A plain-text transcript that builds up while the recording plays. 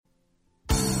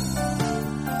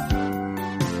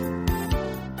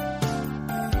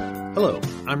Hello,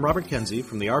 I'm Robert Kenzie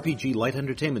from the RPG Light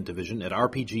Entertainment Division at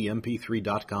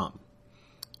RPGMP3.com.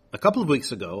 A couple of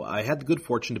weeks ago, I had the good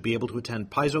fortune to be able to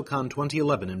attend Paizocon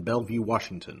 2011 in Bellevue,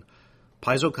 Washington.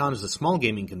 Paizocon is a small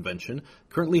gaming convention,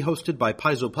 currently hosted by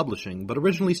Paizo Publishing, but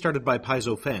originally started by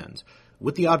Paizo fans,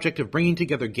 with the object of bringing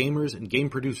together gamers and game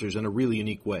producers in a really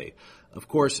unique way. Of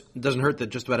course, it doesn't hurt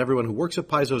that just about everyone who works at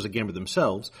Paizo is a gamer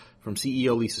themselves, from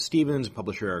CEO Lisa Stevens,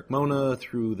 publisher Eric Mona,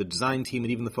 through the design team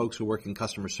and even the folks who work in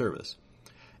customer service.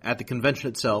 At the convention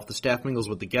itself, the staff mingles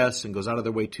with the guests and goes out of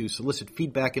their way to solicit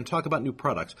feedback and talk about new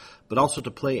products, but also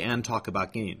to play and talk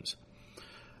about games.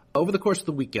 Over the course of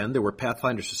the weekend, there were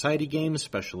Pathfinder Society games,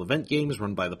 special event games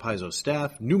run by the Paizo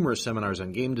staff, numerous seminars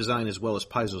on game design, as well as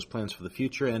Paizo's plans for the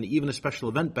future, and even a special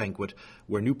event banquet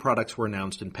where new products were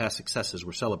announced and past successes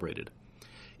were celebrated.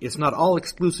 It's not all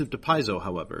exclusive to Paizo,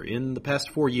 however. In the past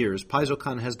 4 years,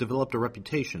 Paizocon has developed a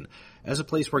reputation as a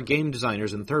place where game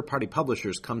designers and third-party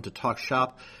publishers come to talk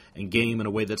shop and game in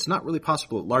a way that's not really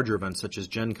possible at larger events such as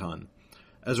Gen Con.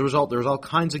 As a result, there's all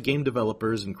kinds of game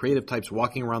developers and creative types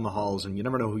walking around the halls, and you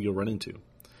never know who you'll run into.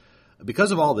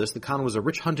 Because of all this, the con was a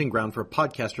rich hunting ground for a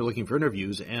podcaster looking for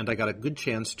interviews, and I got a good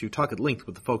chance to talk at length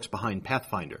with the folks behind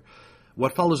Pathfinder.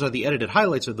 What follows are the edited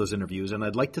highlights of those interviews, and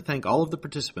I'd like to thank all of the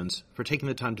participants for taking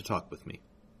the time to talk with me.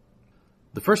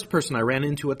 The first person I ran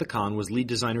into at the con was lead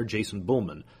designer Jason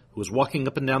Bullman, who was walking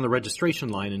up and down the registration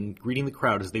line and greeting the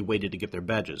crowd as they waited to get their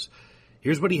badges.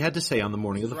 Here's what he had to say on the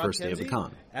morning of the first day of the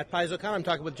con. At Paizocon, I'm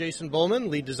talking with Jason Bullman,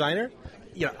 lead designer.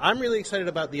 Yeah, I'm really excited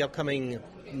about the upcoming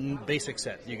basic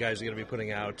set you guys are going to be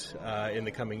putting out in the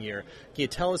coming year. Can you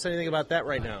tell us anything about that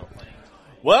right now?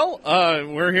 Well,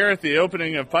 we're here at the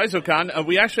opening of Paizocon.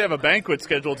 We actually have a banquet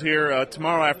scheduled here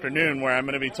tomorrow afternoon, where I'm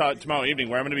going to be tomorrow evening,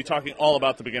 where I'm going to be talking all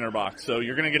about the beginner box. So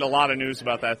you're going to get a lot of news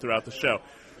about that throughout the show.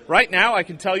 Right now, I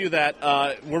can tell you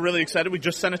that we're really excited. We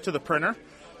just sent it to the printer.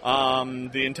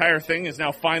 The entire thing is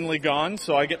now finally gone,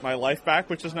 so I get my life back,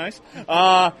 which is nice.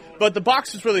 But the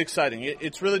box is really exciting.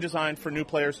 It's really designed for new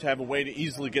players to have a way to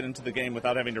easily get into the game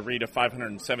without having to read a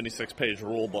 576-page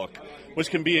rule book,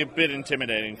 which can be a bit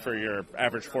intimidating for your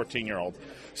average 14-year-old.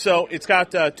 So it's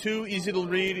got 2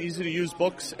 easy-to-read, easy-to-use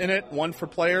books in it, one for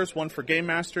players, one for game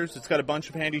masters. It's got a bunch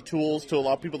of handy tools to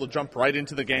allow people to jump right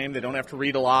into the game. They don't have to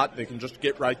read a lot. They can just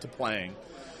get right to playing.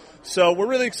 So we're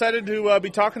really excited to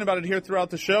be talking about it here throughout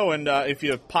the show, and if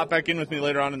you pop back in with me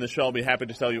later on in the show, I'll be happy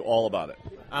to tell you all about it.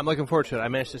 I'm looking forward to it. I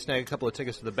managed to snag a couple of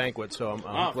tickets to the banquet, so I'm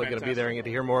hopefully going to be there and get to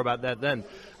hear more about that then.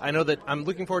 I know that I'm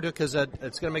looking forward to it because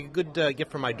it's going to make a good gift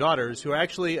for my daughters, who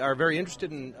actually are very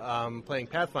interested in playing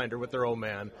Pathfinder with their old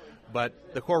man,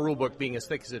 but the core rulebook being as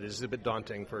thick as it is a bit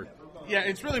daunting for... Yeah,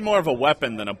 it's really more of a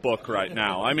weapon than a book right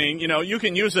now. I mean, you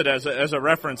can use it as a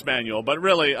reference manual, but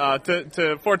really,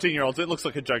 to 14-year-olds, it looks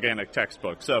like a gigantic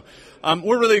textbook. So,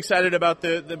 we're really excited about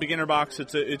the beginner box.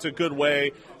 It's a good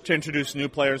way to introduce new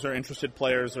players or interested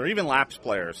players or even lapsed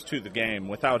players to the game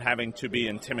without having to be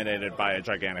intimidated by a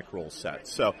gigantic rules set.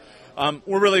 So,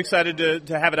 we're really excited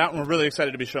to have it out, and we're really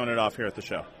excited to be showing it off here at the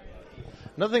show.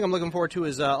 Another thing I'm looking forward to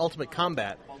is Ultimate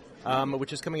Combat.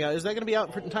 Which is coming out. Is that going to be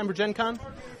out in time for Gen Con?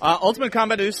 Ultimate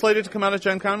Combat is slated to come out at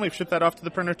Gen Con. We've shipped that off to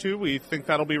the printer, too. We think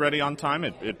that'll be ready on time.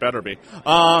 It better be.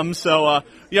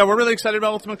 Yeah, we're really excited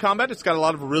about Ultimate Combat. It's got a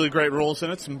lot of really great rules in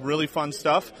it, some really fun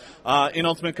stuff. In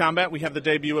Ultimate Combat, we have the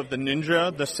debut of the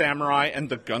Ninja, the Samurai, and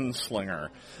the Gunslinger.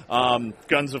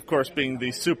 Guns, of course, being the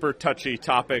super touchy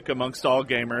topic amongst all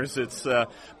gamers.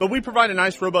 But we provide a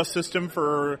nice, robust system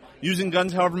for using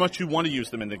guns however much you want to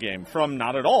use them in the game, from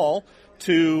not at all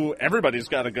to everybody's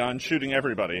got a gun shooting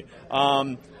everybody.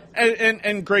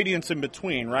 And gradients in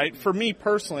between, right? For me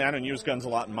personally, I don't use guns a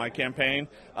lot in my campaign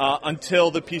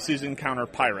until the PCs encounter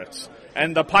pirates.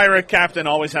 And the pirate captain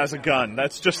always has a gun.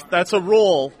 That's a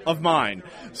rule of mine.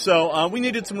 So we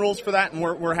needed some rules for that, and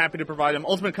we're happy to provide them.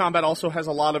 Ultimate Combat also has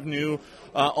a lot of new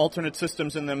alternate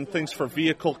systems in them, things for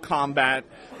vehicle combat,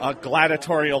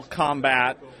 gladiatorial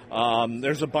combat.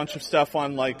 There's a bunch of stuff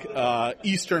on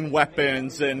Eastern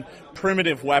weapons and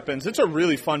primitive weapons. It's a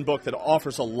really fun book that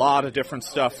offers a lot of different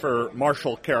stuff for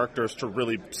martial characters to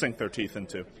really sink their teeth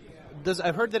into.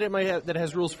 I've heard that it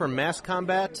has rules for mass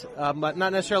combat, but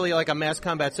not necessarily like a mass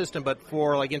combat system, but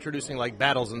for introducing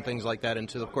battles and things like that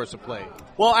into the course of play.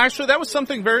 Well, actually, that was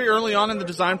something very early on in the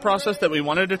design process that we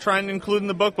wanted to try and include in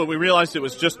the book, but we realized it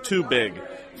was just too big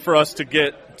for us to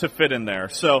fit in there.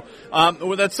 So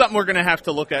that's something we're going to have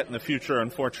to look at in the future,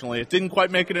 unfortunately. It didn't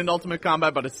quite make it into Ultimate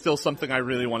Combat, but it's still something I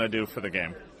really want to do for the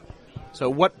game. So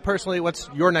what's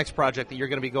your next project that you're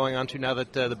going to be going on to now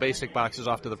that the basic box is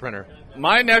off to the printer?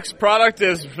 My next product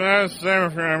is... I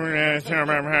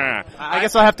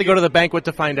guess I'll have to go to the banquet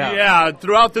to find out. Yeah,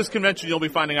 throughout this convention you'll be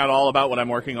finding out all about what I'm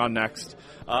working on next.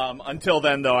 Until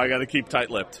then, though, I got to keep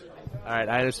tight-lipped. All right,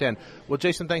 I understand. Well,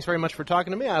 Jason, thanks very much for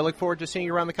talking to me. I look forward to seeing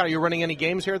you around the con. Are you running any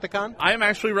games here at the con? I am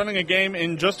actually running a game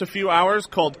in just a few hours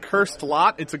called Cursed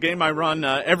Lot. It's a game I run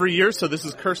every year, so this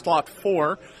is Cursed Lot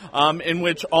 4, in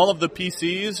which all of the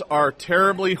PCs are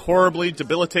terribly, horribly,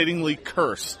 debilitatingly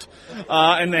cursed.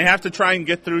 And they have to try and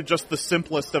get through just the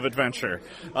simplest of adventure,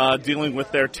 dealing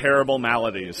with their terrible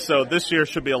maladies. So this year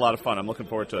should be a lot of fun. I'm looking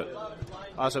forward to it.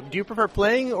 Awesome. Do you prefer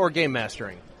playing or game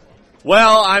mastering?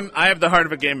 Well, I have the heart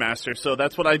of a game master, so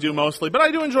that's what I do mostly. But I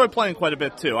do enjoy playing quite a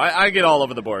bit too. I get all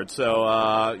over the board.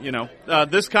 So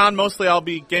this con mostly I'll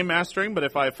be game mastering. But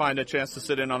if I find a chance to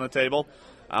sit in on a table,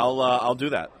 I'll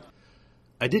do that.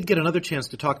 I did get another chance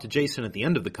to talk to Jason at the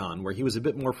end of the con, where he was a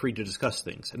bit more free to discuss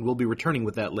things, and we'll be returning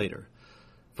with that later.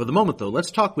 For the moment, though,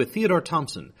 let's talk with Theodore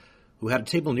Thompson, who had a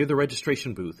table near the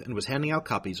registration booth and was handing out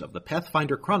copies of the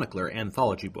Pathfinder Chronicler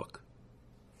anthology book.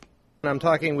 I'm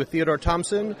talking with Theodore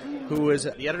Thompson, who is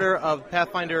the editor of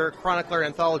Pathfinder Chronicler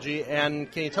Anthology.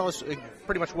 And can you tell us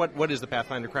pretty much what is the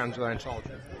Pathfinder Chronicler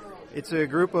Anthology? It's a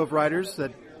group of writers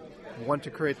that want to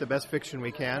create the best fiction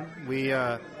we can. We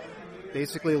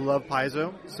basically love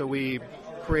Paizo, so we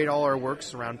create all our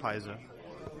works around Paizo.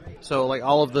 So, like,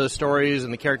 all of the stories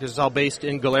and the characters is all based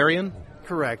in Galarian?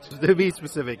 Correct. To be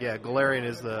specific, yeah, Galarian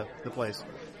is the place.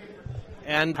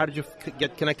 And how did you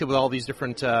get connected with all these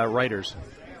different writers?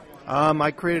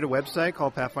 I created a website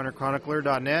called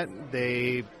PathfinderChronicler.net.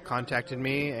 They contacted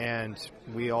me, and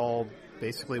we all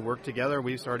basically worked together.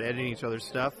 We started editing each other's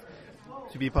stuff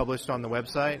to be published on the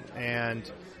website, and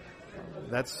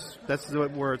that's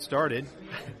where it started.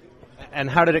 And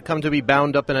how did it come to be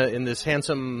bound up in this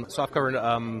handsome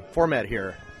softcover format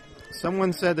here?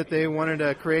 Someone said that they wanted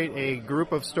to create a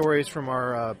group of stories from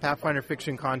our Pathfinder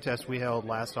Fiction contest we held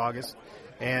last August.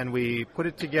 And we put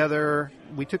it together.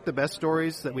 We took the best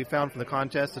stories that we found from the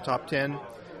contest, the top 10.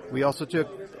 We also took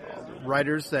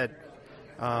writers that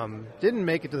didn't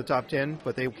make it to the top 10,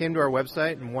 but they came to our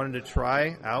website and wanted to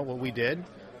try out what we did.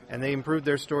 And they improved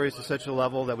their stories to such a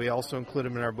level that we also include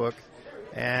them in our book.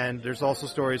 And there's also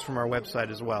stories from our website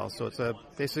as well. So it's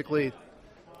basically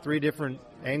 3 different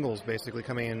angles basically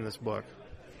coming in this book.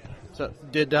 So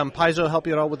did Paizo help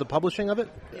you at all with the publishing of it?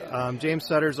 James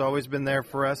Sutter's always been there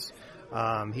for us.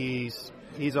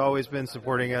 He's always been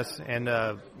supporting us, and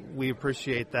we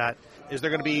appreciate that. Is there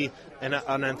going to be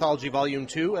an anthology volume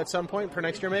 2 at some point for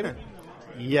next year, maybe?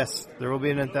 Yes, there will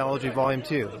be an anthology volume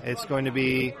 2. It's going to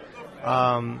be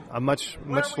a much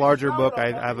larger book,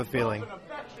 I have a feeling.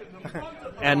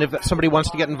 And if somebody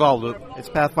wants to get involved, it's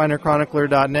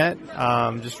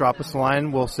PathfinderChronicler.net. Just drop us a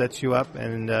line. We'll set you up,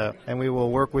 and we will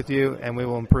work with you, and we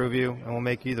will improve you, and we'll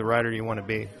make you the writer you want to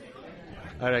be.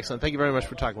 All right, excellent. Thank you very much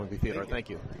for talking with me, Theodore.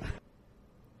 Thank you.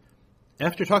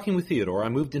 After talking with Theodore, I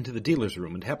moved into the dealer's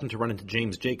room and happened to run into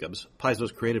James Jacobs,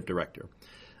 Paizo's creative director.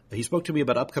 He spoke to me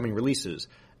about upcoming releases,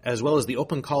 as well as the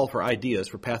open call for ideas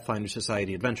for Pathfinder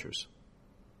Society adventures.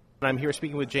 I'm here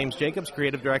speaking with James Jacobs,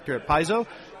 creative director at Paizo.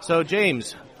 So,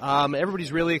 James,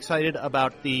 everybody's really excited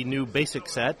about the new basic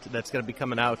set that's going to be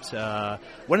coming out.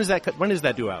 When is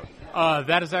that due out?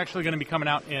 That is actually going to be coming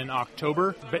out in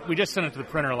October. But we just sent it to the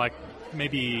printer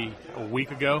maybe a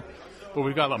week ago. But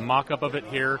we've got a mock-up of it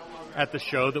here at the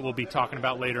show that we'll be talking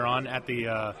about later on at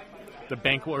the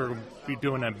banquet. We'll be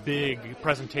doing a big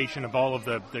presentation of all of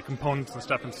the components and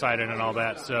stuff inside it and all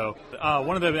that. So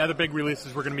one of the other big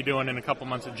releases we're going to be doing in a couple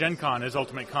months at Gen Con is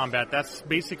Ultimate Combat. That's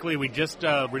basically, we just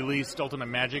released Ultimate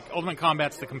Magic. Ultimate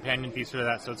Combat's the companion piece of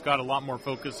that, so it's got a lot more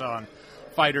focus on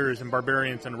fighters and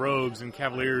barbarians and rogues and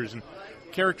cavaliers and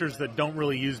characters that don't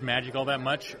really use magic all that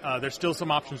much. There's still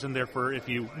some options in there for if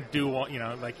you do want, you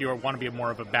want to be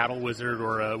more of a battle wizard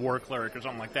or a war cleric or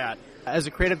something like that. As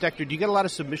a creative director, do you get a lot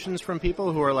of submissions from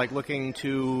people who are looking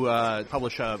to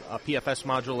publish a PFS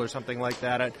module or something like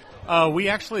that? We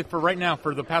actually, for right now,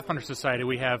 for the Pathfinder Society,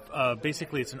 we have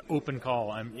basically it's an open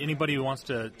call. Anybody who wants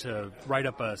to write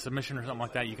up a submission or something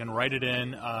like that, you can write it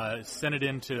in, send it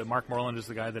in to Mark Moreland, is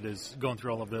the guy that is going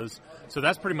through all of those. So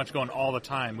that's pretty much going all the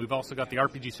time. We've also got the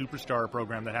RPG Superstar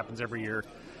program that happens every year.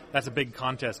 That's a big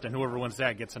contest, and whoever wins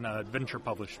that gets an adventure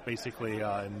published, basically, in,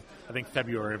 I think,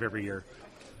 February of every year.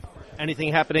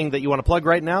 Anything happening that you want to plug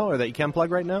right now, or that you can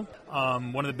plug right now?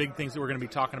 One of the big things that we're going to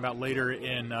be talking about later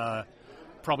in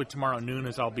probably tomorrow noon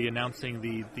is I'll be announcing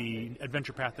the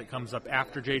adventure path that comes up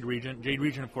after Jade Region. Jade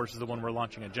Region, of course, is the one we're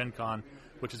launching at Gen Con,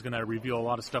 which is going to reveal a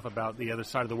lot of stuff about the other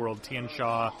side of the world, Tian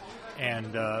Sha,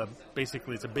 and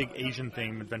basically it's a big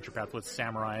Asian-themed adventure path with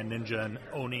samurai and ninja and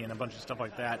oni and a bunch of stuff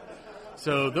like that.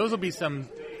 So those will be some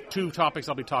 2 topics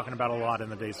I'll be talking about a lot in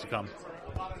the days to come.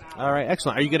 All right,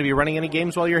 excellent. Are you going to be running any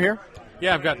games while you're here?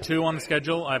 Yeah, I've got 2 on the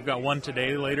schedule. I've got one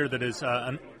today later that is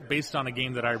based on a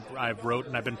game that I've wrote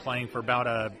and I've been playing for about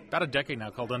a decade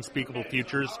now called Unspeakable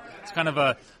Futures. It's kind of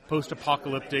a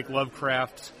post-apocalyptic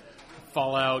Lovecraft,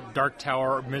 Fallout, Dark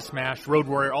Tower, Mismatch, Road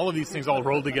Warrior, all of these things all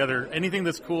rolled together. Anything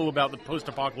that's cool about the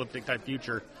post-apocalyptic type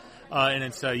future. And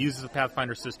it uses the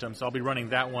Pathfinder system, so I'll be running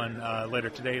that one later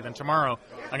today. Then tomorrow,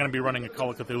 I'm going to be running a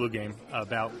Call of Cthulhu game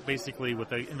about basically what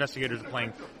the investigators are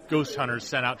playing ghost hunters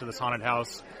sent out to this haunted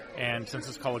house. And since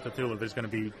it's Call of Cthulhu, there's going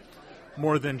to be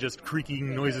more than just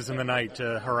creaking noises in the night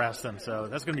to harass them. So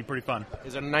that's going to be pretty fun.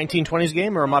 Is it a 1920s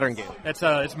game or a modern game?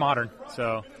 It's modern,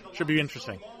 so should be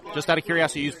interesting. Just out of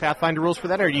curiosity, you use Pathfinder rules for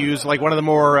that, or do you use like one of the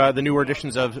more the newer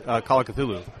editions of Call of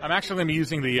Cthulhu? I'm actually going to be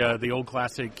using the old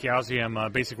classic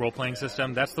Chaosium basic role playing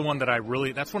system. That's the one that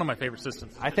that's one of my favorite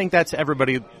systems. I think that's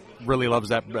everybody really loves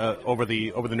that over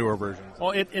the newer version.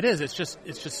 Well, it is. It's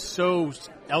just so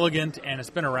elegant, and it's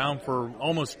been around for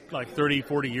almost like 30,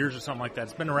 40 years or something like that.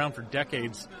 It's been around for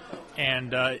decades,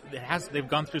 and they've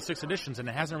gone through 6 editions, and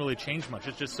it hasn't really changed much.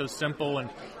 It's just so simple and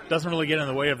doesn't really get in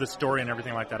the way of the story and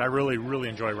everything like that. I really, really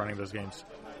enjoy running those games.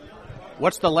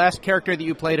 What's the last character that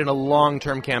you played in a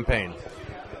long-term campaign?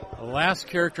 The last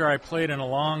character I played in a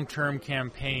long-term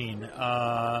campaign,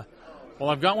 well,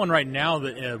 I've got one right now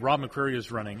that Rob McCreary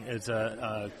is running. It's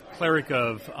a cleric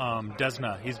of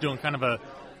Desna. He's doing kind of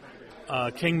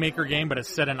a Kingmaker game, but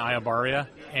it's set in Ayabaria,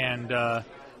 and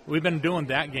we've been doing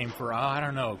that game for I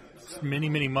don't know, many,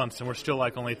 many months, and we're still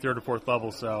like only 3rd or 4th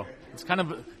level, so it's kind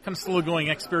of slow going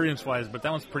experience-wise, but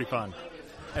that one's pretty fun.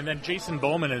 And then Jason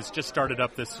Bowman has just started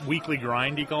up this weekly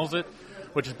grind, he calls it,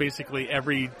 which is basically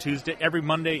every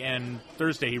Monday and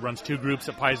Thursday he runs 2 groups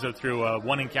at Paizo through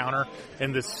one encounter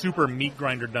in this super meat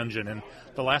grinder dungeon. And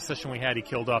the last session we had, he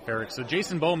killed off Eric. So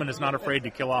Jason Bowman is not afraid to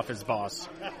kill off his boss.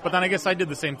 But then I guess I did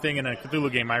the same thing in a Cthulhu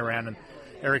game I ran, and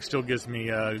Eric still gives me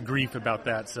grief about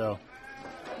that. So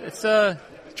it's a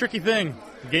tricky thing,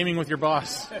 gaming with your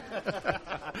boss.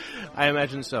 I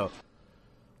imagine so.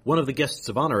 One of the guests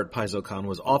of honor at Paizocon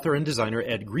was author and designer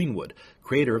Ed Greenwood,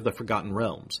 creator of the Forgotten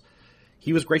Realms.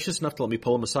 He was gracious enough to let me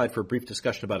pull him aside for a brief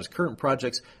discussion about his current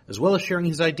projects, as well as sharing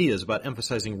his ideas about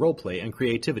emphasizing roleplay and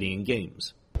creativity in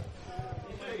games.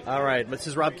 All right, this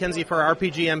is Rob Kenzie for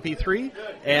RPG MP3,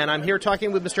 and I'm here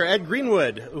talking with Mr. Ed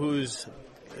Greenwood, who's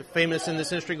famous in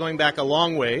this industry going back a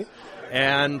long way,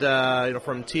 and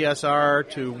from TSR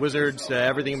to Wizards to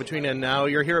everything in between, and now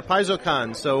you're here at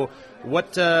Paizocon. So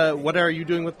what are you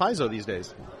doing with Paizo these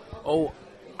days? Oh,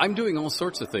 I'm doing all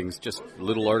sorts of things, just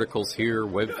little articles here,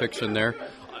 web fiction there.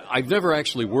 I've never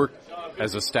actually worked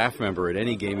as a staff member at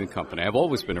any gaming company. I've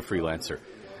always been a freelancer.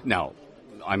 Now,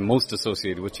 I'm most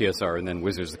associated with TSR and then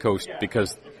Wizards of the Coast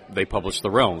because they publish the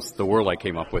Realms, the world I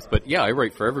came up with. But yeah, I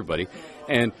write for everybody.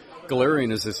 And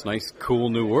Galarian is this nice,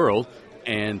 cool new world,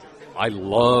 and I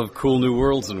love cool new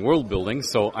worlds and world building,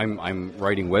 so I'm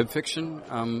writing web fiction,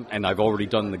 and I've already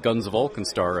done the Guns of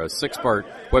Alkenstar, a 6-part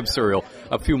web serial,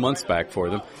 a few months back for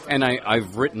them, and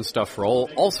I've written stuff for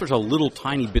all sorts of little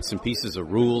tiny bits and pieces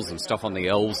of rules and stuff on the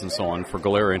elves and so on for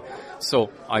Galarian,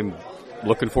 so I'm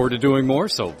looking forward to doing more,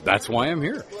 so that's why I'm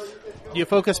here. Do you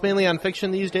focus mainly on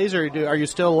fiction these days, or are you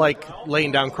still like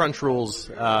laying down crunch rules,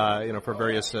 for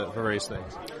various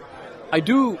things? I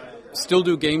still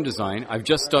do game design. I've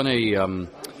just done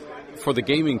for the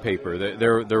gaming paper.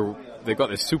 They've got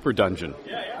this super dungeon,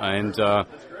 and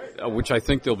which I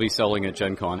think they'll be selling at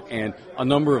Gen Con. And a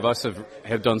number of us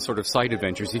have done sort of side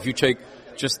adventures. If you take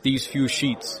just these few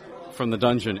sheets from the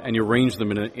dungeon and you arrange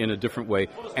them in a different way,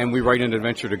 and we write an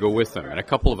adventure to go with them. And a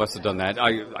couple of us have done that.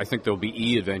 I think there'll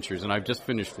be e-adventures, and I've just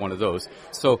finished one of those.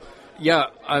 So yeah,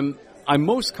 I'm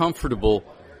most comfortable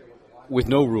with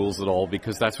no rules at all,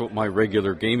 because that's what my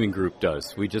regular gaming group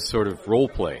does. We just sort of role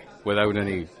play without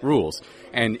any rules.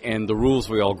 And the rules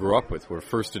we all grew up with were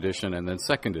 1st edition and then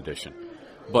 2nd edition.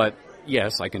 But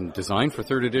yes, I can design for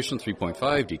 3rd edition, 3.5,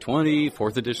 D20,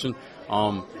 4th edition,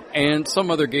 and some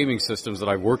other gaming systems that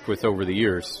I've worked with over the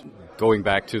years, going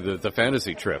back to the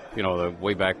fantasy trip, the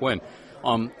way back when.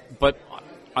 But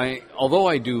although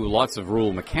I do lots of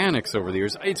rule mechanics over the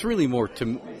years, it's really more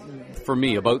for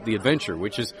me about the adventure,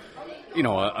 which is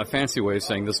a fancy way of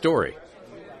saying the story.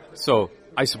 So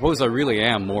I suppose I really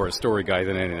am more a story guy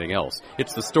than anything else.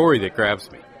 It's the story that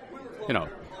grabs me.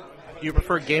 You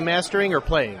prefer game mastering or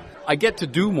playing? I get to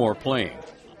do more playing.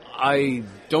 I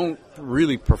don't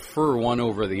really prefer one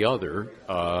over the other.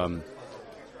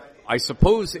 I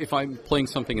suppose if I'm playing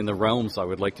something in the realms, I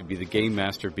would like to be the game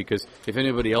master, because if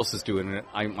anybody else is doing it,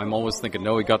 I'm always thinking,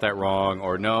 no, he got that wrong,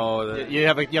 or no. You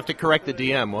have to correct the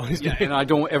DM while he's doing it. And I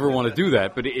don't ever want to do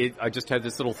that, but I just had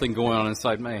this little thing going on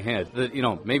inside my head that,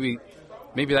 maybe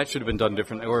that should have been done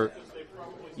differently, or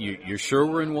you're sure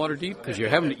we're in Waterdeep? Because you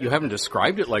haven't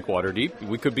described it like Waterdeep.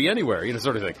 We could be anywhere,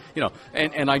 sort of thing.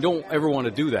 And I don't ever want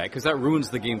to do that, because that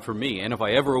ruins the game for me. And if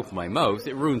I ever open my mouth,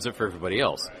 it ruins it for everybody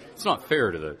else. It's not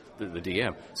fair to the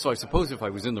DM. So I suppose if I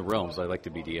was in the realms, I'd like to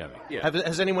be DMing. Yeah.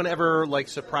 Has anyone ever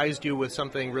surprised you with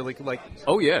something really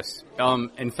Oh yes.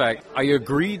 In fact, I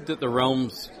agreed that the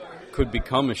realms could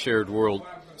become a shared world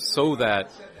so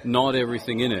that not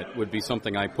everything in it would be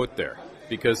something I put there.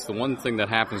 Because the one thing that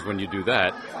happens when you do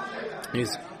that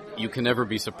is you can never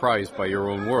be surprised by your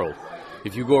own world.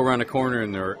 If you go around a corner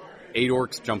and there are 8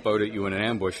 orcs jump out at you in an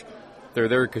ambush, they're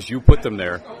there because you put them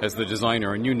there as the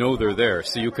designer, and you know they're there,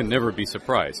 so you can never be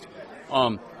surprised.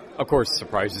 Of course,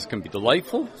 surprises can be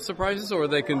delightful surprises, or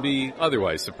they can be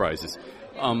otherwise surprises.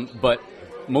 But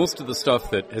most of the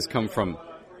stuff that has come from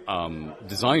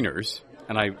designers,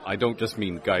 and I don't just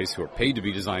mean guys who are paid to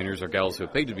be designers or gals who are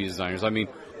paid to be designers, I mean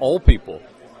all people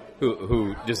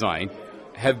who design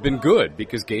have been good,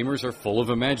 because gamers are full of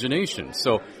imagination.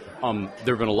 So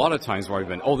there have been a lot of times where I've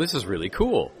been, oh, this is really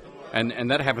cool.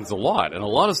 And that happens a lot. And a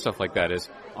lot of stuff like that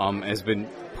has been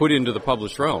put into the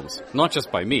published realms. Not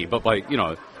just by me, but by,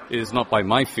 it is not by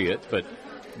my fiat,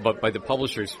 but by the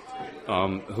publishers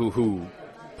who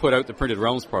put out the printed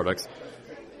realms products,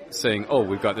 saying, oh,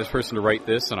 we've got this person to write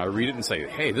this, and I read it and say,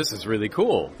 hey, this is really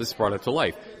cool. This brought it to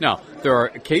life. Now, there are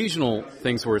occasional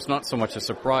things where it's not so much a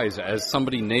surprise as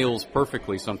somebody nails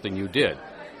perfectly something you did.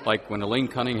 Like when Elaine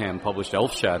Cunningham published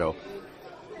Elf Shadow,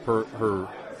 her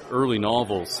early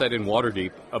novel set in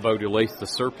Waterdeep about Elaith the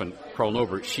Serpent crawling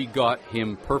over, she got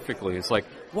him perfectly. It's like,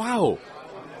 wow,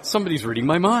 somebody's reading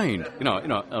my mind.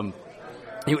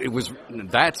 It was,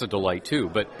 that's a delight too,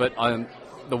 but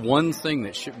the one thing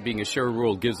that being a shared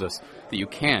world gives us that you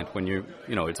can't when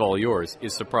it's all yours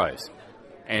is surprise.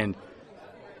 And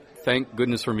thank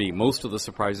goodness for me, most of the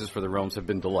surprises for the realms have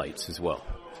been delights as well.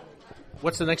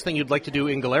 What's the next thing you'd like to do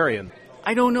in Galarian?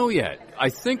 I don't know yet. I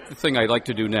think the thing I'd like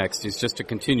to do next is just to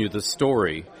continue the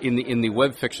story. In the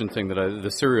web fiction thing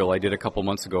the serial I did a couple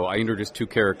months ago, I introduced 2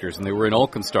 characters, and they were in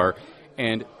Alkenstar,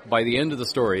 and by the end of the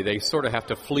story, they sort of have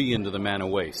to flee into the Mana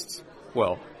Wastes.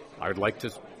 Well, I'd like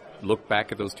to look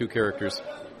back at those 2 characters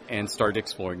and start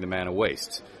exploring the Mana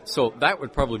Wastes. So that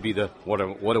would probably be what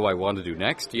do I want to do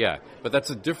next? Yeah, but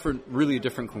that's really a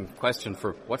different question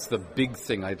for what's the big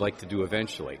thing I'd like to do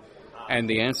eventually. And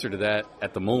the answer to that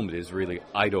at the moment is really,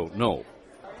 I don't know.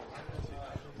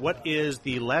 What is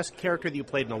the last character that you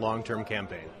played in a long-term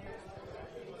campaign?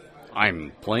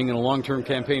 I'm playing in a long-term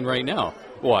campaign right now.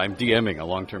 Well, I'm DMing a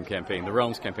long-term campaign, the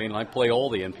Realms campaign, and I play all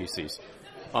the NPCs.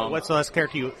 What's the last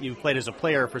character you played as a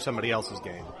player for somebody else's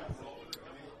game?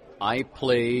 I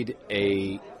played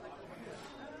a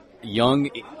young,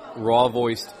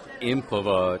 raw-voiced imp of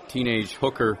a teenage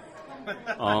hooker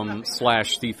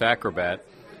 / thief acrobat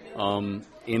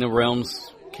in a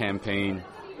Realms campaign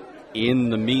in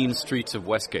the mean streets of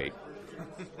Westgate.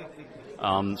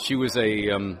 She was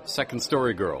a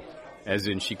second-story girl, as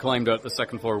in she climbed out the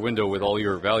second-floor window with all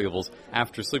your valuables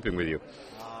after sleeping with you.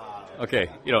 Okay,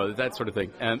 that sort of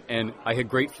thing. And I had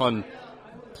great fun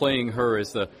playing her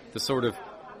as the sort of,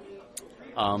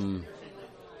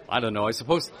 I don't know, I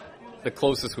suppose the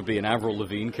closest would be an Avril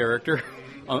Lavigne character,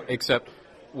 except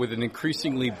with an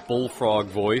increasingly bullfrog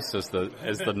voice as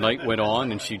the night went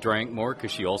on, and she drank more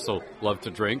because she also loved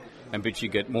to drink, but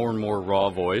she'd get more and more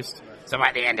raw-voiced. So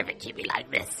by the end of it, she'd be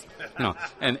like this.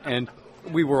 And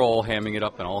we were all hamming it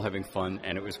up and all having fun,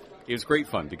 and it was great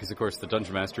fun because, of course, the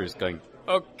Dungeon Master is going,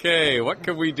 okay, what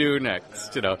can we do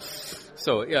next?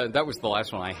 So, yeah, that was the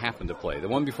last one I happened to play. The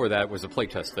one before that was a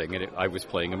playtest thing, and I was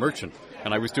playing a merchant.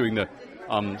 And I was doing the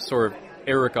sort of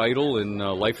Eric Idle in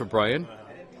Life of Brian.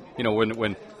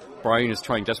 When Brian is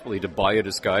trying desperately to buy a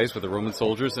disguise with the Roman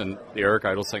soldiers, and the Eric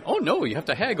Idle's saying, oh, no, you have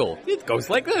to haggle. It goes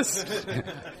like this.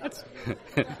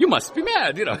 You must be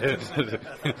mad,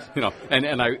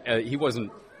 And he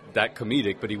wasn't that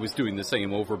comedic, but he was doing the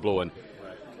same overblowing,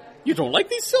 you don't like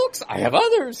these silks? I have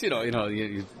others,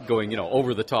 going,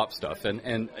 over the top stuff.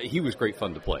 And he was great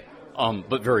fun to play,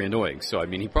 but very annoying. So,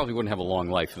 he probably wouldn't have a long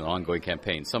life in an ongoing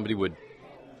campaign. Somebody would,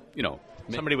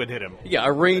 Somebody would hit him. Yeah,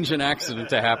 arrange an accident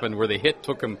to happen where the hit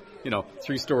took him,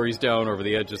 3 stories down over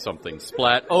the edge of something.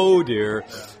 Splat. Oh, dear.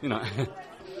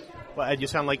 Well, you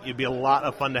sound like you'd be a lot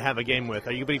of fun to have a game with.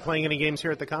 Are you going to be playing any games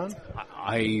here at the con?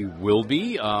 I will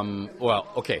be.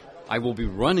 I will be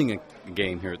running a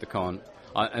game here at the con,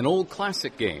 an old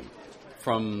classic game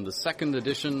from the 2nd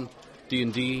edition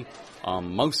D&D,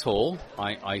 Mousehole.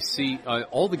 I see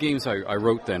all the games I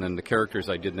wrote then and the characters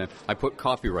I did then, I put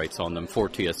copyrights on them for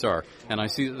TSR, and I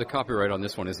see that the copyright on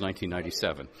this one is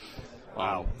 1997.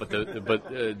 Wow. But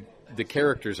the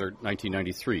characters are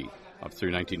 1993 up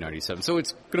through 1997. So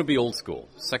it's going to be old school.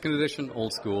 2nd edition,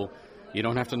 old school. You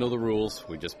don't have to know the rules.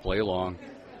 We just play along.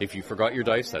 If you forgot your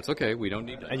dice, that's okay. We don't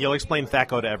need dice. And you'll explain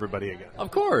THAC0 to everybody again.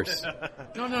 Of course.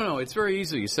 No. It's very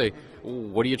easy. You say,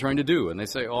 what are you trying to do? And they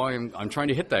say, I'm trying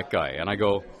to hit that guy. And I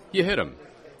go, you hit him.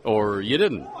 Or you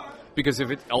didn't. Because if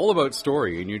it's all about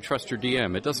story and you trust your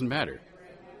DM, it doesn't matter.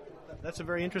 That's a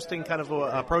very interesting kind of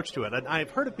approach to it. And I've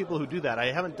heard of people who do that.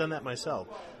 I haven't done that myself.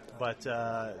 But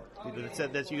it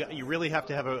said that you really have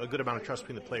to have a good amount of trust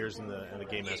between the players and the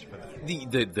game master for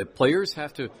that. The players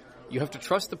have to... You have to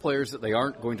trust the players that they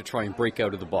aren't going to try and break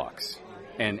out of the box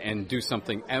and do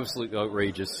something absolutely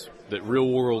outrageous that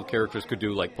real-world characters could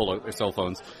do, like pull out their cell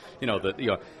phones. And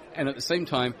at the same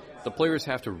time, the players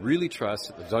have to really trust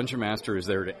that the Dungeon Master is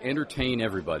there to entertain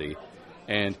everybody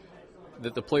and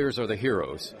that the players are the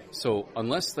heroes. So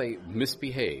unless they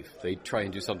misbehave, they try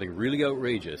and do something really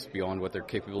outrageous beyond what their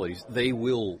capabilities, they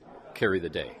will carry the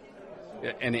day.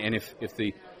 And if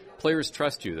the players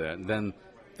trust you then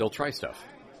they'll try stuff.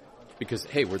 Because,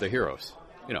 hey, we're the heroes.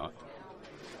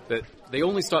 That they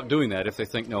only stop doing that if they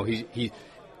think, no, the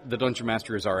Dungeon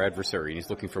Master is our adversary and he's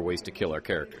looking for ways to kill our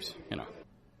characters.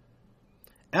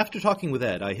 After talking with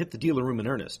Ed, I hit the dealer room in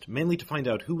earnest, mainly to find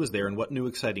out who was there and what new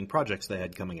exciting projects they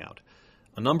had coming out.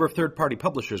 A number of third-party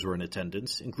publishers were in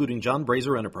attendance, including John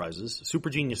Brazer Enterprises,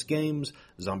 Super Genius Games,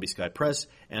 Zombie Sky Press,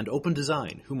 and Open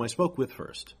Design, whom I spoke with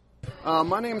first.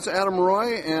 My name's Adam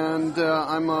Roy, and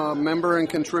I'm a member and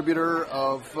contributor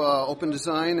of Open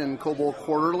Design and Kobold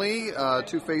Quarterly,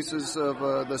 two faces of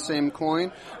the same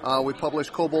coin. We publish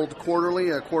Kobold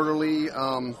Quarterly, a quarterly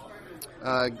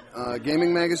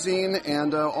gaming magazine,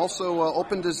 and also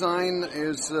Open Design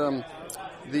is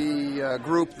the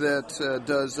group that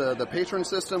does the patron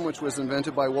system, which was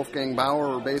invented by Wolfgang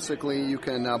Bauer, where basically you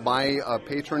can buy a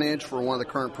patronage for one of the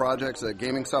current projects, a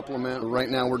gaming supplement. Right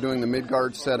now we're doing the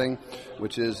Midgard setting,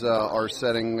 which is our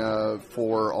setting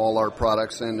for all our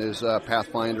products and is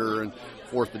Pathfinder and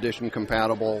 4th edition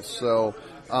compatible. So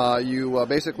you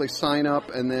basically sign up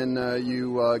and then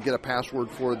you get a password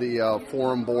for the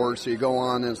forum board. So you go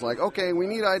on and it's like, okay, we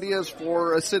need ideas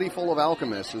for a city full of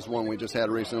alchemists is one we just had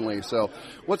recently. So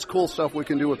what's cool stuff we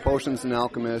can do with potions and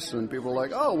alchemists? And people are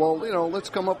like, oh, well, let's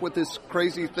come up with this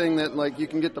crazy thing that like you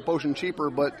can get the potion cheaper,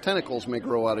 but tentacles may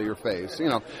grow out of your face.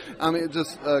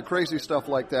 Just crazy stuff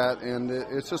like that. And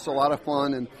it's just a lot of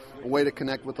fun and a way to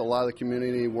connect with a lot of the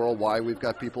community worldwide. We've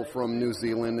got people from New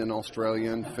Zealand and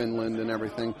Australia and Finland and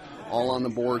everything all on the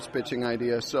boards pitching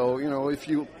ideas. So, if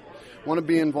you want to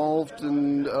be involved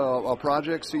in a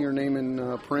project, see your name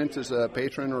in print as a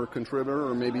patron or a contributor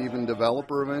or maybe even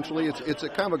developer eventually, it's a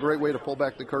kind of a great way to pull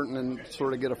back the curtain and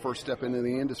sort of get a first step into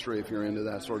the industry if you're into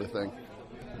that sort of thing.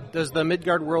 Does the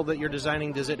Midgard world that you're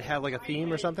designing, does it have like a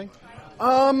theme or something?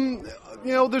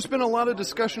 There's been a lot of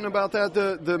discussion about that.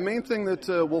 The main thing that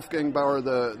Wolfgang Bauer,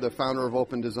 the founder of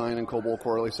Open Design and Kobold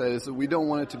Quarterly, said is that we don't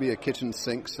want it to be a kitchen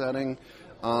sink setting.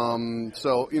 It's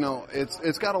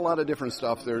got a lot of different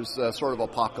stuff. There's sort of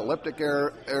apocalyptic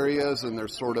areas, and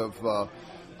there's sort of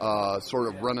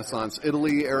Renaissance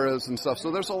Italy eras and stuff.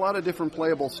 So there's a lot of different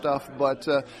playable stuff, but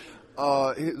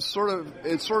it sort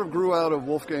of grew out of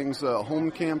Wolfgang's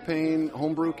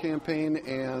homebrew campaign,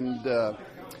 and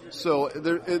so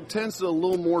it tends to a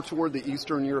little more toward the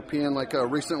Eastern European. Like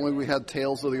recently we had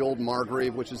Tales of the Old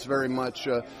Margrave, which is very much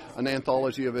an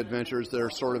anthology of adventures that are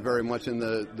sort of very much in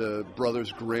the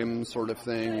Brothers Grimm sort of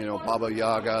thing, Baba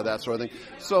Yaga, that sort of thing.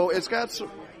 So it's got,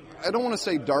 I don't want to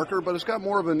say darker, but it's got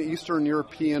more of an Eastern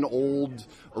European old,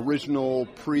 original,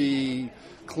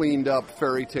 cleaned up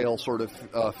fairy tale sort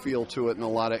of feel to it in a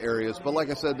lot of areas. But like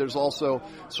I said, there's also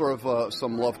sort of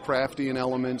some Lovecraftian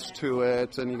elements to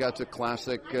it, and you got the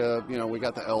classic, we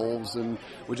got the elves, and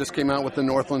we just came out with the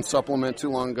Northland supplement too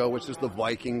long ago, which is the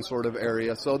Viking sort of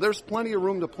area. So there's plenty of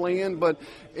room to play in, but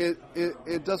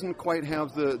it doesn't quite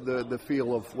have the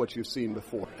feel of what you've seen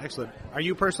before. Excellent. Are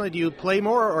you personally, do you play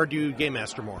more or do you game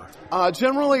master more?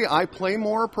 Generally, I play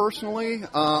more personally.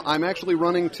 I'm actually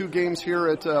running 2 games here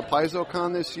at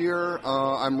Paizocon this year.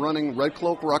 I'm running Red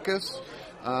Cloak Ruckus,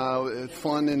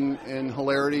 fun and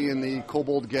hilarity in the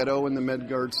Kobold Ghetto in the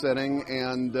Midgard setting.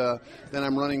 And then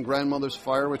I'm running Grandmother's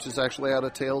Fire, which is actually out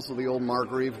of Tales of the Old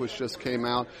Margrave, which just came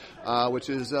out, which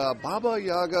is Baba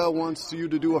Yaga wants you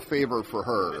to do a favor for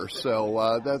her.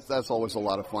 So that's always a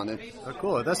lot of fun. Oh,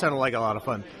 cool. That sounded like a lot of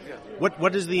fun.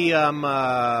 What is the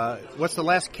what's the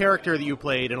last character that you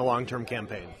played in a long-term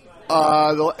campaign?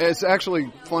 It's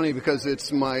actually funny because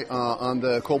it's my on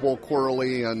the Kobold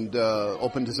Quarterly and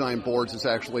Open Design boards. It's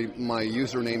actually my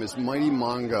username is Mighty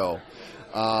Mongo,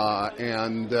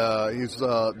 and he's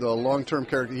the long-term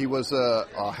character. He was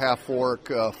a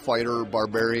half-orc fighter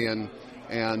barbarian,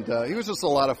 and he was just a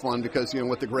lot of fun because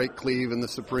with the Great Cleave and the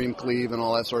Supreme Cleave and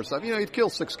all that sort of stuff, he'd kill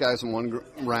 6 guys in one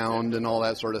round and all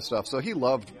that sort of stuff. So he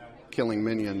loved killing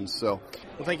minions. So,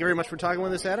 well, thank you very much for talking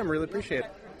with us, Adam. Really appreciate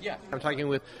it. Yeah, I'm talking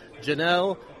with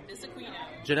Janelle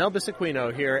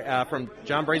Bisaquino here from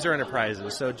John Brazier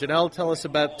Enterprises. So, Janelle, tell us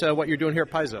about what you're doing here at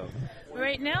Paizo.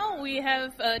 Right now, we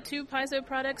have 2 Paizo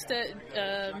products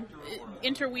that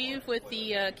interweave with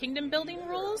the kingdom building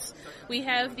rules. We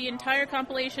have the entire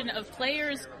compilation of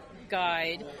Player's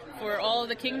Guide for all of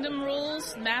the kingdom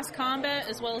rules, mass combat,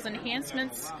 as well as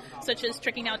enhancements such as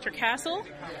tricking out your castle,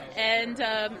 and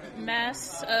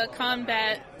mass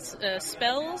combat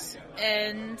spells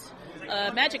and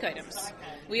magic items.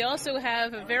 We also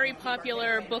have a very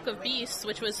popular Book of Beasts,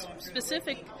 which was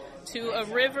specific to a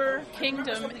river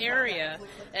kingdom area,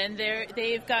 and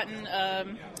they've gotten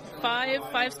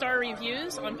 5-star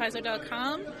reviews on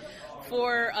Paizo.com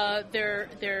for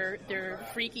their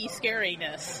freaky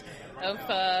scariness of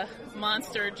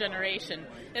monster generation.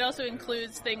 It also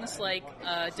includes things like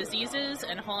diseases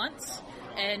and haunts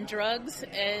and drugs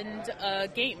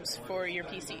and games for your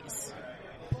PCs.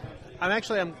 I'm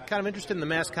kind of interested in the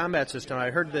mass combat system.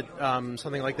 I heard that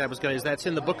something like that was going. Is that's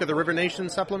in the Book of the River Nation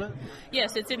supplement?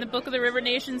 Yes, it's in the Book of the River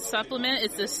Nation supplement.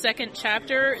 It's the 2nd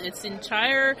chapter. It's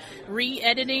entire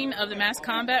re-editing of the mass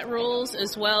combat rules,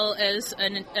 as well as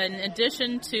an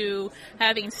addition to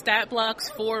having stat blocks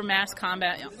for mass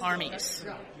combat armies.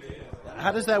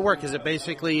 How does that work? Is it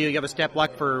basically you have a stat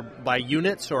block by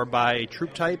units or by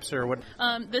troop types or what?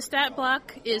 The stat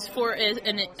block is for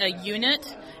a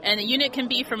unit, and a unit can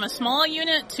be from a small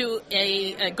unit to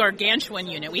a gargantuan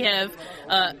unit. We have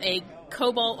a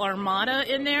Cobalt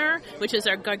Armada in there, which is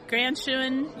our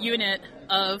gargantuan unit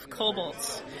of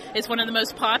kobolds. It's one of the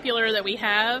most popular that we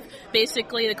have.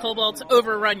 Basically, the kobolds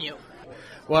overrun you.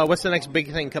 Well, what's the next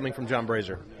big thing coming from John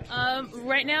Brazier?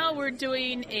 Right now we're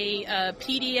doing a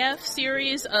PDF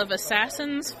series of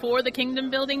assassins for the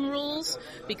kingdom building rules,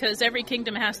 because every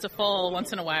kingdom has to fall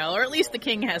once in a while, or at least the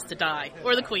king has to die,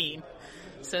 or the queen.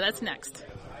 So that's next.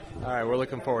 All right, we're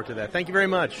looking forward to that. Thank you very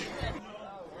much.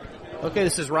 Okay,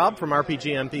 this is Rob from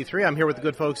RPG MP3. I'm here with the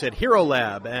good folks at Hero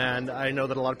Lab, and I know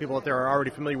that a lot of people out there are already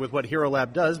familiar with what Hero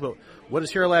Lab does, but what does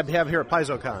Hero Lab have here at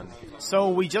Paizocon? So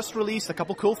we just released a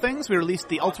couple cool things. We released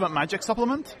the Ultimate Magic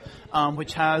Supplement,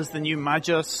 which has the new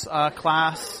Magus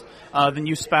class, the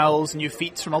new spells, new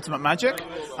feats from Ultimate Magic.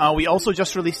 We also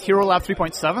just released Hero Lab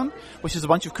 3.7, which is a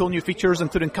bunch of cool new features,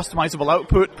 including customizable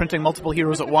output, printing multiple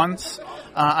heroes at once,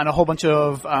 and a whole bunch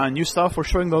of new stuff. We're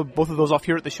showing both of those off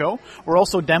here at the show. We're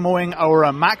also demoing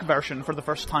our Mac version for the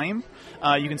first time.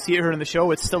 You can see it here in the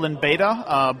show. It's still in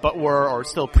beta, or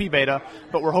still pre-beta,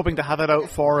 but we're hoping to have it out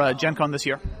for Gen Con this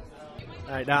year.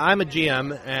 All right, now I'm a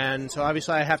GM, and so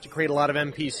obviously I have to create a lot of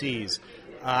NPCs.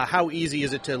 How easy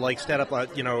is it to set up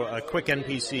a quick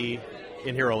NPC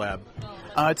in Hero Lab?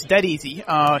 It's dead easy.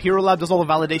 Hero Lab does all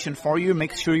the validation for you,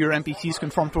 makes sure your NPCs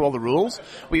conform to all the rules.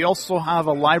 We also have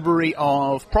a library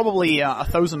of probably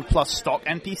 1,000 plus stock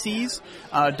NPCs,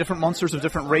 different monsters of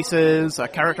different races,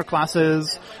 character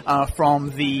classes,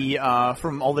 from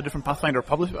all the different Pathfinder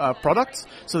products.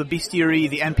 So the Bestiary,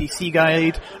 the NPC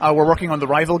guide, we're working on the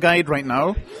Rival guide right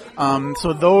now.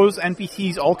 So those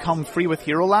NPCs all come free with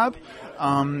Hero Lab.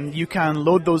 You can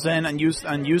load those in and use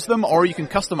them, or you can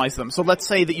customize them. So let's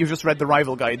say that you just read the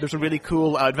Rival Guide. There's a really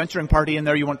cool adventuring party in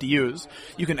there you want to use.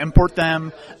 You can import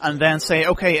them and then say,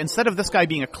 okay, instead of this guy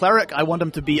being a cleric, I want him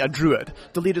to be a druid.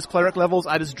 Delete his cleric levels,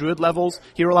 add his druid levels.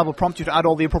 Hero Lab will prompt you to add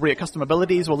all the appropriate custom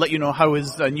abilities. We'll let you know how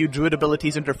his new druid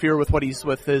abilities interfere with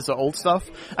with his old stuff,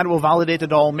 and we'll validate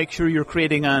it all. Make sure you're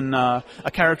creating a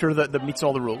character that meets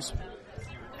all the rules.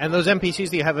 And those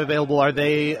NPCs that you have available, are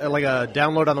they like a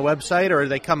download on the website, or do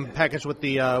they come packaged with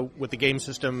the game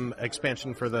system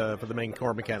expansion for the main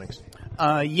core mechanics?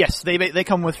 Yes, they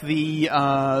come with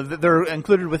they're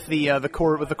included with the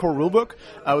core rulebook,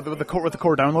 with the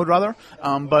core download rather.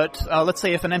 But let's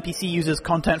say if an NPC uses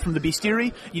content from the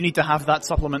Bestiary, you need to have that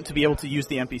supplement to be able to use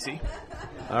the NPC.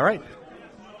 All right.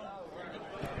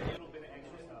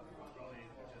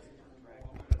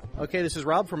 Okay, this is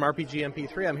Rob from RPG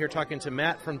MP3. I'm here talking to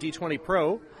Matt from D20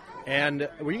 Pro. And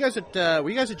were you guys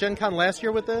at Gen Con last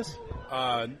year with this?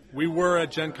 We were at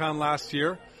Gen Con last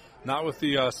year, not with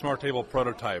the Smart Table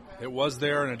prototype. It was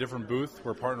there in a different booth.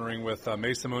 We're partnering with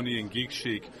Mesa Mundi and Geek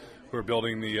Chic, who are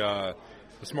building the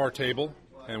Smart Table,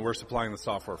 and we're supplying the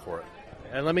software for it.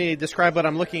 And let me describe what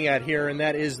I'm looking at here, and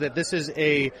that is that this is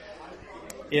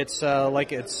it's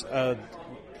a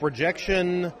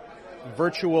projection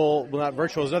virtual, well, not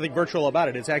virtual, there's nothing virtual about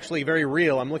it. It's actually very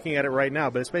real. I'm looking at it right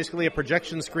now, but it's basically a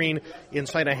projection screen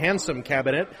inside a handsome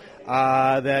cabinet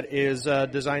that is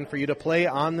designed for you to play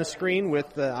on the screen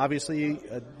with, obviously,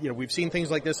 we've seen things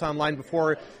like this online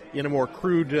before in a more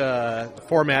crude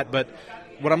format, but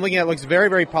what I'm looking at looks very,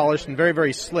 very polished and very,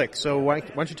 very slick. So why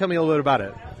don't you tell me a little bit about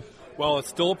it? Well, it's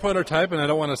still a prototype, and I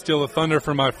don't want to steal the thunder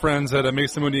from my friends at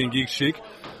Mesa Mundi and Geek Chic,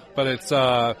 but it's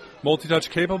multi-touch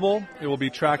capable. It will be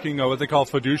tracking what they call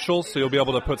fiducials, so you'll be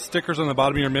able to put stickers on the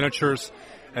bottom of your miniatures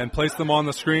and place them on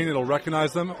the screen. It'll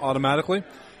recognize them automatically,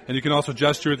 and you can also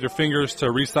gesture with your fingers to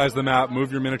resize the map,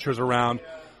 move your miniatures around.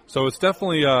 So it's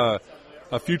definitely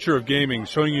a future of gaming,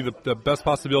 showing you the best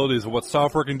possibilities of what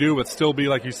software can do, but still be,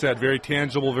 like you said, very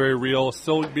tangible, very real,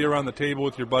 still be around the table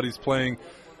with your buddies playing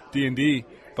D&D,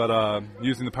 but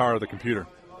using the power of the computer.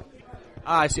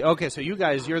 I see. Okay, so you're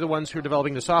the ones who are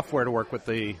developing the software to work with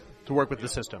the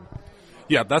system.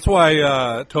 Yeah, that's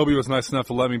why Toby was nice enough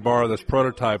to let me borrow this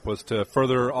prototype, was to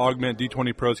further augment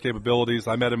D20 Pro's capabilities.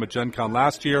 I met him at Gen Con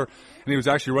last year, and he was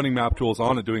actually running map tools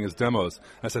on it, doing his demos.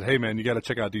 I said, hey, man, you got to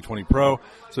check out D20 Pro.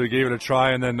 So he gave it a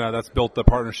try, and then that's built the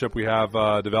partnership we have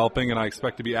developing, and I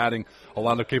expect to be adding a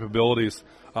lot of capabilities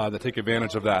that take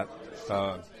advantage of that,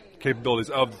 capabilities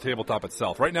of the tabletop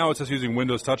itself. Right now it's just using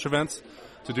Windows Touch events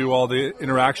to do all the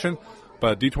interaction,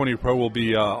 but D20 Pro will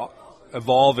be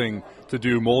evolving to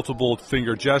do multiple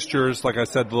finger gestures. Like I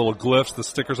said, the little glyphs, the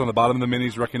stickers on the bottom of the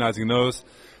minis, recognizing those.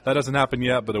 That doesn't happen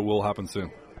yet, but it will happen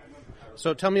soon.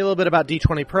 So tell me a little bit about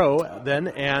D20 Pro then,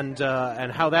 and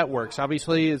how that works.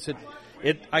 Obviously,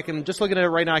 I can just looking at it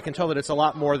right now, I can tell that it's a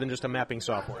lot more than just a mapping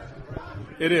software.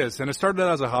 It is, and it started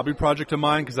out as a hobby project of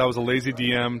mine because I was a lazy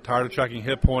DM, tired of tracking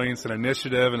hit points and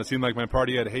initiative, and it seemed like my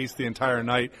party had haste the entire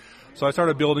night. So I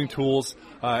started building tools,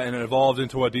 and it evolved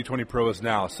into what D20 Pro is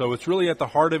now. So it's really at the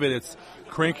heart of it, it's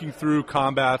cranking through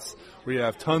combats where you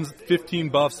have 15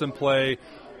 buffs in play,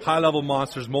 high-level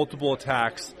monsters, multiple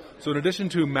attacks. So in addition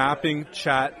to mapping,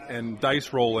 chat, and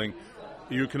dice rolling,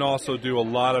 you can also do a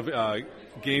lot of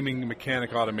gaming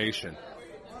mechanic automation.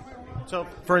 So,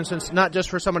 for instance, not just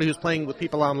for somebody who's playing with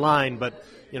people online, but,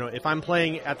 if I'm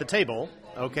playing at the table,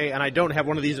 okay, and I don't have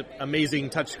one of these amazing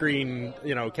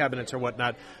touchscreen, cabinets or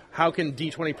whatnot, how can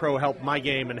D20 Pro help my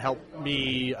game and help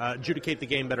me adjudicate the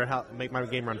game better, help make my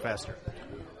game run faster?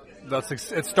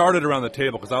 It started around the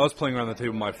table because I was playing around the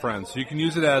table with my friends. So you can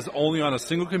use it as only on a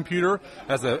single computer,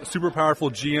 as a super powerful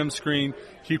GM screen,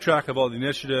 keep track of all the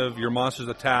initiative, your monster's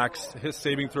attacks, his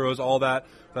saving throws, all that.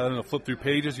 Rather than flip through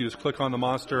pages, you just click on the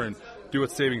monster and do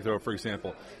its saving throw, for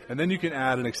example. And then you can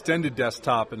add an extended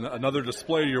desktop and another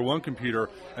display to your one computer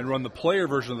and run the player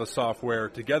version of the software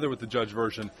together with the judge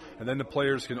version, and then the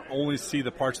players can only see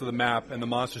the parts of the map and the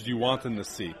monsters you want them to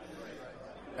see.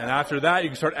 And after that, you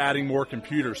can start adding more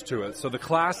computers to it. So the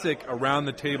classic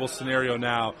around-the-table scenario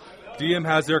now, DM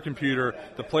has their computer,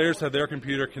 the players have their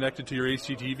computer connected to your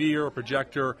HDTV or a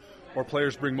projector, or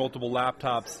players bring multiple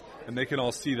laptops, and they can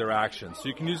all see their actions. So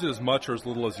you can use it as much or as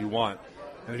little as you want.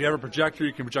 And if you have a projector,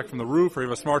 you can project from the roof, or if you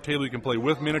have a smart table, you can play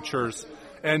with miniatures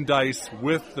and dice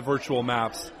with the virtual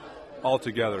maps all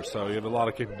together. So you have a lot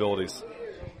of capabilities.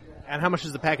 And how much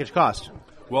does the package cost?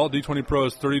 Well, D20 Pro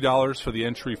is $30 for the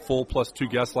entry full plus 2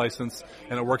 guest license,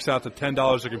 and it works out to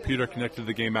 $10 a computer connected to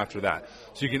the game after that.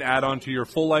 So you can add on to your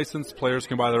full license. Players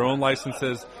can buy their own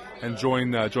licenses and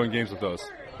join games with those.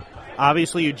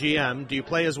 Obviously, you GM. Do you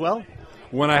play as well?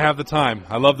 When I have the time.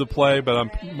 I love to play, but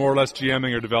I'm more or less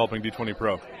GMing or developing D20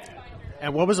 Pro.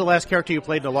 And what was the last character you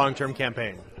played in a long-term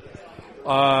campaign?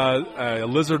 A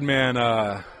Lizard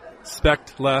Man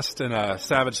Spect Lest and a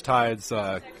Savage Tides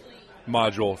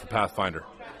module for Pathfinder.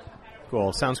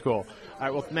 Cool. Sounds cool. All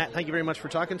right, well, Matt, thank you very much for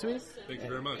talking to me. Thank you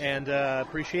very much. And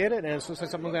appreciate it. And it looks like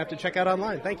something I'm going to have to check out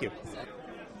online. Thank you.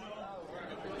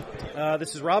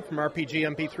 This is Rob from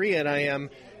RPG MP3, and I am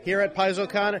here at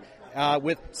Paizocon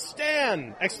with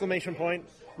Stan! Exclamation point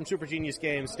from Super Genius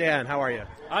Games. Stan, how are you?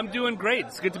 I'm doing great.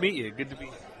 It's good to meet you. Good to be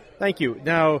here. Thank you.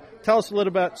 Now, tell us a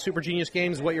little about Super Genius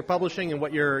Games, what you're publishing, and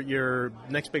what your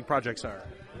next big projects are.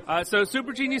 So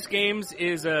Super Genius Games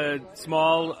is a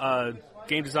small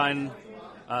game design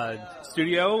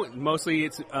studio. Mostly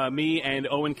it's me and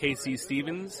Owen K.C.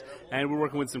 Stevens, and we're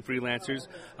working with some freelancers.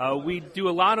 We do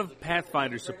a lot of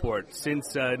Pathfinder support.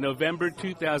 Since November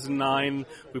 2009,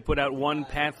 we put out one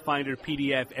Pathfinder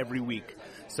PDF every week.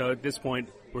 So at this point,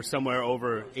 we're somewhere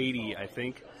over 80, I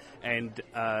think, and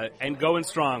going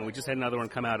strong. We just had another one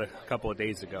come out a couple of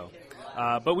days ago.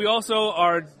 But we also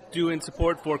are doing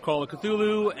support for Call of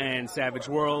Cthulhu and Savage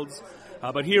Worlds.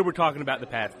 But here we're talking about the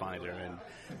Pathfinder. And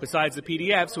besides the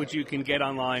PDFs, which you can get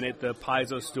online at the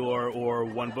Paizo store or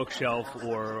One Bookshelf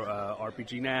or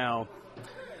RPG Now,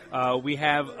 we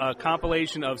have a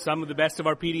compilation of some of the best of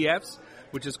our PDFs,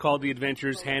 which is called the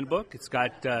Adventurer's Handbook. It's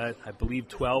got, I believe,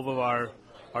 12 of our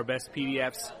best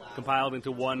PDFs compiled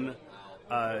into one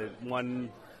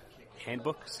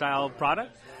handbook-style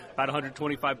product. About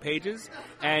 125 pages.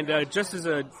 And just as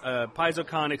a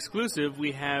Paizocon exclusive,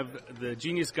 we have the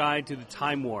Genius Guide to the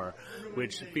Time War,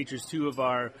 which features two of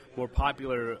our more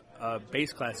popular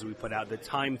base classes we put out, the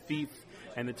Time Thief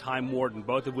and the Time Warden,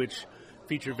 both of which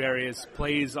feature various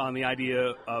plays on the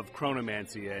idea of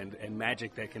chronomancy and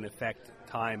magic that can affect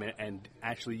time and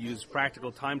actually use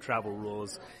practical time travel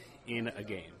rules in a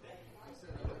game.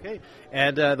 Okay,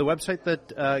 and the website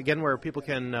that, again, where people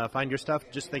can find your stuff,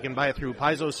 just they can buy it through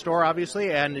Paizo's store,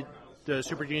 obviously, and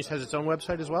Super Genius has its own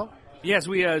website as well? Yes,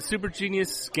 we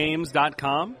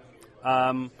supergeniusgames.com,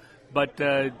 but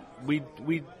we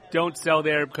don't sell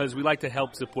there because we like to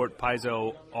help support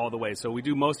Paizo all the way. So we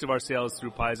do most of our sales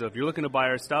through Paizo. If you're looking to buy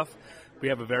our stuff, we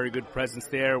have a very good presence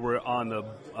there. We're on the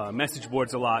message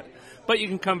boards a lot, but you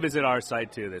can come visit our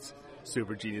site too. That's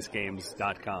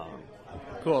supergeniusgames.com.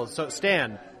 Cool. So,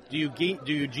 Stan, do you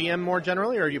GM more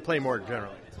generally, or do you play more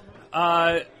generally?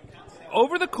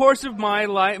 Over the course of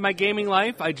my gaming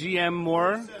life, I GM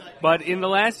more, but in the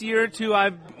last year or two,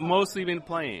 I've mostly been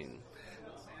playing.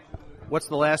 What's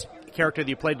the last character that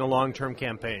you played in a long-term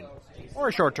campaign? Or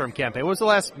a short-term campaign? What was the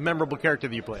last memorable character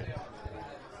that you played?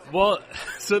 Well,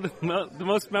 so the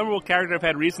most memorable character I've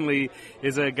had recently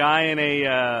is a guy in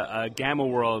a Gamma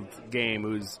World game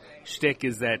whose shtick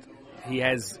is that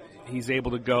he's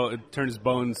able to turn his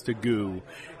bones to goo,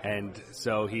 and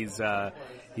so he's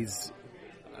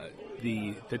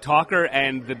the talker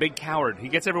and the big coward. He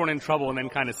gets everyone in trouble and then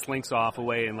kind of slinks off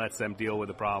away and lets them deal with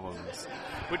the problems,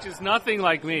 which is nothing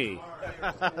like me.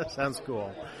 Sounds cool.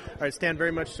 All right, Stan,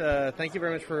 thank you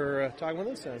very much for talking with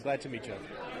us. I'm glad to meet you.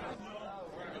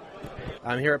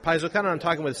 I'm here at Paizocon, and I'm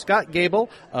talking with Scott Gable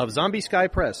of Zombie Sky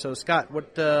Press. So, Scott,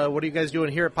 what are you guys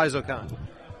doing here at Paizocon?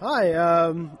 Hi,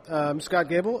 I'm Scott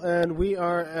Gable, and we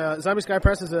are Zombie Sky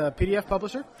Press is a PDF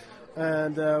publisher,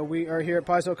 and we are here at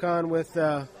Paizocon with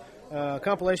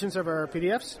compilations of our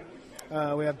PDFs.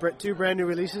 We have two brand new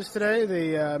releases today: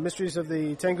 the Mysteries of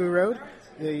the Tengu Road,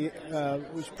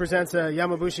 which presents a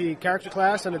Yamabushi character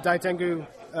class and a Daitengu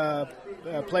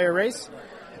player race,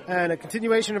 and a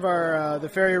continuation of our the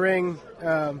Fairy Ring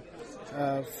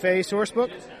Fae source book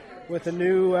with a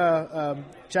new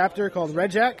chapter called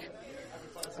Red Jack.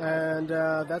 And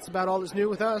that's about all that's new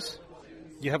with us.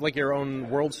 Do you have like your own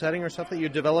world setting or stuff that you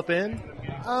develop in?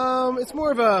 It's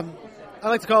more of I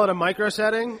like to call it a micro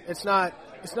setting. It's not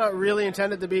really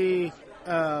intended to be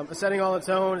a setting all its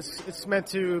own. It's meant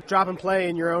to drop and play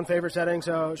in your own favorite setting,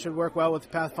 so it should work well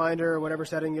with Pathfinder or whatever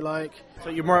setting you like.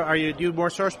 So do you do more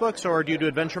source books, or do you do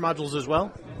adventure modules as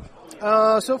well?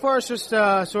 So far it's just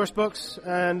source books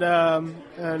and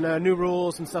new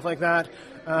rules and stuff like that.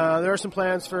 There are some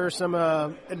plans for some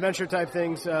adventure type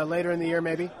things later in the year,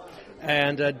 maybe.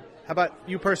 And how about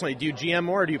you personally? Do you GM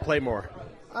more or do you play more?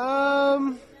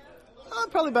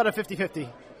 Probably about a 50-50.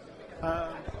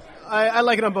 I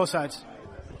like it on both sides.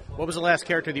 What was the last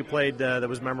character that you played that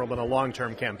was memorable in a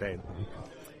long-term campaign?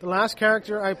 The last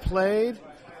character I played,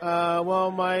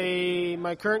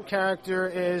 my current character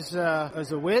is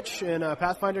a witch in a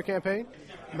Pathfinder campaign.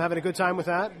 I'm having a good time with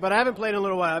that, but I haven't played in a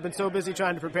little while. I've been so busy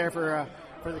trying to prepare for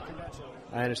the convention.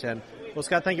 I understand. Well,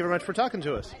 Scott, thank you very much for talking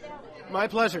to us. My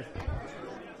pleasure.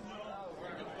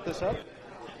 This up.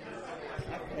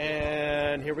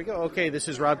 And here we go. Okay, this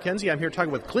is Rob Kenzie. I'm here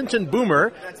talking with Clinton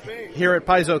Boomer. That's me. Here at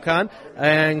Paizocon.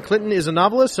 And Clinton is a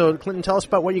novelist, so Clinton, tell us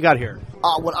about what you got here.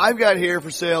 What I've got here for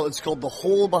sale, it's called The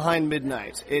Hole Behind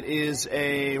Midnight. It is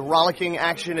a rollicking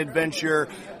action adventure,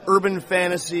 urban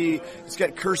fantasy. It's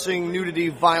got cursing, nudity,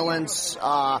 violence.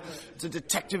 It's a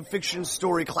detective fiction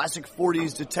story, classic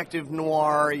 40s detective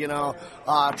noir,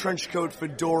 trench coat,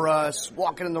 fedora,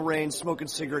 walking in the rain, smoking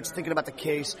cigarettes, thinking about the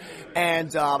case.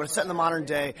 And but it's set in the modern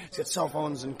day. It's got cell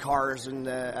phones and cars and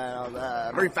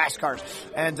very fast cars,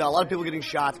 and a lot of people getting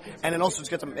shot. And then also it's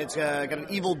got an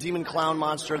evil demon clown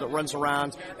monster that runs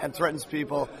around and threatens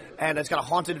people. And it's got a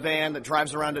haunted van that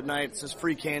drives around at night. It says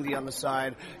free candy on the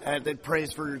side, and it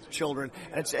prays for children.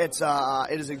 And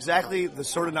it is exactly the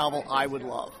sort of novel I would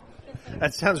love.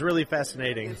 That sounds really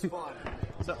fascinating. It's fun.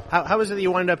 So how is it that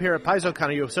you wind up here at Paizocon?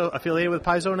 Are you so affiliated with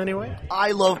Paizo in any way?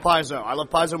 I love Paizo. I love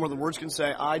Paizo more than words can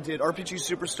say. I did RPG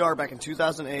Superstar back in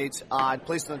 2008. I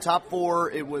placed in the top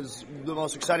 4. It was the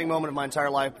most exciting moment of my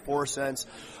entire life before or since.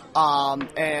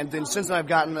 And then since then I've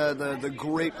gotten the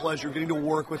great pleasure of getting to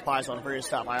work with Paizo on various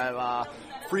stuff. I have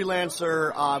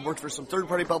freelancer. I've worked for some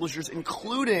third-party publishers,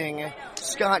 including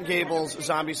Scott Gable's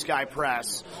Zombie Sky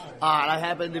Press. And I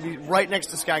happen to be right next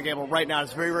to Scott Gable right now.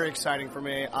 It's very, very exciting for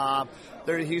me.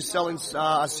 He's selling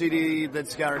a CD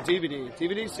that's got our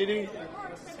DVD, CD?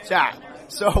 Yeah.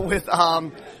 So with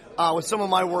some of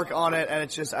my work on it, and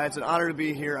it's an honor to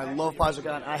be here. I love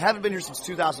Paizocon. I haven't been here since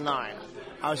 2009.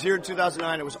 I was here in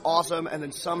 2009. It was awesome. And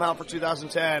then somehow for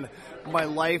 2010, my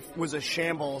life was a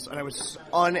shambles, and I was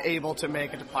unable to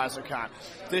make it to Paizocon.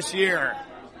 This year,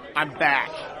 I'm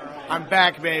back. I'm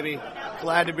back, baby.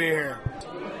 Glad to be here.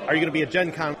 Are you going to be at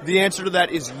Gen Con? The answer to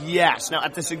that is yes. Now,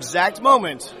 at this exact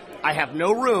moment, I have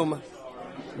no room,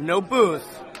 no booth,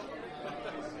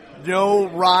 no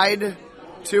ride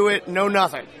to it, no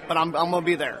nothing. But I'm going to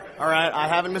be there. All right? I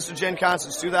haven't missed a Gen Con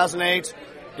since 2008.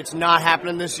 It's not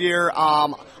happening this year.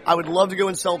 I would love to go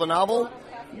and sell the novel.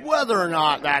 Whether or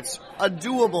not that's a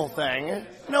doable thing,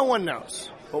 no one knows.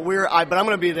 But I'm going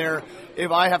to be there.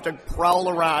 If I have to prowl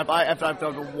around, if I have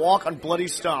to walk on bloody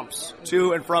stumps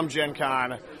to and from Gen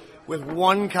Con with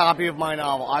one copy of my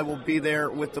novel, I will be there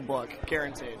with the book,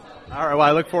 guaranteed. All right. Well,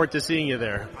 I look forward to seeing you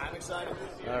there. I'm excited.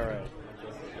 All right.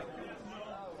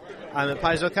 I'm at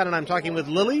Paizocon, and I'm talking with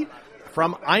Lily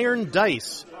from Iron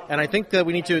Dice. And I think that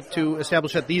we need to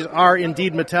establish that these are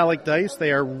indeed metallic dice.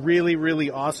 They are really, really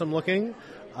awesome looking.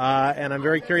 And I'm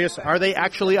very curious, are they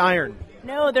actually iron?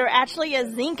 No, they're actually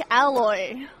a zinc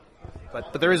alloy.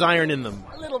 But there is iron in them.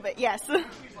 A little bit, yes.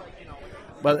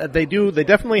 But they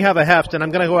definitely have a heft, and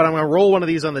I'm going to go out, I'm going to roll one of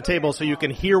these on the table so you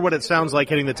can hear what it sounds like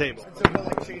hitting the table.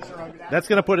 That's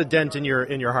going to put a dent in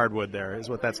your hardwood there, is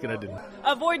what that's going to do.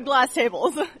 Avoid glass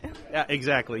tables. Yeah,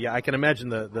 exactly. Yeah, I can imagine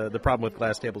the problem with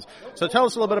glass tables. So tell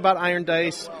us a little bit about Iron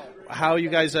Dice, how you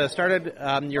guys started,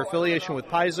 your affiliation with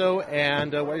Paizo,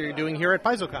 and what you're doing here at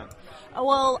Paizocon.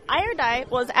 Well, Iron Die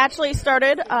was actually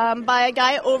started by a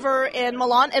guy over in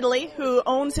Milan, Italy, who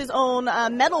owns his own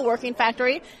metalworking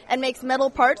factory and makes metal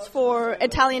parts for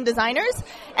Italian designers.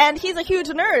 And he's a huge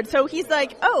nerd, so he's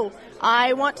like, oh,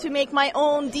 I want to make my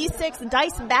own D6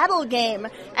 dice battle game,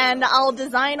 and I'll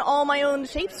design all my own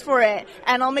shapes for it,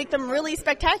 and I'll make them really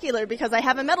spectacular because I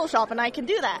have a metal shop and I can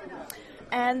do that.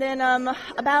 And then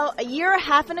about a year and a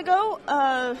half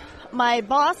ago, my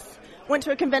boss went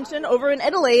to a convention over in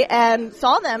Italy and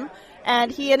saw them,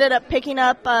 and he ended up picking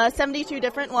up 72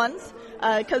 different ones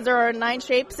because there are 9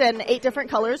 shapes and 8 different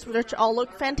colors, which all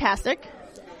look fantastic.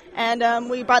 And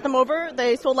we brought them over.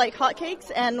 They sold like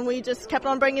hotcakes, and we just kept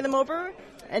on bringing them over,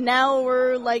 and now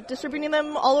we're like distributing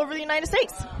them all over the United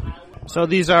States. So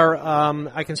these are,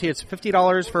 I can see it's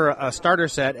 $50 for a starter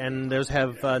set, and those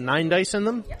have 9 dice in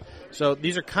them. So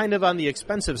these are kind of on the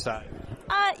expensive side.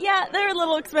 Yeah, they're a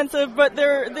little expensive, but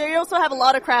they also have a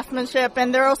lot of craftsmanship,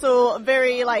 and they're also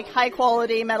very like high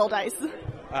quality metal dice.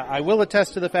 I will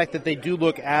attest to the fact that they do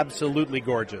look absolutely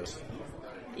gorgeous.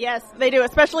 Yes, they do,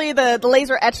 especially the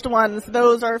laser etched ones.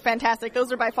 Those are fantastic.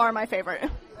 Those are by far my favorite.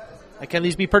 Can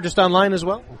these be purchased online as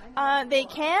well? They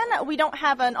can. We don't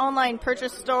have an online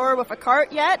purchase store with a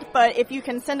cart yet, but if you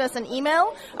can send us an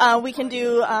email, we can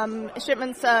do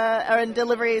shipments and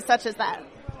deliveries such as that.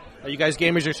 Are you guys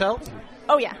gamers yourselves?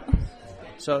 Oh, yeah.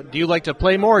 So do you like to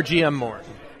play more or GM more?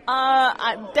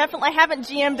 I definitely haven't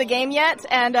GM'd a game yet,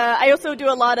 and I also do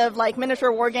a lot of like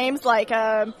miniature war games like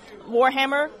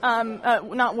Warhammer,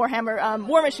 not Warhammer,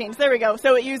 War Machines, there we go.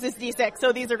 So it uses D6,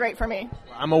 so these are great for me.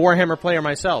 I'm a Warhammer player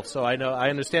myself, so I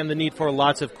understand the need for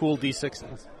lots of cool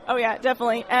D6s. Oh yeah,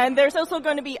 definitely. And there's also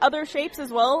going to be other shapes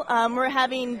as well. We're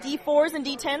having D4s and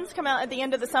D10s come out at the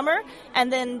end of the summer,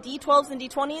 and then D12s and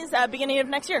D20s beginning of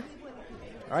next year.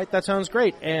 All right, that sounds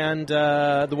great. And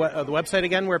the website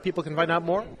again, where people can find out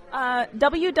more?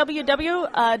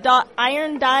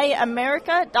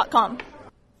 www.irondieamerica.com.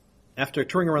 After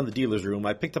touring around the dealer's room,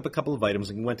 I picked up a couple of items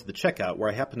and went to the checkout, where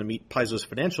I happened to meet Paizo's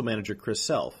financial manager, Chris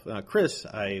Self. Chris,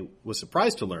 I was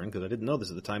surprised to learn, because I didn't know this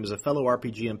at the time, is a fellow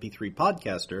RPG MP3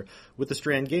 podcaster with the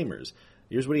Strand Gamers.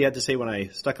 Here's what he had to say when I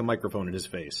stuck a microphone in his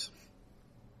face.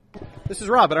 This is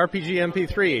Rob at RPG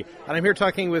MP3, and I'm here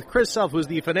talking with Chris Self, who's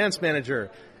the finance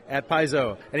manager at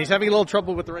Paizo, and he's having a little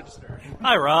trouble with the register.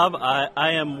 Hi, Rob.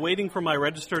 I am waiting for my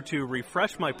register to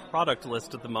refresh my product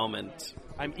list at the moment.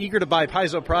 I'm eager to buy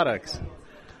Paizo products.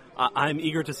 I'm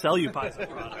eager to sell you Paizo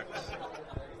products.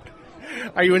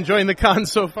 Are you enjoying the con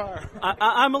so far?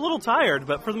 I'm a little tired,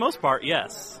 but for the most part,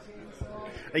 yes. Are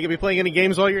you going to be playing any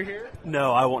games while you're here?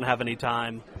 No, I won't have any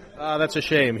time. That's a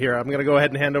shame. Here, I'm going to go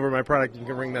ahead and hand over my product. You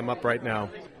can ring them up right now.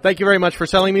 Thank you very much for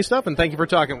selling me stuff, and thank you for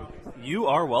talking with me. You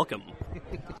are welcome.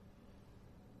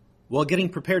 While getting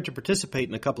prepared to participate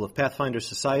in a couple of Pathfinder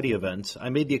Society events, I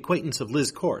made the acquaintance of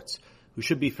Liz Courts, who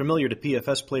should be familiar to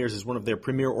PFS players as one of their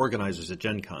premier organizers at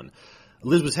Gen Con.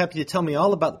 Liz was happy to tell me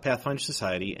all about the Pathfinder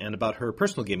Society and about her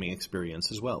personal gaming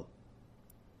experience as well.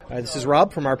 This is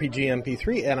Rob from RPG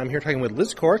MP3, and I'm here talking with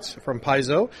Liz Courts from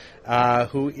Paizo,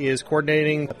 who is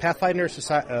coordinating the Pathfinder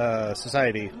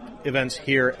Society events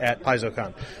here at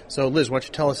Paizocon. So, Liz, why don't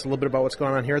you tell us a little bit about what's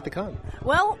going on here at the con?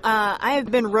 Well, I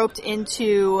have been roped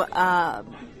into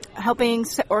helping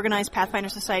organize Pathfinder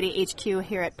Society HQ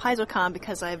here at Paizocon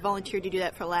because I volunteered to do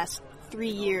that for the last 3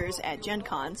 years at Gen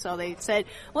Con. So they said,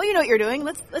 well, you know what you're doing.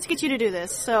 Let's get you to do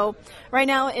this. So right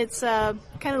now it's kind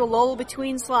of a lull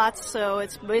between slots. So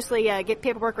it's basically get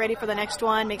paperwork ready for the next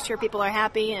one, make sure people are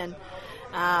happy, and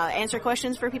answer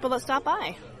questions for people that stop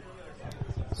by.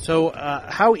 So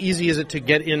how easy is it to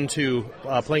get into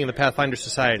playing in the Pathfinder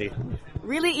Society?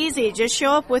 Really easy. Just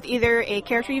show up with either a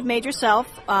character you've made yourself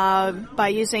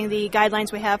by using the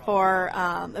guidelines we have for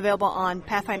available on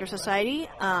Pathfinder Society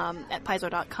at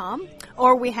Paizo.com,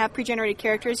 or we have pre-generated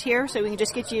characters here, so we can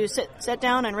just get you set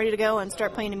down and ready to go and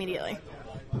start playing immediately.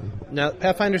 Now,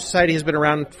 Pathfinder Society has been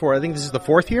around for, I think this is the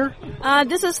 4th year?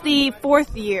 This is the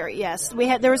 4th year, yes.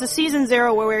 There was a season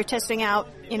 0 where we were testing out,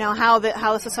 how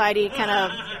the society kind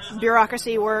of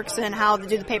bureaucracy works and how to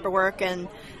do the paperwork, and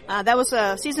that was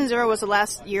season 0 was the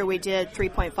last year we did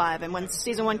 3.5, and when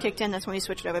season 1 kicked in, that's when we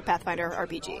switched over to Pathfinder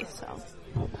RPG. So,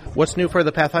 what's new for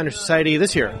the Pathfinder Society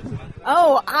this year?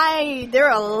 There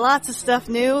are lots of stuff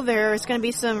new. There's going to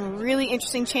be some really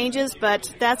interesting changes,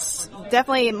 but that's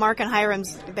definitely Mark and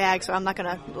Hiram's bag, so I'm not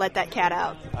going to let that cat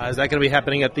out. Is that going to be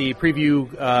happening at the preview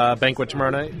banquet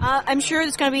tomorrow night? I'm sure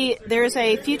there's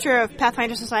a future of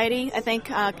Pathfinder Society, I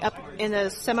think, up in the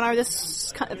seminar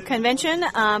this convention,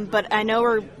 but I know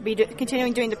we're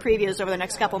continuing doing the previews over the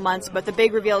next couple months, but the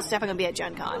big reveal is definitely going to be at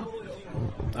Gen Con.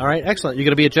 All right, excellent. You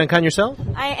going to be at Gen Con yourself?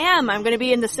 I am. I'm going to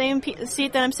be in the same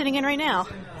seat that I'm sitting in right now.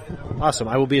 Awesome.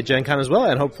 I will be at Gen Con as well,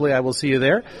 and hopefully I will see you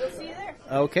there. We'll see you there.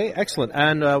 Okay, excellent.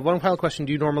 And one final question.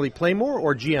 Do you normally play more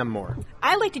or GM more?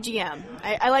 I like to GM.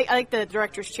 I like the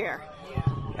director's chair.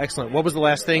 Excellent. What was the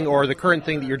last thing or the current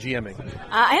thing that you're GMing?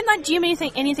 I am not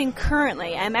GMing anything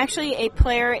currently. I'm actually a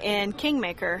player in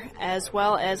Kingmaker as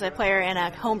well as a player in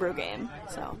a homebrew game.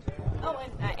 So,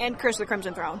 and Curse of the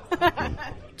Crimson Throne.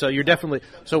 So you're definitely.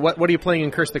 So what are you playing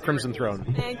in Curse of the Crimson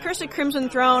Throne? In Curse of the Crimson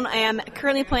Throne, I am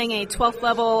currently playing a 12th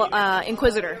level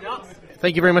Inquisitor.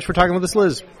 Thank you very much for talking with us,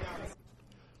 Liz.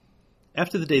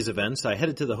 After the day's events, I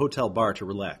headed to the hotel bar to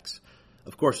relax.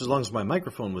 Of course, as long as my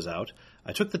microphone was out,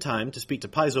 I took the time to speak to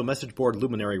Paizo message board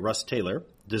luminary Russ Taylor,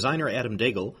 designer Adam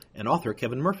Daigle, and author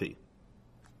Kevin Murphy.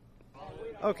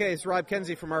 Okay, it's Rob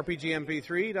Kenzie from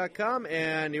RPGMP3.com,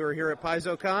 and you are here at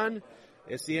Paizocon.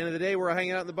 It's the end of the day. We're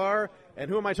hanging out in the bar, and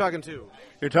who am I talking to?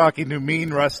 You're talking to Mean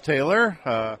Russ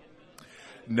Taylor,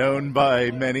 known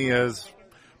by many as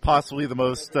possibly the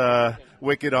most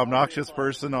wicked, obnoxious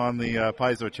person on the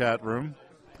Paizo chat room.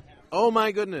 Oh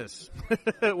my goodness!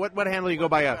 What handle do you go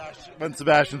by? When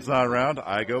Sebastian's not around,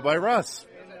 I go by Russ.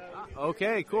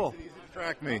 Okay, cool.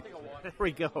 Track me. There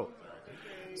we go.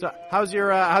 So, how's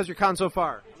your con so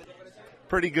far?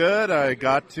 Pretty good. I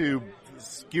got to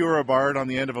skewer a bard on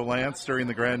the end of a lance during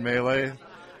the Grand Melee.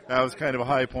 That was kind of a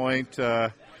high point.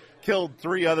 Killed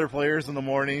 3 other players in the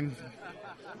morning.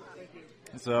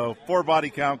 So 4 body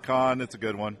count con. It's a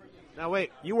good one. Now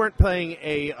wait, you weren't playing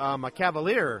a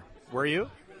cavalier, were you?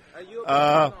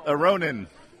 A Ronin.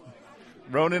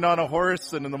 Ronin on a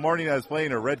horse, and in the morning I was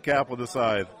playing a red cap with a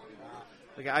scythe.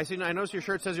 Okay, I noticed your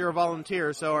shirt says you're a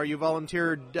volunteer, so are you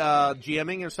volunteered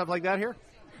GMing and stuff like that here?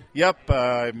 Yep,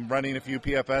 I'm running a few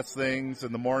PFS things.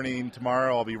 In the morning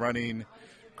tomorrow I'll be running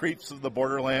Creeps of the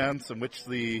Borderlands, in which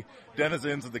the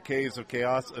denizens of the Caves of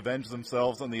Chaos avenge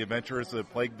themselves on the adventurers that have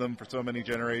plagued them for so many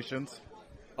generations.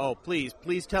 Oh, please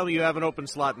tell me you have an open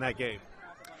slot in that game.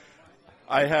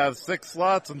 I have 6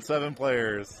 slots and 7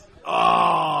 players.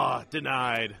 Oh,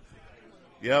 denied.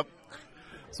 Yep.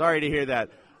 Sorry to hear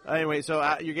that. Anyway,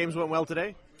 so your games went well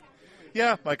today?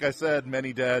 Yeah, like I said,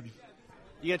 many dead.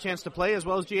 You get a chance to play as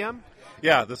well as GM?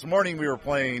 Yeah, this morning we were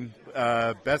playing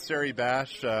Bestiary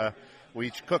Bash. We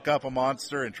each cook up a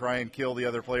monster and try and kill the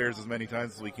other players as many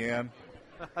times as we can.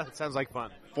 That sounds like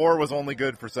fun. 4 was only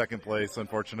good for second place,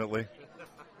 unfortunately.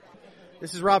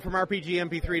 This is Rob from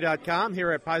RPGMP3.com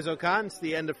here at Paizocon. It's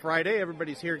the end of Friday.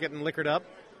 Everybody's here getting liquored up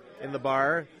in the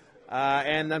bar.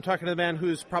 And I'm talking to the man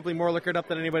who's probably more liquored up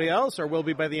than anybody else, or will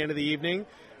be by the end of the evening,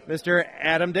 Mr.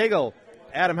 Adam Daigle.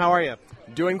 Adam, how are you?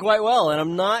 Doing quite well, and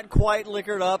I'm not quite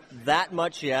liquored up that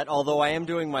much yet, although I am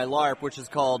doing my LARP, which is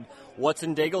called What's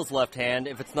in Daigle's Left Hand?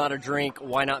 If it's not a drink,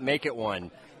 why not make it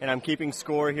one? And I'm keeping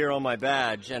score here on my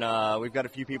badge, and we've got a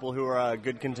few people who are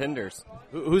good contenders.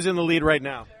 Who's in the lead right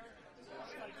now?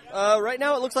 Right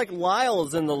now it looks like Lyle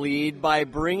is in the lead by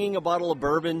bringing a bottle of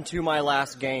bourbon to my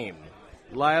last game.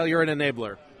 Lyle, you're an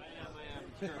enabler.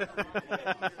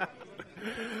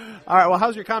 All right, well,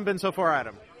 how's your con been so far,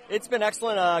 Adam? It's been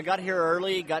excellent. Got here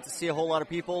early, got to see a whole lot of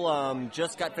people.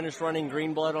 Just got finished running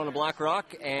Green Blood on a Black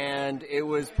Rock, and it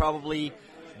was probably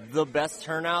the best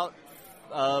turnout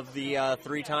of the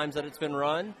 3 times that it's been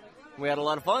run. We had a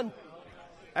lot of fun.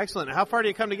 Excellent. How far do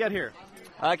you come to get here?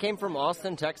 I came from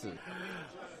Austin, Texas.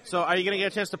 So are you going to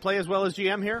get a chance to play as well as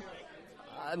GM here?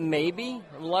 Maybe.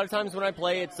 A lot of times when I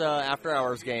play, it's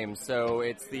after-hours games, so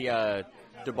it's the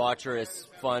debaucherous,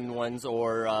 fun ones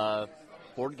or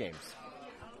board games.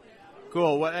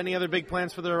 Cool. Any other big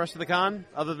plans for the rest of the con,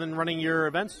 other than running your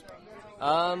events?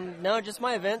 No, just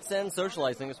my events and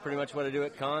socializing is pretty much what I do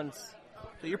at cons.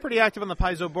 So you're pretty active on the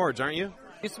Paizo boards, aren't you?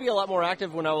 Used to be a lot more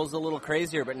active when I was a little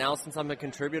crazier, but now since I'm a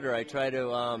contributor, I try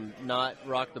to not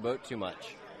rock the boat too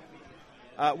much.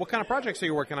 What kind of projects are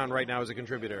you working on right now as a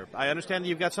contributor? I understand that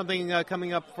you've got something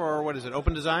coming up for, what is it,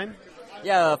 Open Design?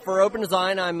 Yeah, for Open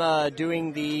Design, I'm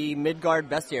doing the Midgard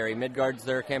Bestiary. Midgard's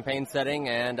their campaign setting,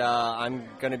 and I'm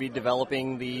going to be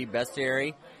developing the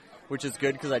Bestiary, which is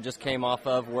good because I just came off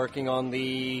of working on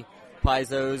the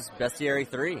Paizo's Bestiary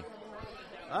 3.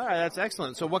 All right, that's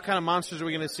excellent. So what kind of monsters are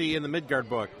we going to see in the Midgard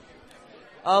book?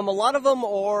 A lot of them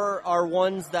are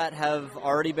ones that have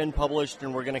already been published,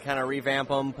 and we're going to kind of revamp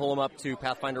them, pull them up to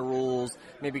Pathfinder rules,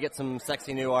 maybe get some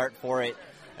sexy new art for it.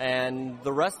 And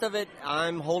the rest of it,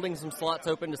 I'm holding some slots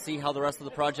open to see how the rest of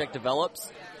the project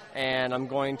develops, and I'm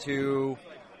going to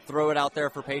throw it out there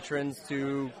for patrons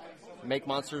to make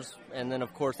monsters, and then,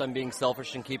 of course, I'm being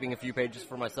selfish and keeping a few pages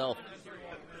for myself.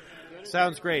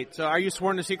 Sounds great. So are you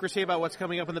sworn to secrecy about what's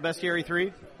coming up in the Bestiary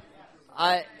 3?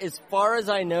 As far as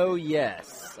I know,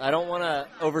 yes. I don't want to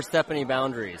overstep any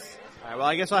boundaries. All right, well,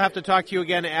 I guess I'll have to talk to you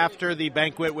again after the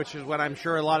banquet, which is when I'm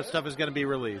sure a lot of stuff is going to be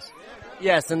released.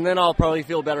 Yes, and then I'll probably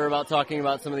feel better about talking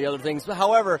about some of the other things. But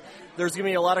however, there's going to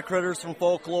be a lot of critters from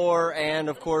folklore, and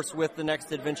of course, with the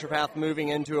next adventure path moving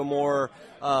into a more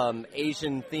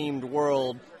Asian-themed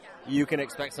world, you can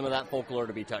expect some of that folklore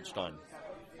to be touched on.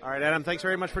 All right, Adam, thanks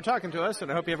very much for talking to us, and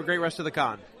I hope you have a great rest of the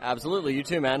con. Absolutely. You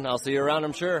too, man. I'll see you around,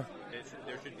 I'm sure.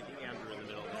 There should be Andrew in the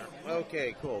middle there.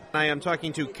 Okay, cool. I am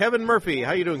talking to Kevin Murphy.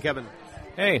 How you doing, Kevin?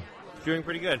 Hey, doing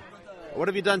pretty good. What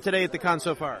have you done today at the con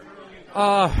so far?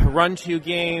 Run 2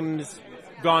 games,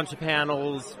 gone to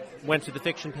panels, went to the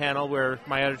fiction panel where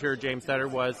my editor, James Sutter,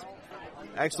 was.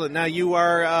 Excellent. Now, you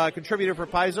are a contributor for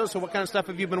Paizo, so what kind of stuff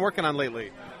have you been working on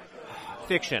lately?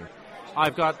 Fiction.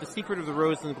 I've got The Secret of the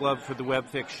Rose and Glove for the web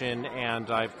fiction, and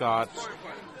I've got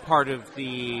part of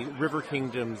the River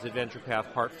Kingdoms Adventure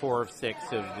Path, part 4 of 6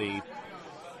 of the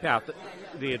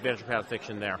Adventure Path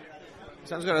fiction there.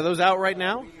 Sounds good. Are those out right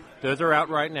now? Those are out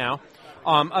right now.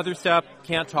 Other stuff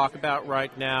can't talk about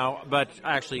right now, but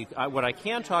actually what I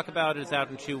can talk about is out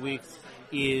in 2 weeks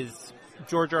is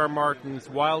George R. R. Martin's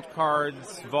Wild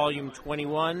Cards, Volume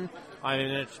 21. I'm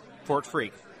in it for it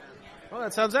free. Oh,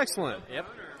 that sounds excellent. Yep.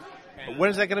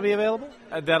 When is that going to be available?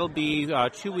 That'll be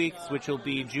 2 weeks, which will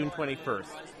be June 21st.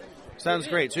 Sounds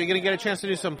great. So you're going to get a chance to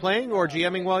do some playing or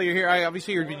GMing while you're here?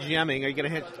 Obviously, you're GMing. Are you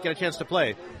going to get a chance to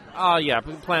play? Yeah,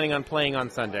 planning on playing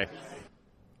on Sunday.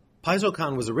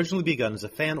 Paizocon was originally begun as a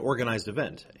fan-organized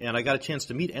event, and I got a chance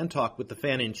to meet and talk with the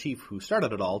fan-in-chief who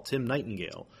started it all, Tim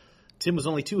Nightingale. Tim was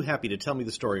only too happy to tell me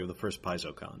the story of the first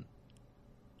Paizocon.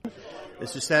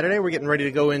 This is Saturday. We're getting ready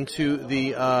to go into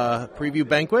the preview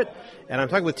banquet, and I'm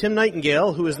talking with Tim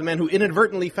Nightingale, who is the man who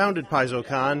inadvertently founded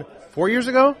Paizocon 4 years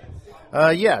ago?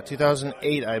 Yeah,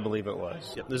 2008, I believe it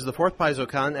was. Yep, this is the 4th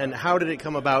Paizocon, and how did it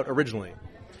come about originally?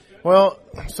 Well,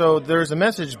 so there's a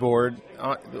message board.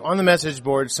 On the message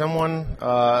board, someone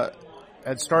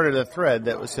had started a thread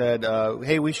that said,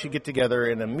 hey, we should get together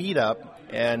in a meetup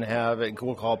and have it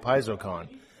we'll call Paizocon.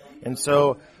 And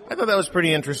so I thought that was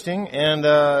pretty interesting, and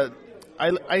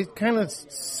I kind of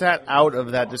sat out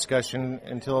of that discussion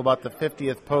until about the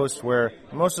 50th post, where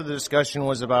most of the discussion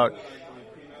was about,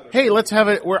 hey, let's have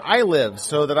it where I live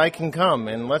so that I can come,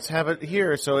 and let's have it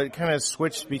here. So it kind of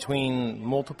switched between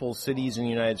multiple cities in the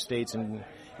United States and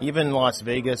even Las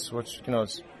Vegas, which,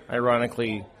 is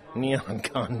ironically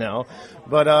NeonCon now.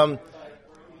 But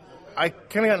I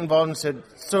kind of got involved and said,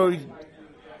 so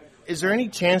is there any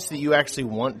chance that you actually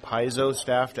want Paizo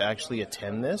staff to actually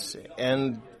attend this?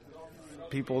 And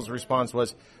people's response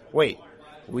was, wait,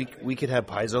 we could have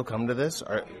Paizo come to this?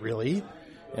 Really?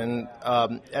 And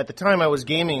at the time I was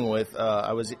gaming with,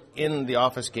 I was in the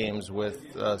office games with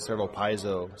several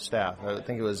Paizo staff. I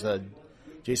think it was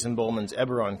Jason Bowman's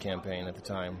Eberron campaign at the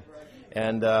time.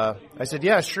 And I said,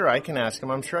 yeah, sure, I can ask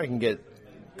them. I'm sure I can get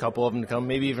a couple of them to come,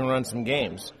 maybe even run some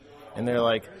games. And they're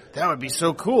like, that would be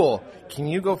so cool. Can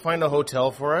you go find a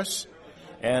hotel for us?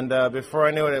 And before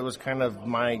I knew it, it was kind of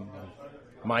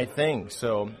my thing.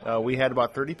 So we had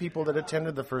about 30 people that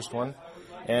attended the first one.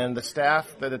 And the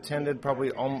staff that attended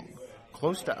probably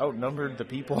close to outnumbered the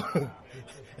people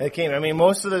that came. I mean,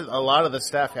 a lot of the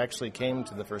staff actually came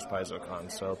to the first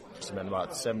Paizocon. So there's been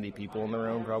about 70 people in the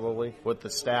room probably with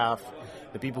the staff,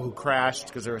 the people who crashed,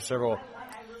 because there were several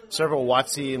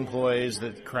WotC employees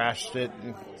that crashed it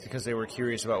because they were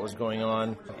curious about what was going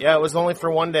on. Yeah, it was only for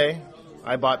one day.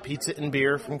 I bought pizza and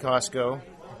beer from Costco.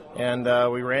 And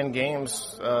we ran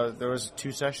games. There was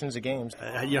 2 sessions of games.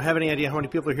 You have any idea how many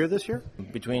people are here this year?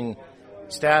 Between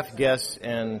staff, guests,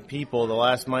 and people,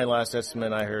 my last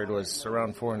estimate I heard was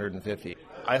around 450.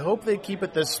 I hope they keep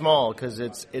it this small, because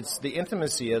it's the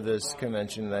intimacy of this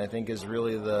convention that I think is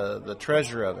really the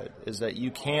treasure of it, is that you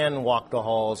can walk the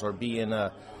halls or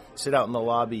sit out in the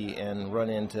lobby and run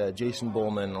into Jason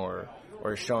Bowman or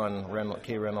Sean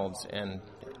K. Reynolds and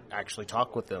actually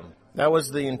talk with them. That was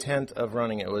the intent of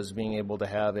running it, was being able to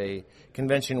have a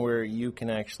convention where you can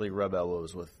actually rub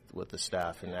elbows with the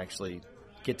staff and actually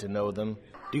get to know them.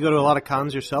 Do you go to a lot of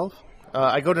cons yourself?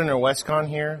 I go to NorwestCon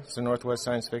here. It's the Northwest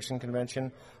Science Fiction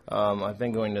Convention. I've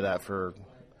been going to that for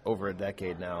over a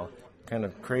decade now. Kind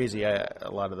of crazy. A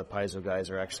lot of the Paizo guys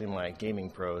are actually my gaming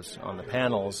pros on the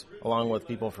panels, along with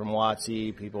people from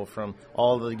WotC, people from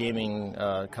all the gaming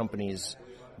companies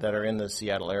that are in the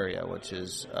Seattle area, which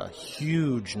is a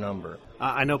huge number.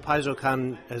 I know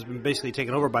Paizocon has been basically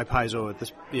taken over by Paizo at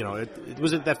this.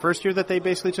 Was it that first year that they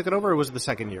basically took it over, or was it the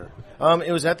second year?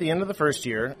 It was at the end of the first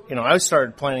year. I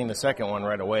started planning the second one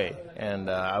right away,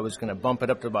 and I was going to bump it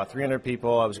up to about 300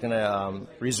 people. I was going to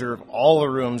reserve all the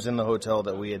rooms in the hotel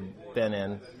that we had been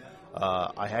in.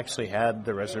 I actually had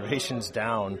the reservations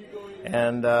down,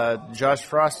 and Josh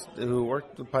Frost, who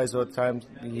worked with Paizo at the time,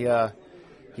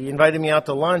 he invited me out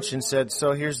to lunch and said,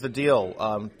 so here's the deal.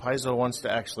 Paizo wants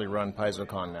to actually run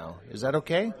Paizocon now. Is that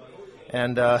okay?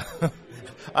 And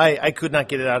I could not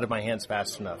get it out of my hands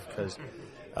fast enough, because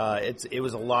it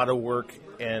was a lot of work,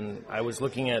 and I was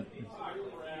looking at,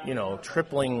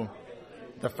 tripling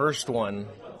the first one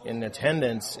in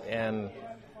attendance, and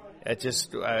I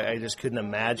just couldn't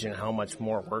imagine how much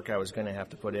more work I was going to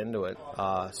have to put into it.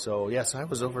 So yes, I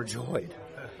was overjoyed.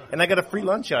 And I got a free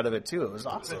lunch out of it, too. It was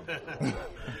awesome.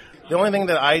 The only thing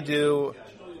that I do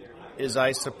is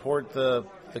I support the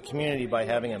community by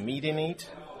having a meet and eat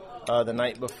the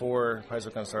night before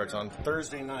Paizocon starts on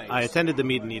Thursday night. I attended the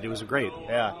meet and eat. It was great.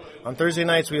 Yeah. On Thursday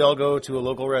nights, we all go to a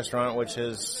local restaurant, which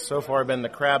has so far been the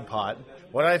Crab Pot.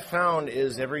 What I've found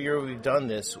is every year we've done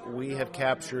this, we have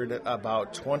captured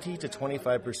about 20 to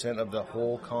 25% of the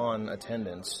whole con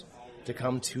attendance to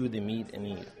come to the meet and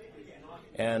eat.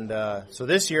 And so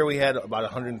this year we had about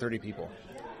 130 people.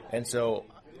 And so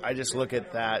I just look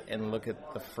at that and look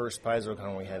at the first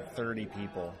Paizocon, we had 30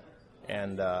 people.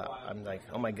 And I'm like,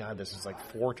 oh my God, this is like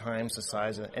 4 times the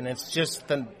size. And it's just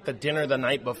the dinner the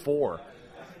night before.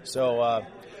 So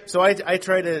I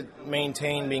try to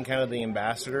maintain being kind of the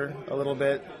ambassador a little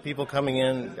bit. People coming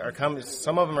in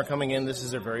some of them are coming in. This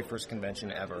is their very first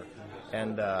convention ever.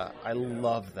 And I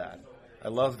love that. I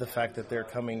love the fact that they're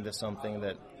coming to something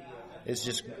that is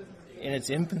just in its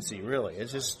infancy, really.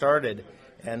 It's just started,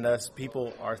 and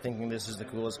people are thinking this is the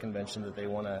coolest convention that they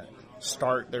want to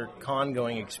start their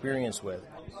con-going experience with.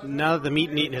 Now that the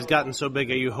meet and eat has gotten so big,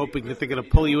 are you hoping that they're going to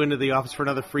pull you into the office for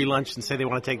another free lunch and say they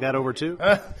want to take that over too?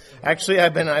 Actually,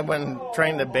 I've been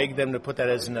trying to beg them to put that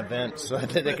as an event so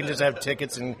that they can just have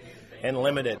tickets and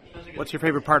limit it. What's your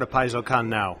favorite part of Paizocon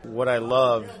now? What I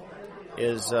love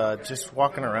is just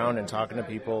walking around and talking to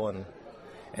people,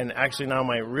 and actually now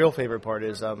my real favorite part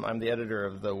is I'm the editor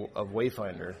of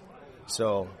Wayfinder,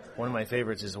 So one of my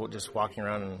favorites is just walking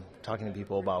around and talking to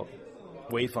people about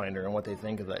Wayfinder and what they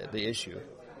think of the issue.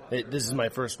 This is my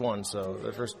first one, so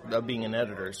the first of being an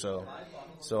editor. So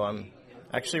I'm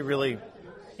actually really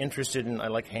interested in. I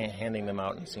like handing them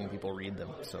out and seeing people read them.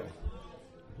 So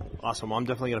awesome. Well, I'm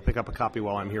definitely going to pick up a copy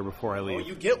while I'm here before I leave. Oh,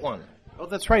 you get one. Oh,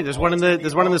 that's right. There's one in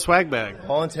the swag bag.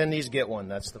 All attendees get one.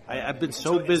 That's the. I've been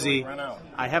so busy.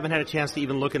 I haven't had a chance to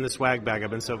even look in the swag bag.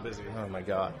 I've been so busy. Oh my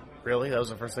God! Really? That was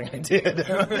the first thing I did.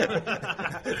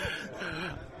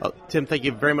 Well, Tim, thank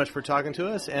you very much for talking to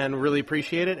us, and really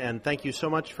appreciate it. And thank you so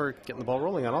much for getting the ball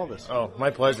rolling on all this. Oh, my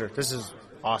pleasure. This is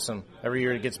awesome. Every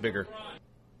year it gets bigger.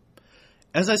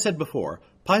 As I said before,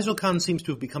 Paizocon seems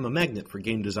to have become a magnet for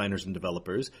game designers and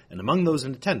developers, and among those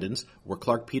in attendance were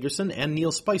Clark Peterson and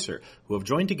Neil Spicer, who have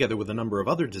joined together with a number of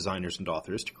other designers and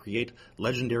authors to create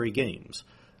legendary games.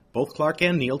 Both Clark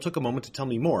and Neil took a moment to tell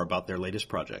me more about their latest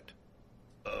project.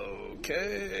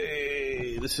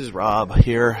 Okay, this is Rob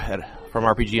here from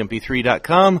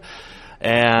RPGMP3.com,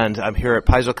 and I'm here at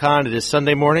Paizocon. It is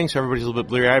Sunday morning, so everybody's a little bit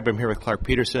bleary-eyed, but I'm here with Clark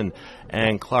Peterson.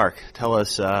 And Clark, tell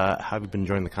us, how have you been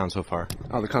enjoying the con so far?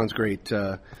 Oh, the con's great.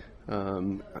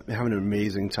 Having an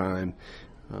amazing time.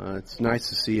 It's nice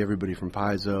to see everybody from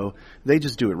Paizo. They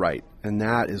just do it right, and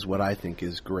that is what I think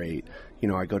is great. You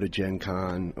know, I go to Gen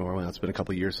Con, it's been a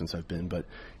couple of years since I've been, but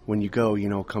when you go,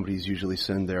 companies usually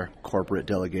send their corporate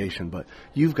delegation, but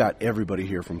you've got everybody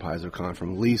here from Paizocon,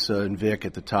 from Lisa and Vic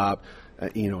at the top,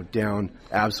 down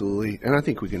absolutely, and I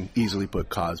think we can easily put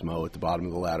Cosmo at the bottom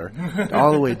of the ladder,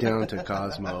 all the way down to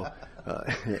Cosmo.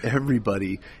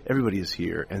 Everybody is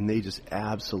here, and they just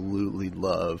absolutely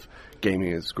love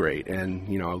gaming. It's great, and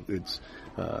it's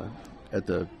at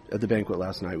the banquet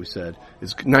last night. We said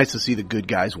it's nice to see the good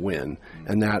guys win,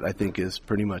 and that I think is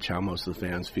pretty much how most of the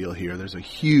fans feel here. There's a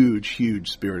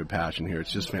huge spirit of passion here.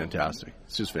 It's just fantastic.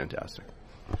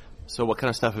 So, what kind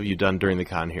of stuff have you done during the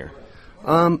con here?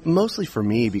 Mostly for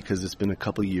me, because it's been a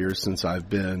couple years since I've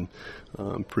been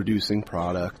producing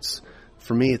products.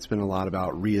 For me, it's been a lot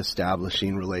about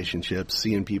reestablishing relationships,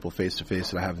 seeing people face to face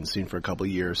that I haven't seen for a couple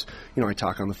of years. I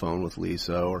talk on the phone with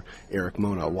Lisa or Eric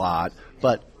Mona a lot,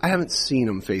 but I haven't seen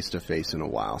them face to face in a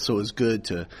while. So it was good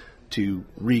to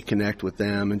reconnect with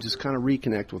them and just kind of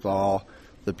reconnect with all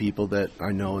the people that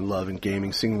I know and love in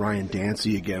gaming. Seeing Ryan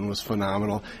Dancy again was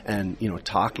phenomenal, and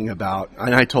talking about.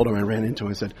 And I told him, I ran into him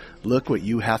and said, "Look what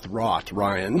you hath wrought,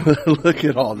 Ryan! Look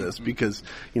at all this," because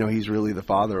he's really the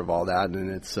father of all that,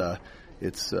 and it's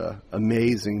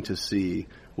amazing to see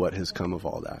what has come of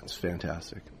all that. It's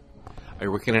fantastic. Are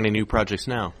you working on any new projects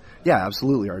now? Yeah,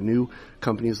 absolutely. Our new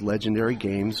company is Legendary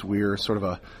Games. We're sort of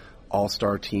a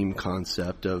all-star team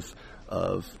concept of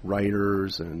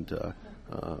writers and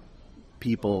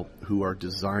people who are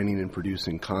designing and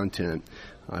producing content.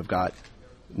 I've got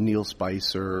Neil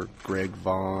Spicer, Greg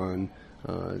Vaughn,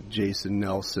 Jason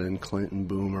Nelson, Clinton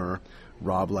Boomer.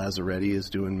 Rob Lazzaretti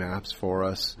is doing maps for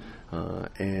us.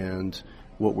 And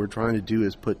what we're trying to do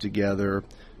is put together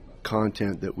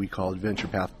content that we call Adventure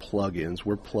Path plugins.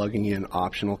 We're plugging in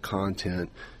optional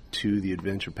content to the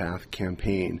Adventure Path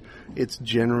campaign. It's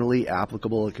generally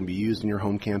applicable. It can be used in your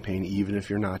home campaign even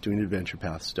if you're not doing Adventure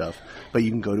Path stuff. But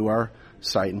you can go to our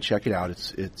site and check it out.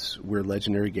 We're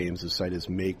Legendary Games. The site is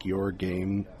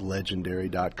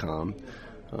makeyourgamelegendary.com.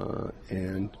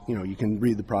 And you can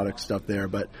read the product stuff there,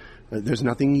 but there's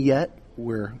nothing yet.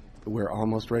 We're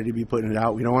almost ready to be putting it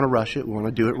out. We don't want to rush it. We want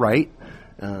to do it right.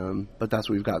 But that's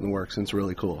what we've got in the works, and it's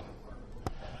really cool.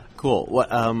 Cool. What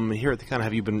here at the con,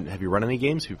 have you run any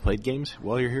games? Have you played games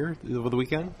while you're here over the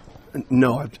weekend?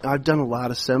 No, I've done a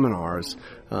lot of seminars.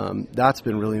 That's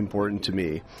been really important to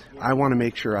me. I want to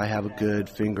make sure I have a good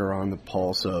finger on the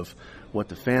pulse of what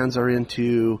the fans are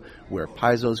into, where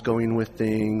Paizo's going with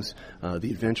things.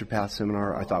 The Adventure Path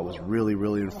seminar I thought was really,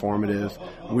 really informative.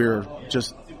 We're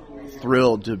just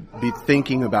thrilled to be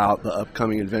thinking about the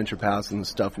upcoming Adventure Paths and the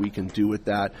stuff we can do with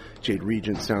that. Jade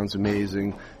Regent sounds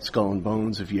amazing. Skull and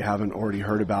Bones, if you haven't already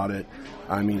heard about it.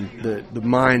 I mean, the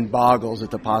mind boggles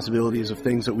at the possibilities of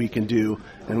things that we can do,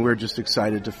 and we're just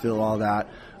excited to fill all that.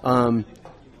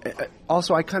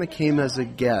 Also, I kind of came as a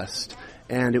guest,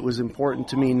 and it was important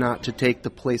to me not to take the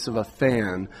place of a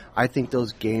fan. I think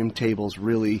those game tables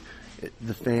really,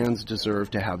 the fans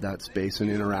deserve to have that space and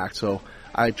interact, so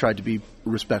I tried to be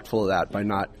respectful of that by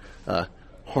not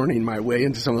horning my way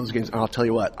into some of those games. And I'll tell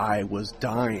you what, I was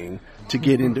dying to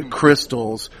get into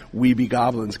Crystal's Weeby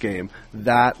Goblins game.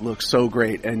 That looks so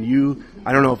great. And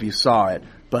I don't know if you saw it,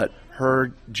 but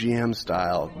her GM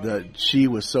style, she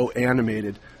was so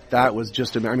animated. That was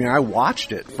just, I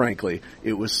watched it, frankly.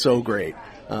 It was so great.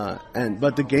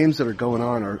 But the games that are going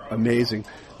on are amazing.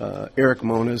 Eric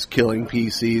Mona's killing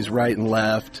PCs right and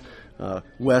left.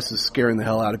 Wes is scaring the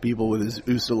hell out of people with his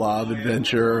Ustalav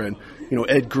adventure, and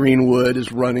Ed Greenwood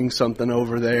is running something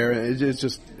over there.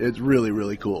 It's really,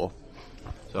 really cool.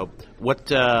 So,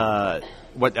 what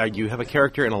you have a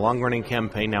character in a long-running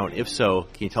campaign now, and if so,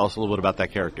 can you tell us a little bit about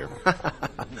that character?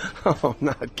 Oh,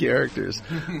 not characters.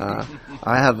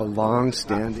 I have a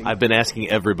long-standing... I've been asking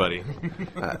everybody.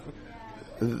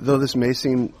 Though this may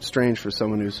seem strange for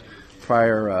someone whose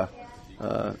prior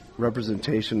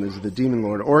representation is the Demon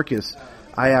Lord Orcus,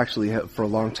 I actually have for a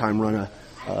long time run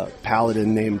a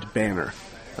paladin named Banner.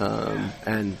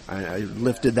 And I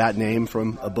lifted that name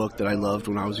from a book that I loved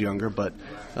when I was younger, but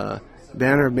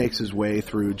Banner makes his way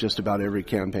through just about every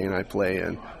campaign I play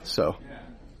in. So,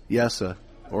 yes,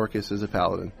 Orcus is a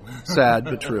paladin. Sad,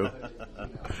 but true.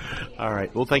 All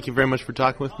right. Well, thank you very much for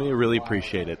talking with me. I really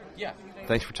appreciate it. Yeah.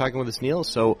 Thanks for talking with us, Neil.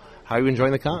 So, how are you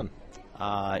enjoying the con?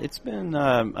 It's been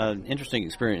an interesting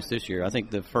experience this year. I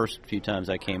think the first few times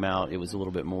I came out, it was a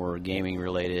little bit more gaming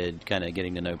related, kind of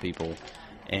getting to know people.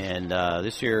 And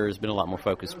this year has been a lot more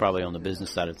focused probably on the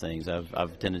business side of things. I've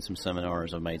attended some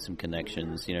seminars. I've made some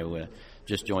connections.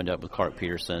 Just joined up with Clark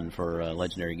Peterson for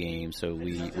Legendary Games, so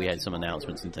we had some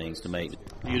announcements and things to make.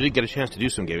 You did get a chance to do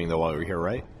some gaming, though, while you were here,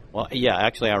 right? Well, yeah,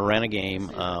 actually, I ran a game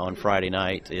on Friday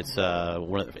night. It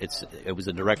was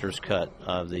a director's cut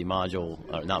of the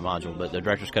but the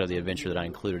director's cut of the adventure that I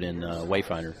included in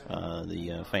Wayfinder,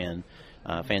 the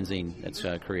fanzine that's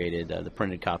created. The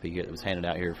printed copy that was handed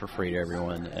out here for free to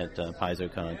everyone at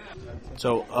Paizocon.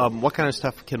 So, what kind of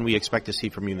stuff can we expect to see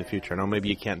from you in the future? I know maybe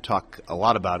you can't talk a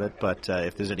lot about it, but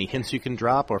if there's any hints you can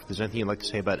drop, or if there's anything you'd like to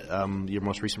say about your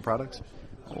most recent products?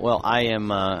 Well,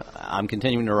 I'm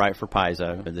continuing to write for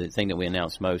Paizo. The thing that we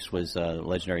announced most was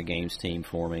Legendary Games team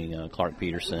forming. Clark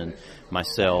Peterson,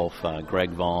 myself, Greg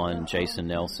Vaughn, Jason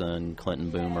Nelson, Clinton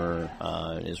Boomer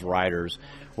as writers.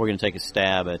 We're going to take a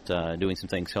stab at doing some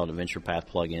things called Adventure Path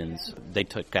plugins. They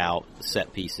took out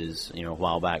set pieces, a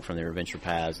while back from their Adventure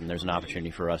Paths, and there's an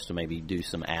opportunity for us to maybe do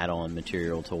some add-on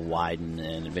material to widen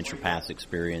an Adventure Path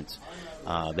experience.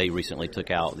 They recently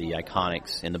took out the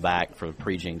iconics in the back for the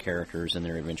pre-gen characters in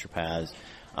their Adventure Paths.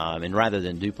 And rather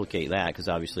than duplicate that, because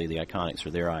obviously the iconics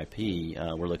are their IP,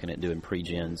 we're looking at doing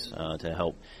pre-gens to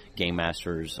help game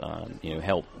masters,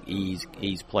 help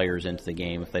ease players into the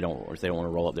game if they don't want to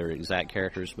roll up their exact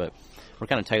characters. But we're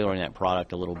kind of tailoring that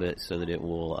product a little bit so that it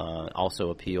will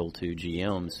also appeal to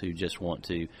GMs who just want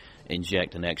to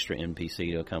inject an extra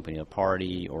NPC to accompany a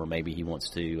party, or maybe he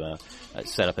wants to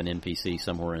set up an NPC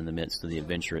somewhere in the midst of the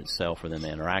adventure itself for them to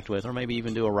interact with, or maybe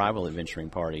even do a rival adventuring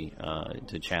party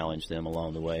to challenge them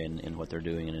along the way in what they're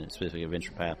doing in a specific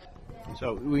adventure path.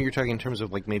 So when you're talking in terms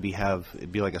of maybe have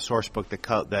it be like a source book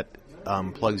that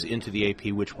plugs into the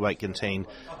AP, which might contain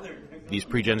these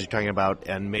pre-gens you're talking about,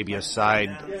 and maybe a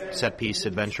side set piece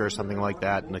adventure or something like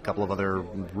that, and a couple of other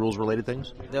rules related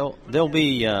things? There'll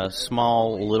be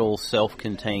small little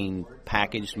self-contained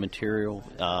packaged material.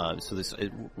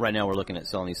 Right now we're looking at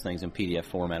selling these things in PDF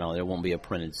format. There won't be a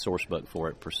printed source book for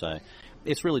it per se.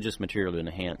 It's really just material to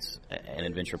enhance an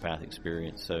adventure path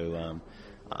experience. So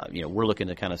we're looking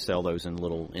to kind of sell those in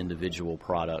little individual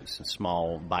products,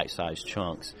 small bite-sized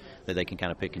chunks that they can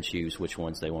kind of pick and choose which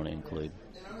ones they want to include.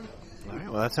 All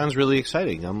right, well, that sounds really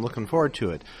exciting. I'm looking forward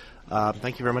to it.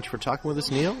 Thank you very much for talking with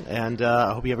us, Neil, and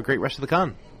I hope you have a great rest of the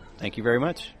con. Thank you very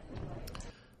much.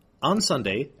 On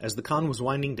Sunday, as the con was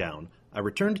winding down, I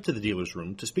returned to the dealer's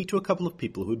room to speak to a couple of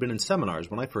people who had been in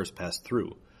seminars when I first passed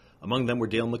through. Among them were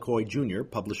Dale McCoy Jr.,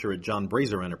 publisher at John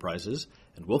Brazier Enterprises,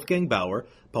 and Wolfgang Bauer,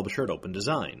 publisher at Open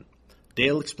Design.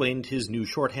 Dale explained his new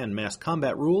shorthand mass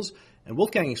combat rules, and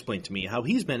Wolfgang explained to me how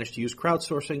he's managed to use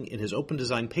crowdsourcing in his Open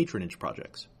Design patronage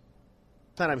projects.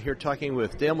 I'm here talking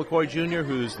with Dale McCoy Jr.,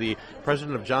 who's the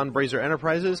president of John Brazier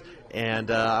Enterprises, and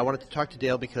I wanted to talk to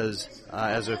Dale because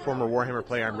as a former Warhammer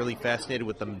player, I'm really fascinated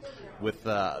with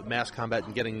mass combat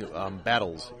and getting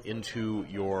battles into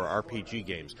your RPG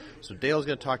games. So Dale's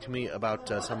going to talk to me about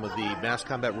some of the mass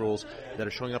combat rules that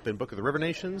are showing up in Book of the River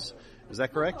Nations. Is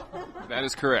that correct? That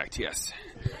is correct, yes.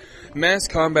 Mass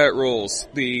combat rules.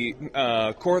 The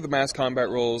core of the mass combat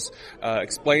rules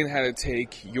explain how to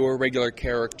take your regular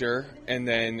character and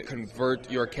then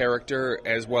convert your character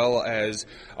as well as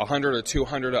 100 or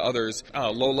 200 others,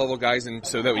 low-level guys, and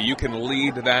so that way you can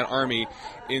lead that army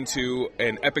into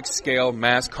an epic scale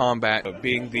mass combat.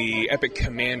 Being the epic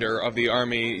commander of the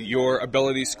army, your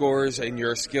ability scores and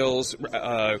your skills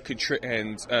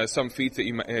and some feats that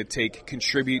you might take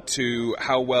contribute to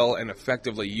how well and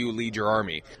effectively you lead your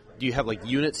army. Do you have like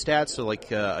unit stats, so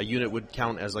like a unit would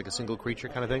count as like a single creature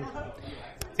kind of thing?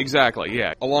 Exactly,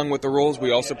 yeah. Along with the rules, we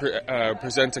also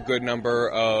present a good number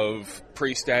of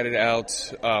pre-statted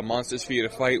out monsters for you to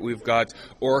fight. We've got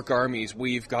orc armies,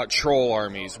 we've got troll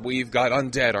armies, we've got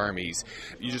undead armies.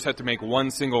 You just have to make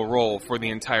one single roll for the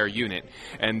entire unit,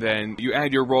 and then you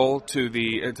add your roll to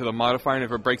the modifier. And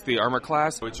if it breaks the armor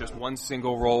class, so it's just one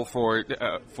single roll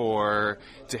to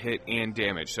hit and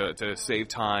damage, so to save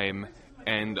time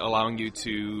and allowing you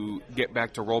to get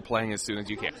back to role-playing as soon as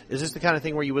you can. Is this the kind of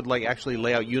thing where you would like actually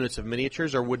lay out units of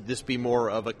miniatures, or would this be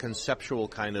more of a conceptual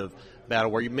kind of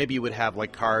battle where maybe you would have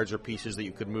like cards or pieces that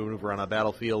you could move around a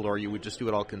battlefield, or you would just do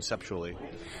it all conceptually?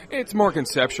 It's more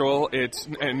conceptual. It's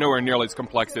nowhere nearly as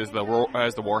complex as the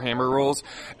Warhammer rules,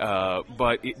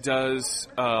 but it does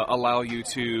allow you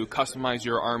to customize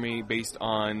your army based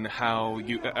on how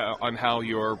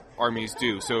your armies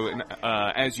do. So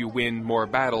as you win more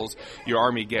battles, your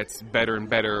army gets better and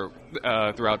better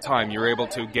throughout time. You're able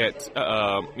to get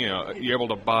you're able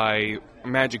to buy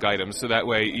magic items, so that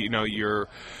way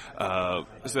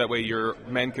your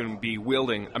men can be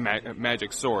wielding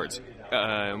magic swords,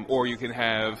 or you can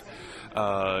have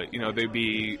they'd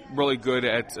be really good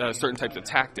at certain types of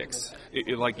tactics.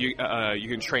 You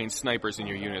can train snipers in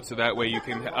your unit, so that way you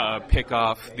can pick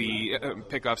off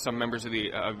some members of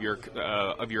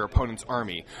your opponent's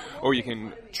army, or you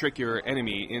can trick your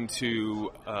enemy into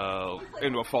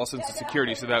a false sense of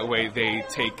security, so that way they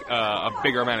take a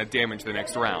bigger amount of damage the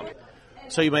next round.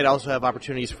 So you might also have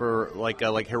opportunities for like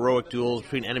heroic duels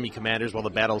between enemy commanders while the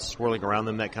battle's swirling around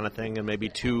them, that kind of thing, and maybe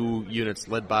two units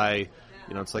led by,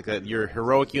 it's like your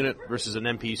heroic unit versus an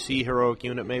NPC heroic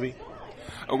unit, maybe?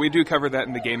 We do cover that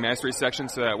in the game mastery section,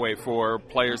 so that way for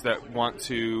players that want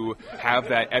to have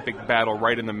that epic battle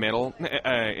right in the middle,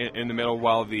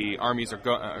 while the armies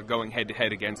are going head to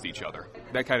head against each other.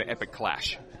 That kind of epic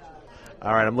clash.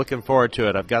 All right, I'm looking forward to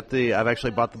it. I've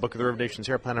actually bought the Book of the River Nations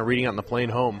here. I plan on reading it on the plane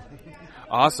home.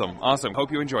 Awesome.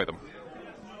 Hope you enjoy them.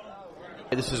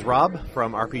 This is Rob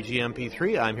from RPG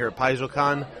MP3. I'm here at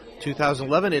Paizocon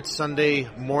 2011. It's Sunday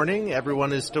morning.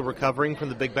 Everyone is still recovering from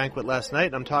the big banquet last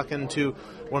night. I'm talking to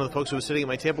one of the folks who was sitting at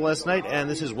my table last night, and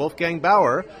this is Wolfgang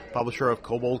Bauer, publisher of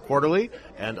Kobold Quarterly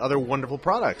and other wonderful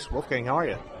products. Wolfgang, how are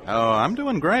you? Oh, I'm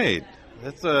doing great.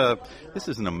 This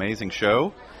is an amazing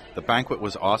show. The banquet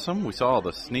was awesome. We saw all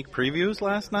the sneak previews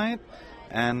last night.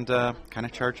 And kind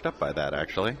of charged up by that,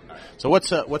 actually. So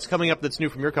what's coming up that's new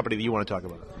from your company that you want to talk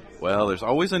about? Well, there's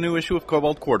always a new issue of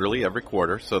Kobold Quarterly every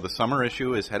quarter, so the summer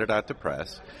issue is headed out to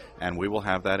press, and we will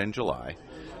have that in July.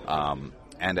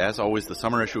 And as always, the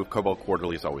summer issue of Kobold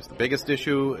Quarterly is always the biggest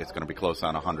issue. It's going to be close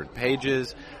on 100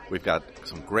 pages. We've got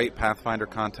some great Pathfinder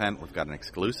content. We've got an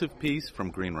exclusive piece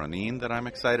from Green Ronin that I'm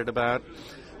excited about.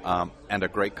 And a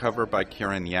great cover by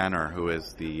Kieran Yanner, who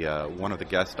is one of the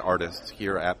guest artists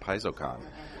here at Paizocon.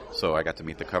 So I got to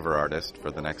meet the cover artist for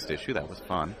the next issue. That was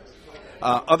fun.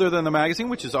 Other than the magazine,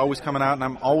 which is always coming out, and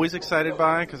I'm always excited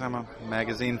by because I'm a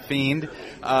magazine fiend,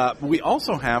 we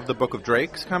also have the Book of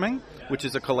Drakes coming, which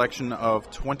is a collection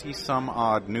of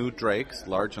 20-some-odd new drakes,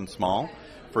 large and small,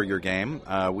 for your game.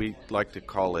 We like to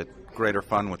call it Greater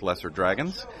Fun with Lesser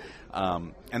Dragons.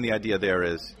 And the idea there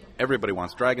is everybody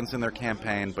wants dragons in their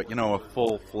campaign, but, a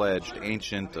full-fledged,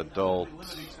 ancient, adult,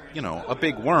 a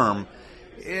big worm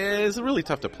is really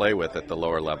tough to play with at the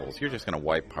lower levels. You're just going to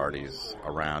wipe parties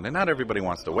around, and not everybody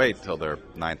wants to wait till their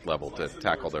 9th level to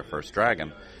tackle their first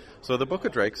dragon. So the Book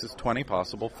of Drakes is 20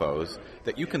 possible foes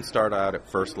that you can start out at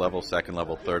 1st level, 2nd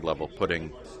level, 3rd level,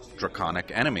 putting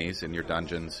draconic enemies in your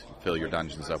dungeons, fill your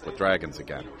dungeons up with dragons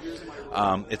again.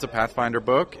 It's a Pathfinder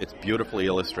book. It's beautifully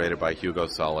illustrated by Hugo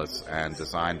Solis and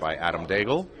designed by Adam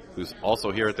Daigle, who's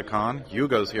also here at the con.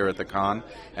 Hugo's here at the con,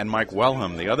 and Mike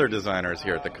Wellham, the other designer, is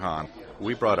here at the con.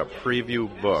 We brought a preview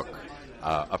book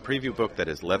that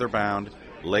is leather-bound,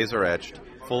 laser-etched,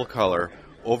 full-color,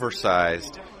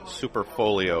 oversized, super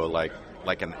folio, like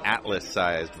an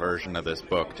atlas-sized version of this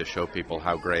book to show people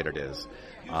how great it is.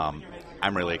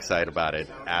 I'm really excited about it.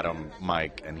 Adam,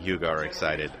 Mike, and Hugo are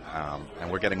excited,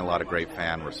 and we're getting a lot of great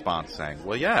fan response saying,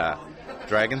 well, yeah,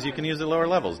 dragons you can use at lower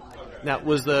levels. Now,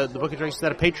 was the Book of Drakes, is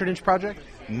that a patronage project?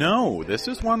 No, this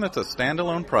is one that's a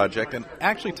standalone project and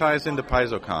actually ties into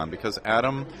Paizocon because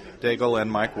Adam Daigle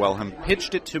and Mike Wellham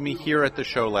pitched it to me here at the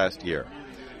show last year.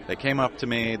 They came up to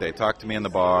me, they talked to me in the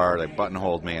bar, they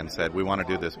buttonholed me and said, we want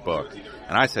to do this book.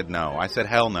 And I said no. I said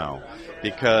hell no.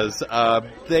 Because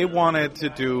they wanted to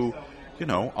do,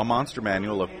 a monster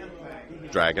manual of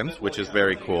dragons, which is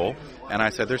very cool. And I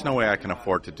said, there's no way I can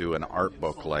afford to do an art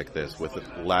book like this with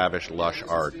lavish, lush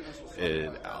art.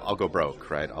 I'll go broke,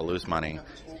 right? I'll lose money.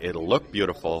 It'll look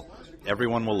beautiful.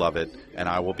 Everyone will love it. And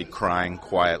I will be crying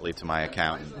quietly to my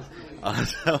accountant.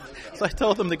 So I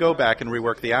told them to go back and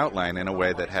rework the outline in a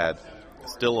way that had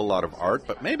still a lot of art,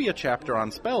 but maybe a chapter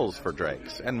on spells for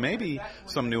drakes, and maybe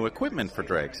some new equipment for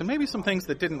drakes, and maybe some things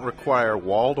that didn't require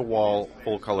wall-to-wall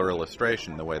full-color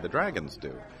illustration the way the dragons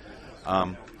do.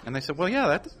 And they said, well,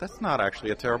 yeah, that's not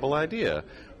actually a terrible idea.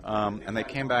 And they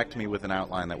came back to me with an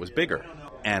outline that was bigger.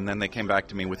 And then they came back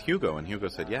to me with Hugo, and Hugo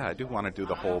said, yeah, I do want to do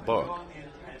the whole book.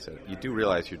 I said, you do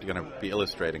realize you're going to be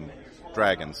illustrating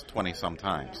dragons 20-some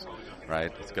times,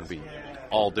 right? It's going to be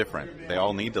all different. They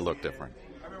all need to look different.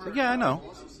 I said, yeah, I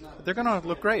know. They're going to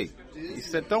look great. He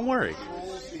said, don't worry.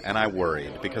 And I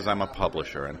worried because I'm a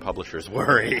publisher, and publishers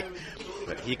worry.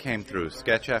 But he came through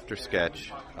sketch after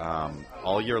sketch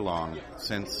all year long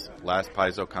since last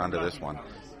Paizocon to this one.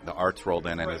 The art's rolled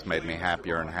in and has made me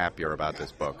happier and happier about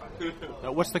this book.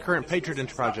 What's the current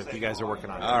patronage project you guys are working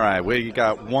on? All right, we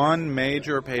got one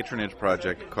major patronage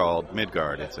project called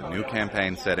Midgard. It's a new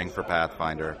campaign setting for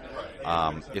Pathfinder.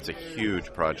 It's a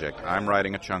huge project. I'm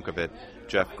writing a chunk of it.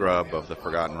 Jeff Grubb of the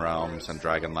Forgotten Realms and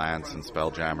Dragonlance and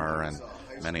Spelljammer and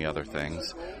many other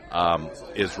things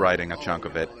is writing a chunk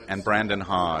of it. And Brandon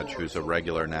Hodge, who's a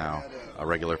regular now, a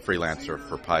regular freelancer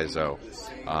for Paizo,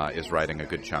 is writing a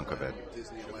good chunk of it.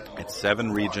 It's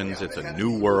 7 regions. It's a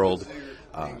new world,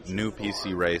 new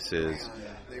PC races.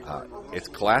 It's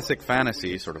classic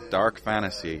fantasy, sort of dark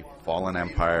fantasy, fallen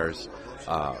empires,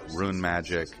 rune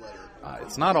magic.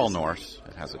 It's not all Norse.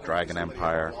 It has a dragon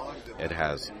empire. It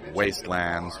has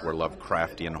wastelands where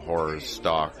Lovecraftian horrors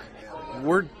stalk.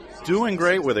 We're doing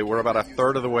great with it. We're about a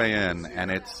third of the way in,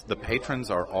 and the patrons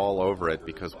are all over it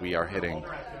because we are hitting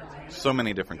so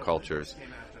many different cultures,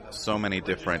 so many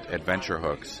different adventure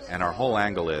hooks, and our whole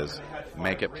angle is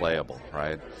make it playable,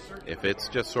 right? If it's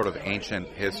just sort of ancient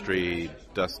history,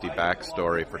 dusty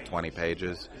backstory for 20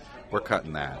 pages, we're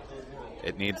cutting that.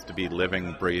 It needs to be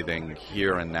living, breathing,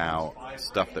 here and now,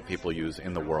 stuff that people use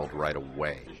in the world right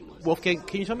away. Wolfgang,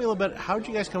 can you tell me a little bit, how did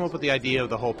you guys come up with the idea of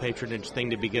the whole patronage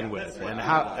thing to begin with, and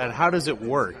how does it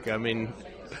work? I mean,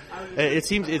 it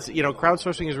seems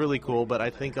crowdsourcing is really cool, but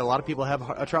I think a lot of people have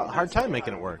a hard time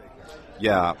making it work.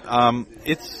 Yeah,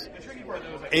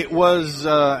 it was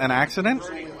an accident.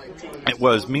 It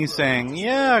was me saying,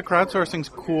 yeah, crowdsourcing's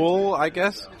cool, I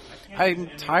guess. I'm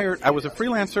tired. I was a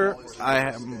freelancer.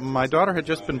 My daughter had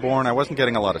just been born. I wasn't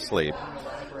getting a lot of sleep.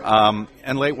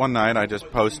 And late one night, I just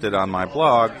posted on my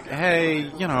blog, hey,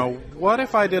 what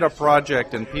if I did a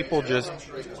project and people just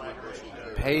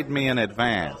paid me in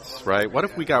advance, right? What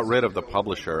if we got rid of the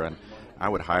publisher and I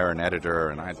would hire an editor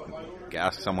and I'd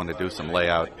ask someone to do some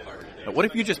layout? But what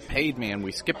if you just paid me and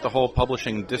we skipped the whole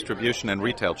publishing, distribution, and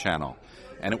retail channel?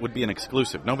 And it would be an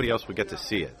exclusive. Nobody else would get to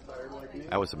see it.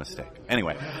 That was a mistake.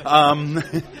 Anyway, and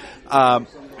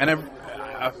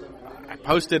I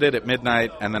posted it at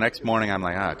midnight, and the next morning I'm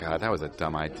like, oh, God, that was a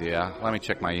dumb idea. Let me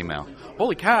check my email.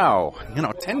 Holy cow,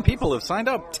 10 people have signed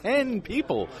up. 10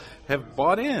 people have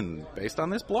bought in based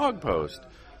on this blog post.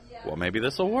 Well, maybe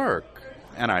this will work.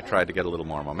 And I tried to get a little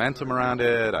more momentum around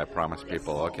it. I promised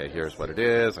people, okay, here's what it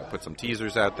is. I put some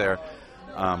teasers out there.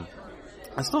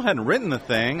 I still hadn't written the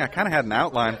thing. I kind of had an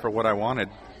outline for what I wanted,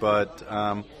 but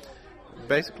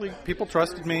basically people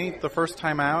trusted me the first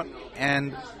time out,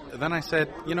 and then I said,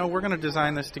 we're going to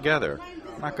design this together.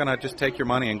 I'm not going to just take your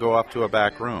money and go off to a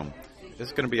back room. This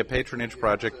is going to be a patronage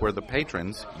project where the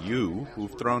patrons, you,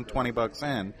 who've thrown $20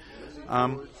 in,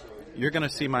 you're going to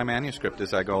see my manuscript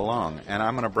as I go along, and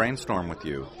I'm going to brainstorm with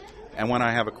you. And when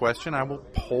I have a question, I will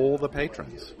poll the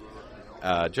patrons.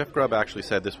 Jeff Grubb actually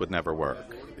said this would never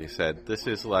work. He said, this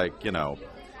is like,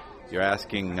 you're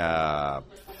asking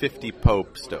 50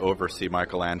 popes to oversee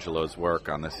Michelangelo's work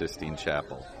on the Sistine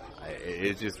Chapel.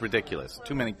 It's just ridiculous.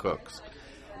 Too many cooks.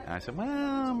 And I said,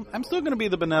 well, I'm still going to be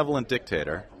the benevolent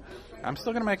dictator. I'm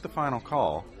still going to make the final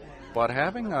call. But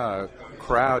having a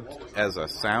crowd as a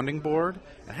sounding board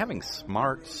and having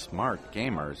smart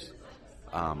gamers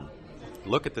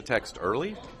look at the text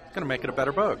early is going to make it a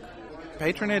better book.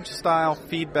 patronage-style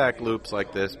feedback loops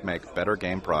like this make better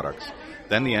game products.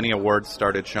 Then the Any Awards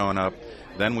started showing up.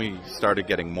 Then we started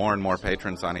getting more and more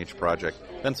patrons on each project.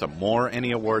 Then some more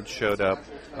Any Awards showed up.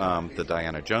 The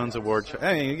Diana Jones Award.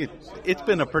 It's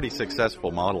been a pretty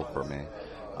successful model for me.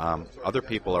 Other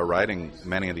people are writing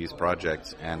many of these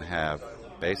projects and have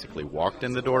basically walked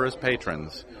in the door as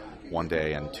patrons one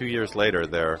day, and 2 years later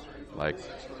they're like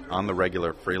on the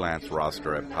regular freelance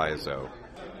roster at Paizo.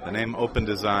 The name Open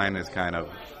Design is kind of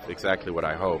exactly what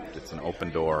I hoped. It's an open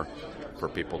door for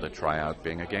people to try out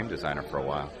being a game designer for a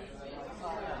while.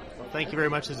 Thank you very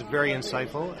much. This is very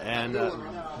insightful, and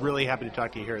really happy to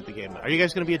talk to you here at the game. Are you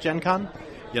guys going to be at Gen Con?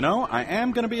 You know, I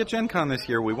am going to be at Gen Con this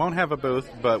year. We won't have a booth,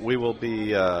 but we will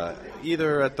be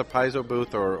either at the Paizo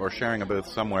booth or sharing a booth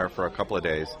somewhere for a couple of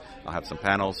days. I'll have some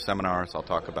panels, seminars. I'll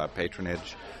talk about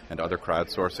patronage and other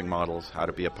crowdsourcing models, how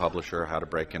to be a publisher, how to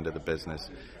break into the business,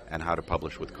 and how to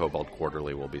publish with Cobalt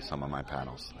Quarterly will be some of my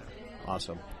panels.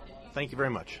 Awesome. Thank you very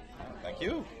much. Thank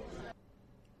you.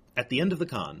 At the end of the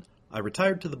con, I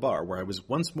retired to the bar where I was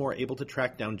once more able to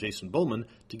track down Jason Bullman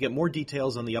to get more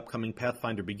details on the upcoming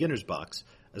Pathfinder Beginner's Box,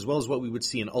 as well as what we would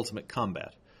see in Ultimate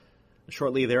Combat.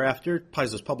 Shortly thereafter,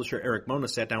 Paizo's publisher Eric Mona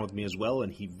sat down with me as well,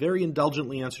 and he very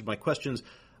indulgently answered my questions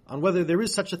on whether there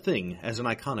is such a thing as an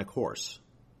iconic horse.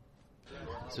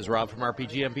 This is Rob from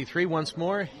RPG MP3 once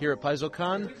more here at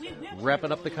Paizocon.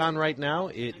 Wrapping up the con right now.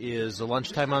 It is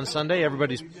lunchtime on Sunday.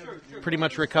 Everybody's pretty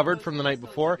much recovered from the night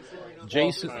before.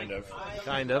 Jason,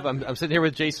 kind of. I'm sitting here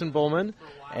with Jason Bullman,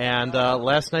 and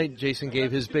last night Jason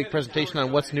gave his big presentation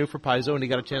on what's new for Paizo, and he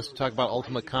got a chance to talk about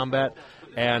Ultimate Combat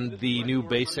and the new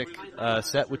basic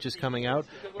set which is coming out.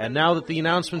 And now that the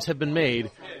announcements have been made,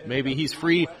 maybe he's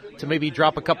free to maybe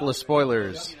drop a couple of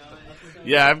spoilers.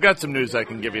 Yeah, I've got some news I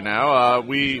can give you now.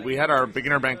 We had our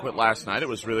beginner banquet last night. It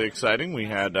was really exciting. We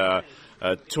had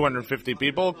 250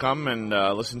 people come and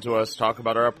listen to us talk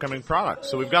about our upcoming products.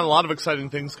 So we've got a lot of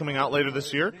exciting things coming out later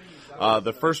this year.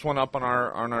 The first one up on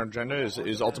our agenda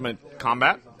is Ultimate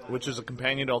Combat, which is a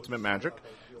companion to Ultimate Magic.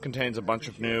 Contains a bunch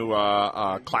of new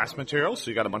class materials.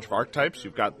 So you got a bunch of archetypes.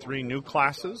 You've got 3 new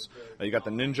classes. You got the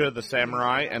Ninja, the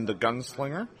Samurai, and the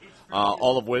Gunslinger.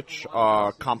 All of which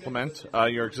complement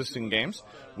your existing games.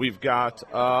 We've got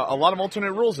a lot of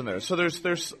alternate rules in there. So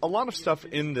there's a lot of stuff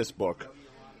in this book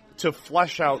to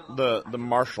flesh out the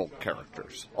martial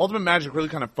characters. Ultimate Magic really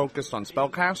kind of focused on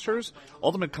spellcasters.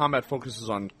 Ultimate Combat focuses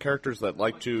on characters that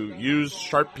like to use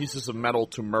sharp pieces of metal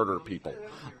to murder people.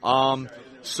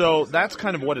 So that's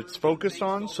kind of what it's focused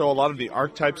on. So a lot of the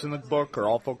archetypes in the book are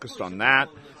all focused on that.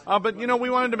 But, you know,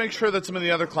 we wanted to make sure that some of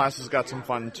the other classes got some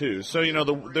fun, too. So, you know,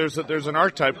 there's an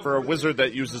archetype for a wizard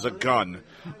that uses a gun.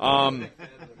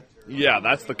 Yeah,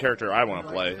 that's the character I want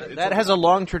to play. That has a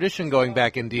long tradition going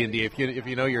back in D&D, if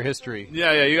you know your history.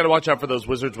 Yeah, you got to watch out for those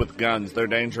wizards with guns. They're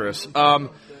dangerous.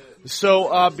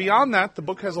 So beyond that, the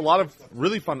book has a lot of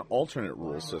really fun alternate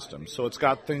rule systems. So it's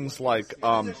got things like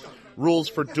rules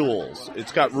for duels.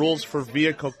 It's got rules for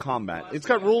vehicle combat. It's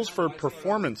got rules for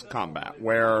performance combat,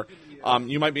 where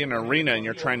you might be in an arena and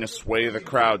you're trying to sway the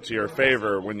crowd to your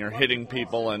favor when you're hitting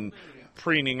people and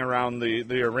preening around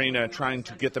the arena trying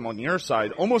to get them on your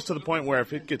side, almost to the point where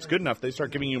if it gets good enough, they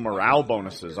start giving you morale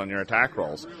bonuses on your attack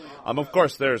rolls. Of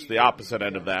course, there's the opposite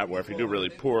end of that, where if you do really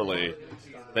poorly,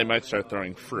 they might start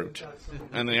throwing fruit.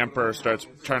 And the Emperor starts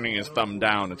turning his thumb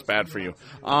down. It's bad for you.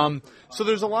 So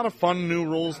there's a lot of fun new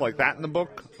rules like that in the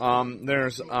book.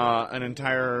 There's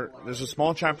a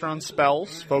small chapter on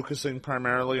spells, focusing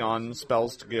primarily on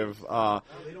spells to give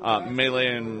melee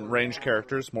and range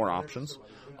characters more options.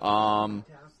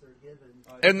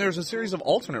 And there's a series of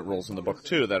alternate rules in the book,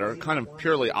 too, that are kind of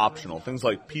purely optional. Things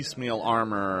like piecemeal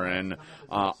armor and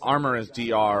armor as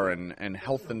DR and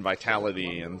health and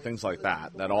vitality and things like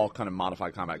that all kind of modify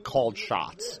combat. Called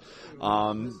shots.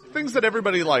 Things that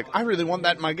everybody I really want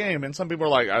that in my game. And some people are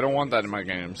like, I don't want that in my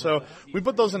game. So we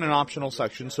put those in an optional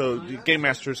section so the game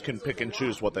masters can pick and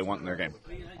choose what they want in their game.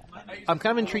 I'm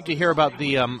kind of intrigued to hear about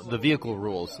the vehicle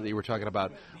rules that you were talking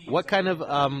about. What kind of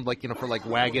for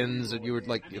wagons, you would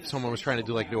if someone was trying to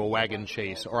do a wagon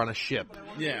chase or on a ship,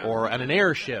 or on an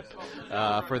airship,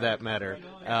 for that matter.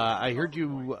 I heard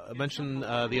you mention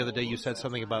the other day. You said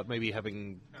something about maybe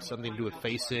having something to do with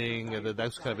facing,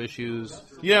 those kind of issues.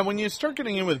 Yeah, when you start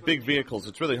getting in with big vehicles,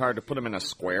 it's really hard to put them in a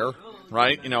square,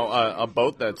 right? You know, a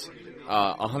boat that's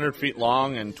 100 feet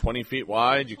long and 20 feet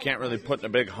wide, you can't really put in a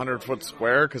big 100-foot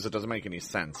square because it doesn't make any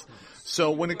sense.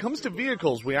 So when it comes to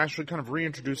vehicles, we actually kind of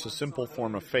reintroduce a simple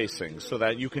form of facing so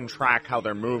that you can track how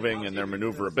they're moving and their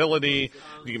maneuverability.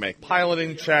 You can make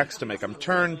piloting checks to make them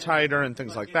turn tighter and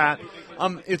things like that.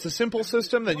 It's a simple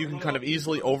system that you can kind of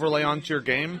easily overlay onto your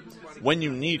game. when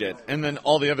you need it, and then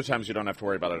all the other times you don't have to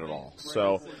worry about it at all.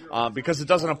 So, because it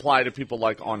doesn't apply to people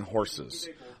like on horses.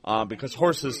 Because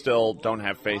horses still don't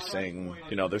have facing,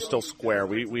 they're still square.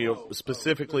 We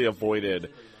specifically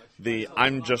avoided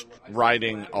I'm just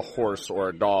riding a horse or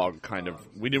a dog kind of.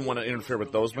 We didn't want to interfere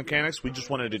with those mechanics. We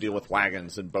just wanted to deal with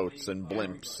wagons and boats and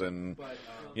blimps and,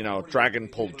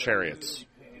 dragon-pulled chariots.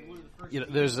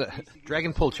 There's a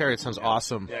dragon-pulled chariot sounds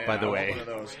awesome, by the way.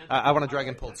 I want a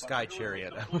dragon-pulled sky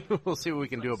chariot. We'll see what we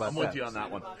can do about that. I'm with you on that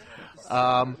one.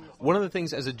 One of the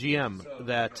things as a GM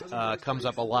that comes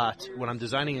up a lot when I'm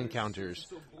designing encounters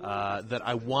that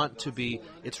I want to be,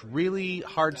 it's really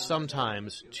hard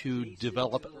sometimes to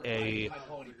develop a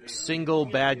single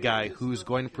bad guy who's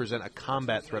going to present a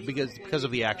combat threat because of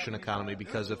the action economy,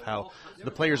 because of how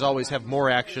the players always have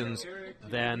more actions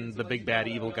than the big bad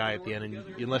evil guy at the end. And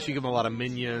unless you give them a lot of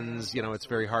minions, it's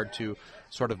very hard to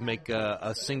sort of make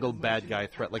a single bad guy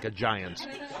threat like a giant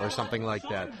or something like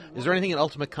that. Is there anything in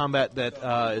Ultimate Combat that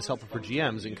is helpful for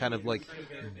GMs in kind of like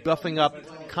buffing up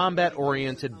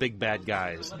combat-oriented big bad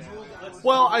guys?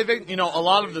 Well, I think, a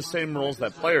lot of the same rules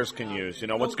that players can use.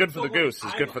 What's good for the goose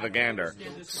is good for the gander.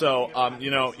 So,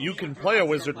 you can play a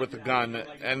wizard with a gun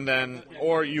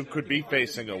or you could be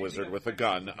facing a wizard with a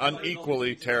gun, an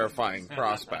equally terrifying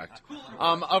prospect.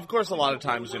 Of course, a lot of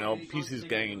times, PCs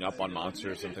ganging up on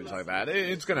monsters and things like that.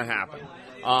 It's going to happen.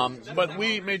 But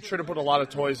we made sure to put a lot of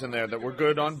toys in there that were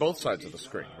good on both sides of the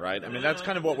screen, right? I mean, that's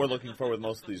kind of what we're looking for with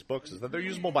most of these books, is that they're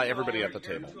usable by everybody at the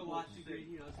table.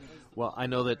 Well, I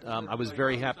know that I was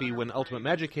very happy when Ultimate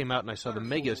Magic came out and I saw the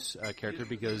Magus character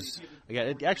because,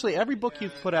 actually, every book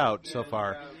you've put out so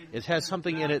far, it has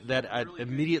something in it that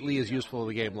immediately is useful to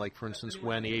the game. Like, for instance,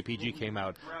 when the APG came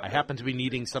out, I happened to be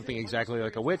needing something exactly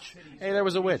like a witch. Hey, there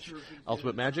was a witch.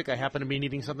 Ultimate Magic, I happened to be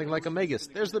needing something like a Magus.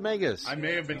 There's the Magus. I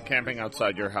may have been camping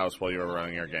outside your house while you were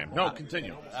running your game. No,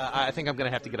 continue. I think I'm going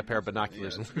to have to get a pair of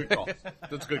binoculars. That's a good call.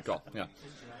 That's a good call, yeah.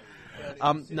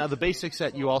 Now, the basic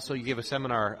set, you gave a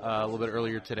seminar a little bit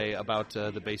earlier today about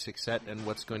the basic set and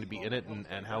what's going to be in it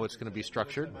and how it's going to be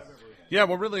structured. Yeah,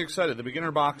 we're really excited. The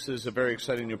Beginner Box is a very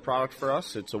exciting new product for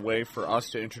us. It's a way for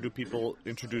us to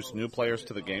introduce new players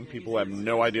to the game, people who have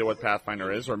no idea what Pathfinder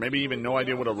is, or maybe even no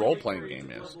idea what a role-playing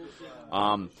game is.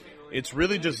 It's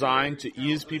really designed to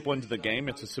ease people into the game.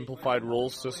 It's a simplified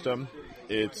rules system.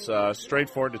 It's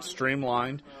straightforward. It's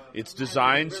streamlined. It's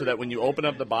designed so that when you open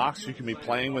up the box, you can be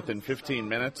playing within 15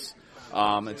 minutes.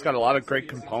 It's got a lot of great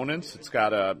components. It's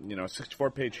got a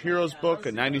 64-page Heroes book,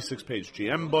 a 96-page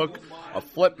GM book, a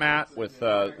flip mat with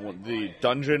the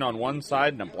dungeon on one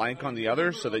side and a blank on the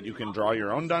other so that you can draw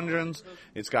your own dungeons.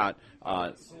 It's got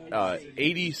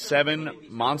 87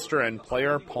 monster and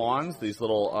player pawns, these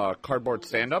little cardboard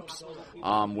stand-ups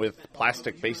with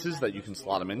plastic bases that you can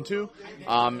slot them into.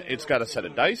 It's got a set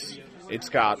of dice. It's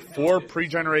got 4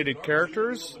 pre-generated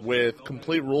characters with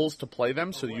complete rules to play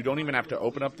them, so you don't even have to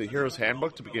open up the Hero's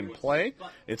Handbook to begin play.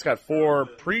 It's got 4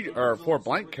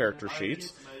 blank character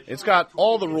sheets. It's got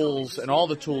all the rules and all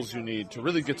the tools you need to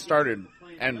really get started,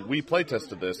 and we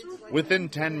play-tested this within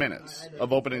 10 minutes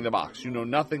of opening the box. You know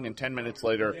nothing, and 10 minutes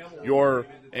later, you're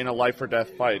in a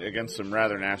life-or-death fight against some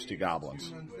rather nasty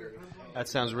goblins. That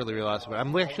sounds really, really awesome.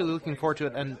 I'm actually looking forward to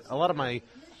it, and a lot of my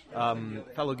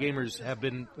fellow gamers have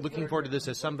been looking forward to this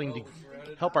as something to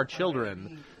help our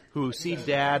children who see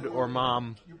dad or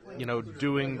mom,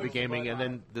 doing the gaming, and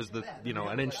then there's the,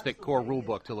 an inch-thick core rule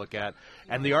book to look at,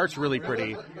 and the art's really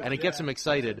pretty, and it gets them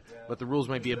excited, but the rules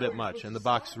might be a bit much, and the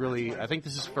box really, I think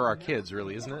this is for our kids,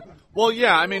 really, isn't it? Well,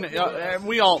 yeah, I mean,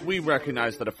 we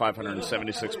recognize that a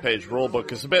 576-page rule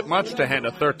book is a bit much to hand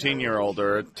a 13-year-old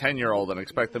or a 10-year-old and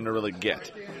expect them to really get.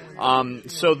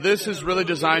 So this is really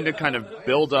designed to kind of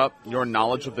build up your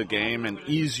knowledge of the game and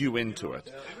ease you into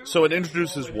it. So it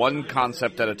introduces one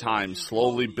concept at a time,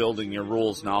 slowly building your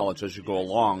rules knowledge as you go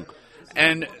along.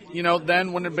 And,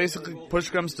 then when it basically push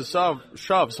comes to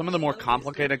shove, some of the more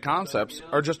complicated concepts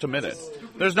are just omitted.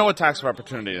 There's no attacks of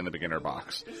opportunity in the Beginner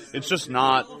Box. It's just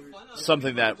not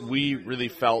something that we really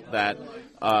felt that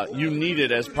you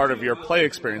needed as part of your play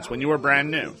experience when you were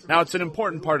brand new. Now, it's an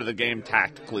important part of the game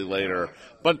tactically later,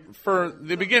 but for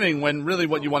the beginning, when really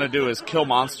what you want to do is kill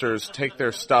monsters, take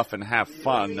their stuff, and have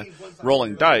fun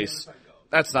rolling dice,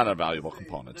 that's not a valuable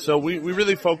component. So we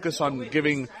really focus on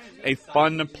giving a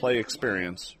fun play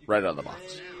experience right out of the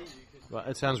box. Well,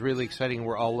 it sounds really exciting.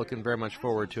 We're all looking very much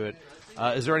forward to it.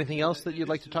 Is there anything else that you'd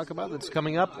like to talk about that's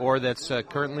coming up or that's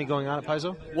currently going on at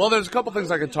Paizo? Well, there's a couple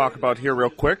things I could talk about here real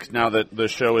quick now that the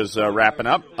show is wrapping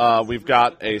up. We've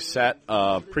got a set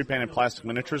of pre-painted plastic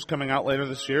miniatures coming out later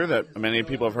this year that many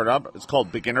people have heard of. It's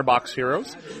called Beginner Box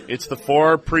Heroes. It's the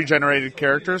 4 pre-generated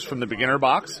characters from the Beginner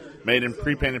Box made in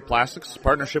pre-painted plastics. It's a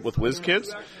partnership with WizKids.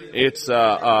 It's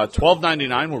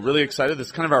 $12.99. We're really excited. This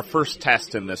is kind of our first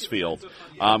test in this field.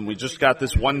 We just got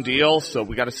this one deal, so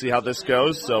we got to see how this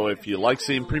goes. So if you like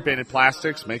seeing pre-painted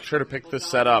plastics, make sure to pick this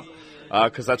set up,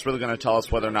 because that's really going to tell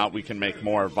us whether or not we can make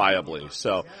more viably.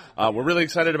 So we're really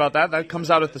excited about that. That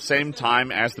comes out at the same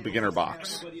time as the Beginner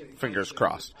Box. Fingers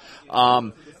crossed.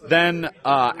 Then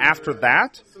after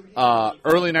that,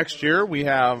 early next year, we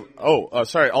have,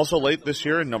 also late this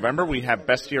year in November, we have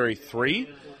Bestiary 3,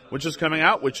 which is coming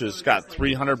out, which has got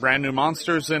 300 brand new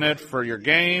monsters in it for your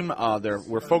game.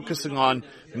 We're focusing on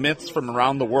myths from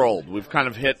around the world. We've kind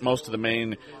of hit most of the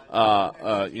main,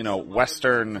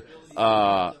 Western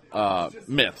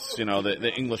myths,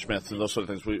 the English myths and those sort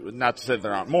of things. Not to say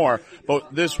there aren't more,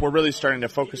 but we're really starting to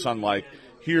focus on,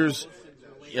 here's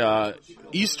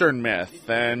Eastern myth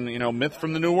and, myth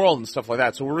from the New World and stuff like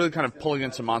that. So we're really kind of pulling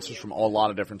in some monsters from a lot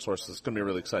of different sources. It's going to be a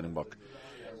really exciting book.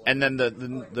 And then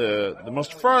the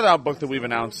most far out book that we've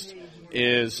announced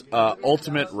is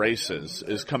Ultimate Races,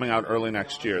 is coming out early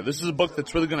next year. This is a book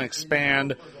that's really going to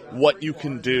expand what you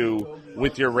can do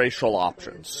with your racial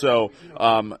options. So,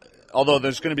 although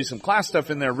there's going to be some class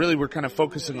stuff in there, really we're kind of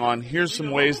focusing on here's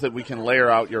some ways that we can layer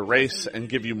out your race and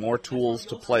give you more tools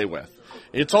to play with.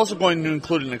 It's also going to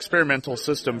include an experimental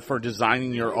system for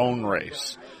designing your own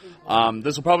race.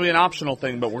 This will probably be an optional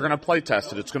thing, but we're going to play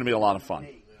test it. It's going to be a lot of fun.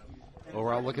 Well,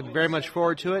 we're all looking very much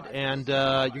forward to it, and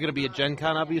you're going to be at Gen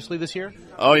Con, obviously, this year?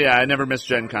 Oh, yeah, I never miss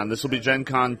Gen Con. This will be Gen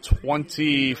Con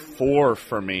 24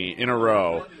 for me in a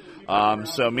row.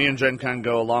 So me and Gen Con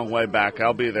go a long way back.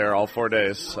 I'll be there all 4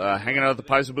 days, hanging out at the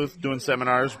Paizo booth, doing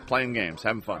seminars, playing games,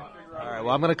 having fun. All right,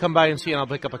 well, I'm going to come by and see, and I'll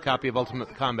pick up a copy of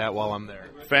Ultimate Combat while I'm there.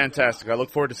 Fantastic. I look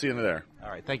forward to seeing you there. All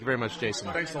right, thank you very much,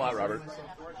 Jason. Thanks a lot, Robert.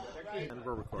 And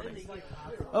we're recording.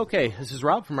 Okay, this is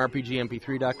Rob from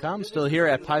RPGMP3.com, still here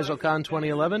at Paizocon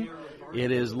 2011.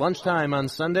 It is lunchtime on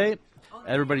Sunday.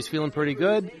 Everybody's feeling pretty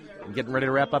good. I'm getting ready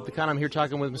to wrap up the con. I'm here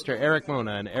talking with Mr. Eric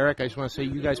Mona. And Eric, I just want to say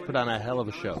you guys put on a hell of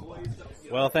a show.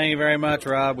 Well, thank you very much,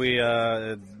 Rob.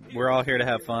 We're all here to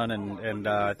have fun, and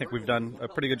I think we've done a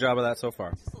pretty good job of that so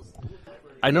far.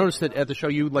 I noticed that at the show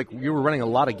you were running a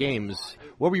lot of games.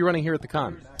 What were you running here at the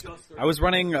con? I was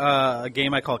running a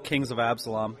game I call Kings of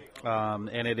Absalom,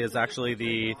 and it is actually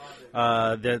the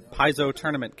Paizo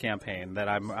tournament campaign that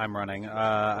I'm running.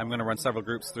 I'm going to run several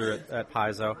groups through it at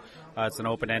Paizo. It's an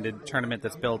open-ended tournament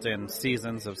that's built in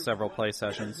seasons of several play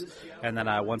sessions, and then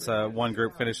once one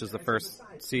group finishes the first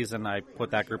season, I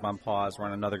put that group on pause,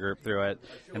 run another group through it,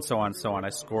 and so on and so on. I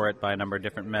score it by a number of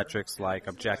different metrics like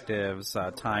objectives,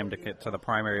 time to get to the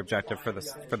primary objective for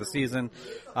the season,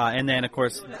 and then of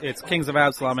course it's Kings of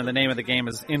Absalom, and the name of the game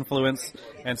is Influence.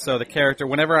 And so the character,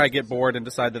 whenever I get bored and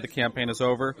decide that the campaign is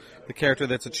over, the character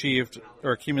that's achieved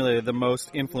or accumulated the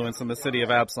most influence in the city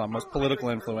of Absalom, most political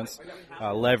influence,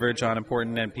 leverage on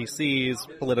important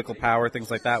NPCs, political power, things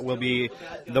like that, will be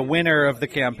the winner of the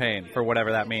campaign for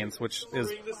whatever that means, which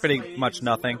is pretty much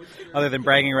nothing. Other than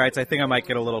bragging rights, I think I might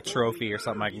get a little trophy or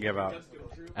something I can give out.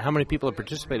 How many people have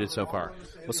participated so far?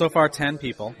 Well, so far 10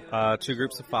 people, 2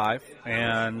 groups of 5,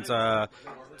 and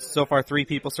so far 3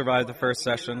 people survived the first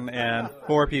session and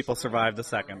 4 people survived the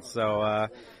second. So a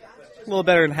little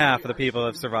better than half of the people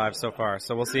have survived so far.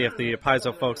 So we'll see if the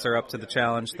Paizo folks are up to the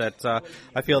challenge that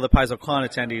I feel the Paizocon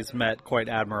attendees met quite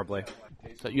admirably.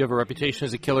 So you have a reputation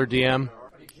as a killer DM?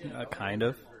 Kind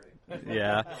of.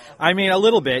 Yeah. I mean, a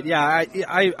little bit. Yeah.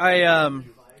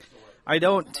 I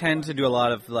don't tend to do a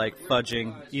lot of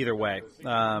fudging either way,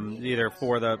 either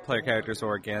for the player characters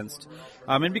or against.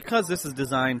 And because this is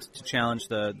designed to challenge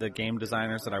the game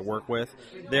designers that I work with,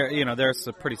 there's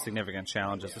some pretty significant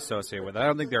challenges associated with it. I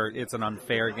don't think it's an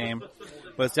unfair game,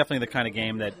 but it's definitely the kind of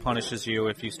game that punishes you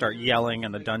if you start yelling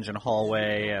in the dungeon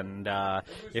hallway and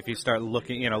if you start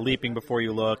leaping before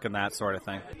you look and that sort of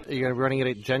thing. Are you going to be running it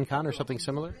at Gen Con or something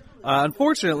similar?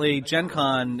 Unfortunately, Gen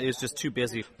Con is just too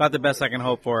busy. About the best I can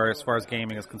hope for as far as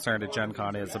gaming is concerned at Gen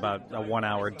Con is about a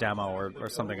 1-hour demo or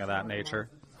something of that nature.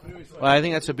 Well, I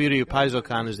think that's the beauty of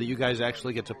Paizocon is that you guys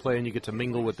actually get to play and you get to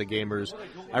mingle with the gamers.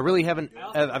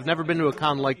 I've never been to a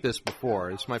con like this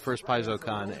before. It's my first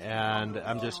Paizocon, and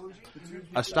I'm just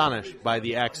astonished by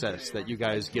the access that you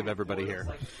guys give everybody here.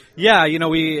 Yeah,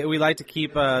 we like to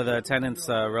keep the attendance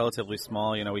relatively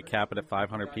small. We cap it at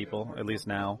 500 people, at least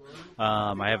now.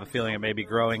 I have a feeling it may be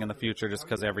growing in the future just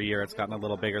because every year it's gotten a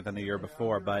little bigger than the year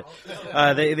before. But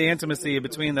the intimacy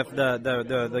between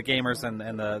the gamers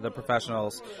and the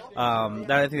professionals,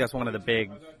 I think that's one of the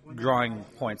big drawing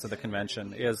points of the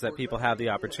convention is that people have the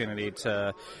opportunity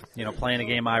to, play in a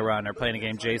game I run or play in a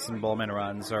game Jason Bullman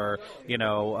runs or,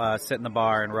 sit in the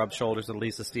bar and rub shoulders with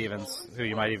Lisa Stevens, who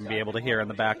you might even be able to hear in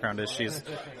the background as she's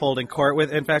holding court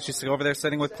with. In fact, she's over there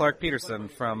sitting with Clark Peterson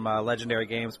from Legendary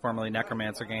Games, formerly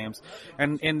Necromancer Games.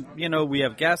 And we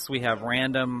have guests. We have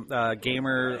random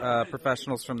gamer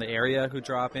professionals from the area who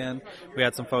drop in. We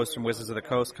had some folks from Wizards of the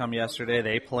Coast come yesterday.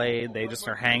 They played. They just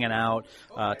are hanging out.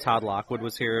 Todd Lockwood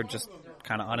was here, just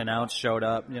kind of unannounced, showed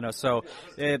up. So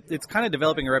it's kind of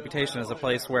developing a reputation as a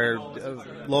place where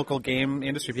local game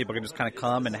industry people can just kind of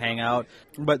come and hang out.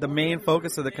 But the main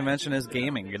focus of the convention is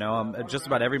gaming. Just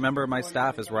about every member of my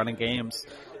staff is running games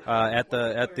at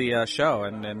the show,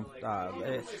 and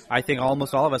I think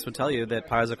almost all of us would tell you that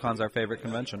Paizocon's our favorite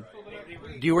convention.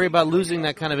 Do you worry about losing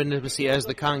that kind of intimacy as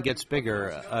the con gets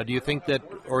bigger? Do you think that,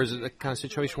 or is it a kind of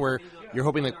situation where you're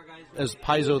hoping that as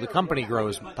Paizo, the company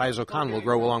grows, Paizocon will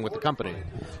grow along with the company?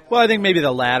 Well, I think maybe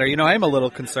the latter. I'm a little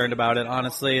concerned about it,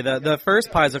 honestly. The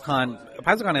first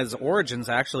Paizocon has origins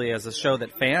actually as a show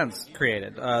that fans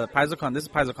created. This is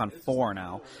Paizocon 4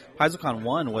 now. Paizocon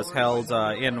 1 was held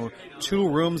in 2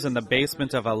 rooms in the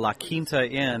basement of a La Quinta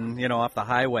Inn, off the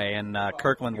highway in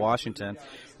Kirkland, Washington.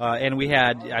 And we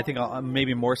had, I think,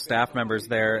 maybe more staff members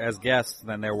there as guests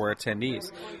than there were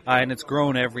attendees. And it's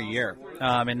grown every year.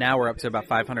 And now we're up to about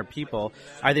 500 people.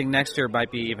 I think next year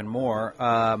might be even more.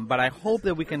 But I hope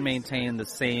that we can maintain the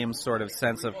same sort of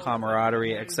sense of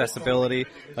camaraderie, accessibility,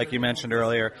 like you mentioned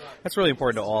earlier. That's really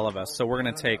important to all of us. So we're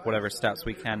going to take whatever steps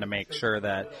we can to make sure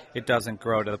that it doesn't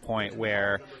grow to the point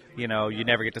where, you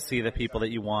never get to see the people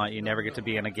that you want. You never get to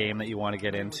be in a game that you want to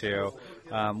get into.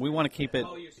 We want to keep it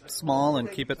small and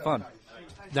keep it fun.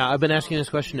 Now, I've been asking this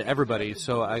question to everybody,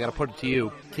 so I got to put it to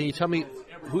you. Can you tell me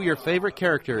who your favorite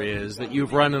character is that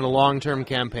you've run in a long-term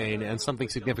campaign and something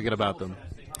significant about them?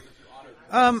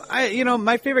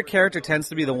 My favorite character tends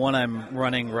to be the one I'm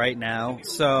running right now.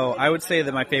 So I would say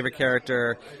that my favorite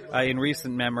character in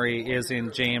recent memory is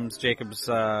in James Jacobs'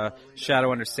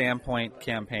 Shadow Under Sandpoint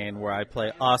campaign, where I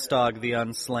play Ostog the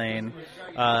Unslain,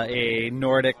 a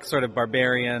Nordic sort of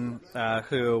barbarian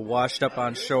who washed up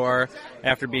on shore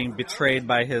after being betrayed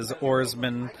by his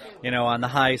oarsmen, on the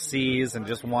high seas, and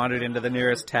just wandered into the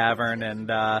nearest tavern. And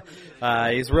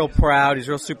he's real proud, he's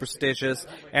real superstitious,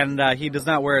 and he does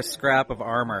not wear a scrap of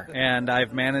armor. And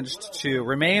I've managed to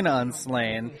remain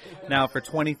unslain now for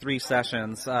 23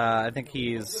 sessions. I think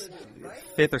he's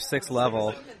 5th or 6th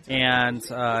level, and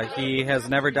he has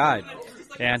never died.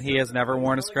 And he has never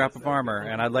worn a scrap of armor.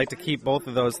 And I'd like to keep both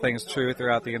of those things true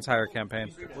throughout the entire campaign.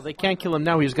 Well, they can't kill him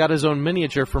now. He's got his own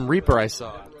miniature from Reaper, I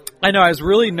saw. I know, I was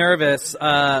really nervous.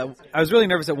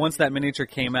 That once that miniature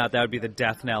came out, that would be the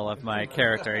death knell of my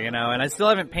character, and I still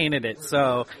haven't painted it.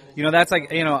 So, that's like,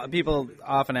 people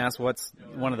often ask what's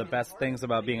one of the best things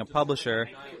about being a publisher.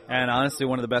 And honestly,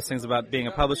 one of the best things about being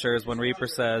a publisher is when Reaper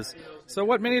says, so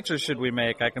what miniature should we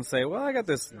make? I can say, well, I got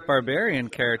this barbarian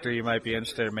character you might be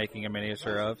interested in making a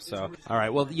miniature of. So, all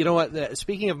right. Well, you know what?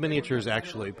 Speaking of miniatures,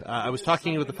 actually, I was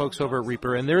talking with the folks over at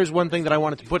Reaper, and there is one thing that I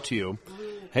wanted to put to you.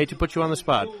 Hate to put you on the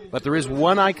spot, but there is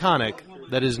one iconic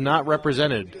that is not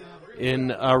represented in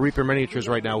Reaper miniatures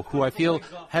right now, who I feel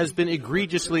has been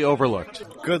egregiously overlooked.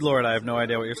 Good Lord, I have no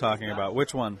idea what you're talking about.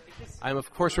 Which one? I'm,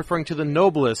 of course, referring to the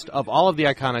noblest of all of the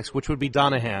iconics, which would be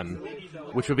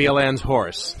Donahan, which would be Alan's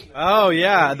horse. Oh,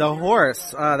 yeah, the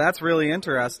horse. That's really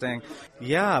interesting.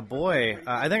 Yeah, boy.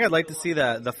 I think I'd like to see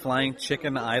the flying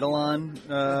chicken Eidolon.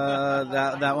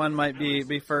 That one might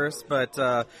be first, but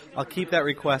I'll keep that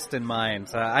request in mind.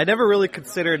 I never really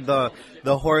considered the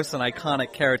horse an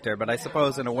iconic character, but I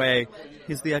suppose in a way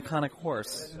he's the iconic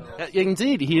horse.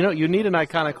 Indeed. You need an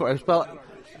iconic horse. Well,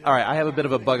 all right, I have a bit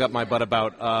of a bug up my butt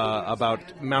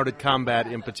about mounted combat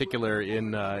in particular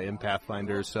in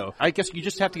Pathfinder. So I guess you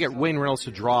just have to get Wayne Reynolds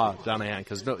to draw Donahan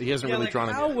because he hasn't really drawn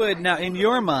him. How would now in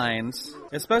your minds,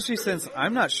 especially since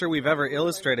I'm not sure we've ever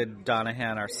illustrated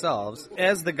Donahan ourselves,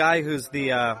 as the guy who's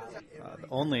the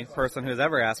only person who's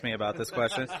ever asked me about this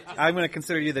question, I'm going to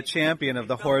consider you the champion of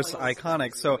the horse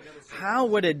iconic. So how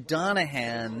would a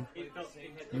Donahan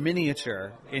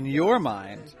miniature in your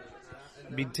mind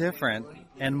be different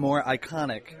and more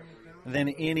iconic than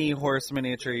any horse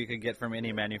miniature you could get from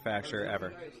any manufacturer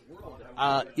ever.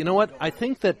 You know what? I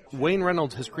think that Wayne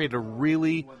Reynolds has created a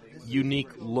really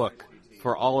unique look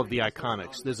for all of the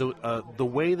iconics. There's the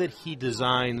way that he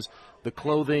designs the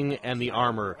clothing and the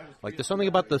armor. Like, there's something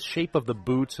about the shape of the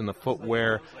boots and the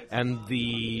footwear and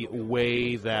the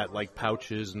way that, like,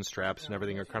 pouches and straps and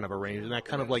everything are kind of arranged. And that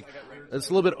kind of, like, it's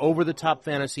a little bit over-the-top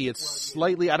fantasy. It's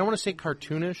slightly, I don't want to say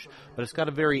cartoonish, but it's got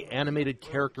a very animated,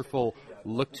 characterful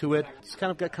look to it. It's kind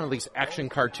of got kind of this action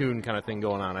cartoon kind of thing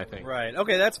going on, I think. Right.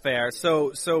 Okay, that's fair.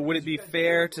 So would it be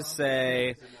fair to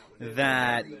say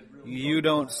that you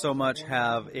don't so much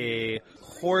have a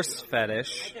horse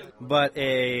fetish, but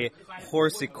a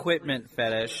horse equipment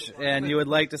fetish, and you would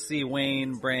like to see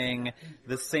Wayne bring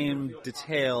the same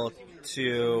detail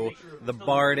to the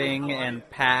barding and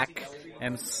pack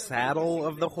and saddle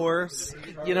of the horse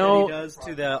that he does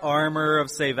to the armor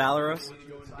of, say, Valoros?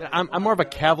 I'm more of a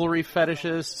cavalry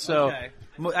fetishist, so... Okay.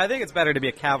 I think it's better to be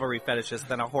a cavalry fetishist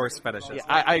than a horse fetishist. Yeah,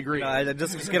 I agree.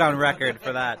 Just get on record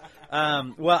for that.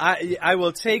 Well, I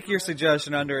will take your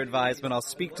suggestion under advisement. I'll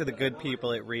speak to the good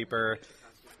people at Reaper,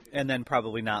 and then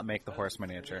probably not make the horse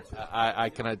miniature.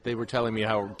 They were telling me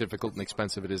how difficult and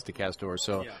expensive it is to cast a horse,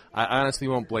 so I honestly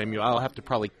won't blame you. I'll have to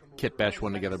probably kit bash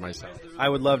one together myself. I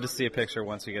would love to see a picture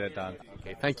once you get it done.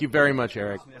 Okay, thank you very much,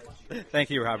 Eric. Thank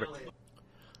you, Robert.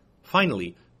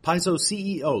 Finally, Paizo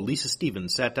CEO Lisa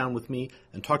Stevens sat down with me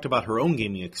and talked about her own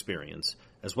gaming experience,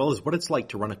 as well as what it's like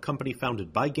to run a company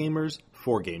founded by gamers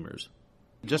for gamers.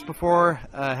 Just before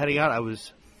heading out, I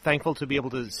was thankful to be able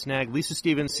to snag Lisa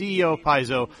Stevens, CEO of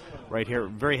Paizo, right here.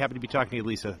 Very happy to be talking to you,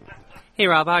 Lisa. Hey,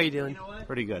 Rob. How are you doing?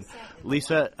 Pretty good.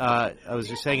 Lisa, I was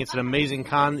just saying it's an amazing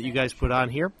con that you guys put on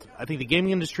here. I think the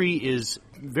gaming industry is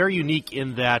very unique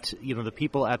in that, the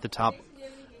people at the top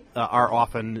are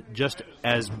often just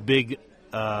as big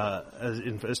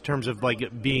as terms of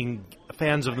like being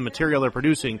fans of the material they're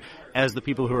producing as the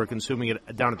people who are consuming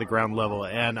it down at the ground level.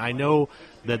 And I know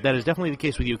that is definitely the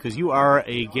case with you because you are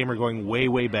a gamer going way,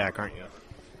 way back, aren't you?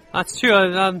 That's true.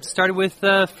 I started with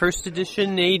first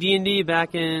edition AD&D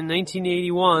back in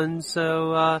 1981.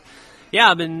 So, I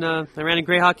ran a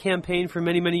Greyhawk campaign for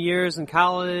many, many years in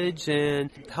college and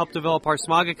helped develop Ars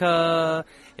Magica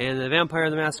and the Vampire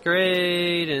the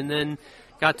Masquerade, and then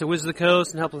got to Wizards of the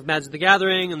Coast and helped with Magic the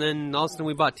Gathering, and then all of a sudden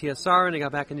we bought TSR and I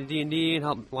got back into D&D and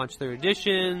helped launch their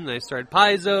edition. I started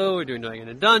Paizo. We're doing Dragon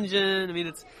and Dungeon. I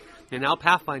mean, and now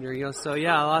Pathfinder. So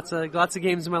yeah, lots of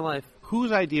games in my life.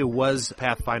 Whose idea was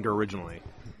Pathfinder originally?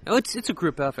 Oh, it's a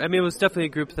group effort. I mean, it was definitely a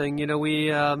group thing.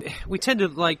 We tend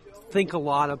to think a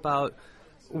lot about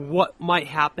what might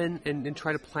happen and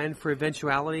try to plan for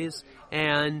eventualities.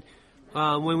 And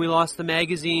when we lost the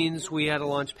magazines, we had to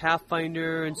launch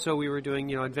Pathfinder, and so we were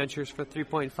doing, adventures for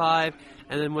 3.5.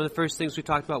 And then one of the first things we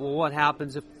talked about, well, what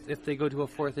happens if they go to a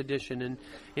 4th edition? And,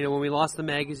 when we lost the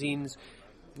magazines,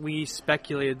 we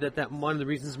speculated that one of the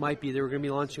reasons might be they were going to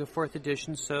be launching a 4th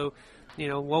edition. So,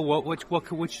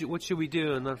 what should we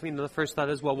do? And the first thought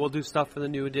is, well, we'll do stuff for the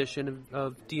new edition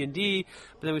of D&D.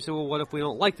 But then we said, well, what if we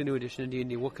don't like the new edition of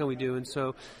D&D? What can we do? And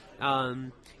so, we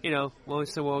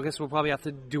said, I guess we'll probably have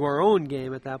to do our own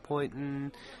game at that point.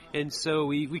 And so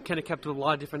we kind of kept a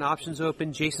lot of different options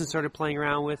open. Jason started playing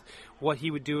around with what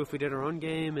he would do if we did our own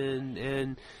game.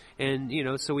 And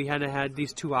so we had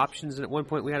these two options. And at one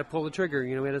point we had to pull the trigger.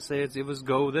 We had to say it was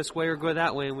go this way or go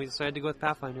that way. And we decided to go with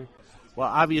Pathfinder. Well,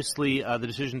 obviously, the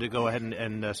decision to go ahead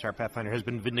and start Pathfinder has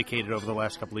been vindicated over the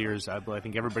last couple of years. I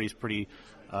think everybody's pretty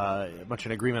much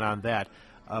in agreement on that.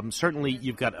 Certainly,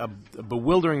 you've got a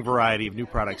bewildering variety of new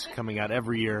products coming out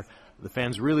every year. The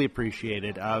fans really appreciate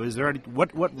it. Is there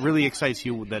what really excites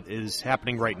you that is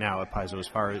happening right now at Paizo as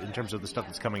far as in terms of the stuff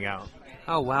that's coming out?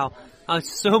 Oh wow,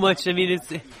 so much. I mean,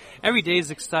 every day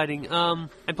is exciting. I'm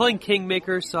playing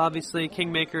Kingmaker, so obviously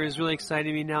Kingmaker is really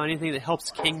exciting me now. Anything that helps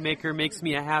Kingmaker makes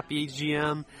me a happy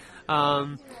GM.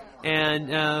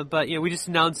 But we just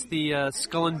announced the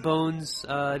Skull and Bones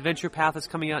Adventure Path is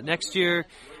coming out next year.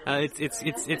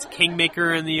 It's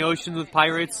Kingmaker in the ocean with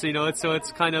pirates,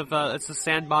 it's kind of it's a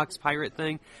sandbox pirate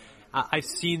thing. I've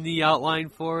seen the outline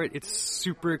for it. It's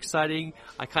super exciting.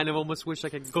 I kind of almost wish I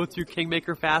could go through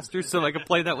Kingmaker faster so I could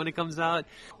play that when it comes out.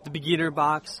 The beginner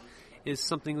box is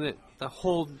something that the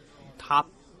whole top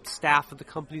staff of the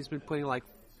company's been putting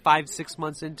 5-6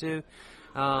 months into.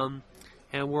 And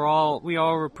we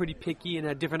all were pretty picky and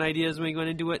had different ideas when we went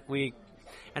into it.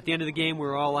 At the end of the game, we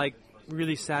were all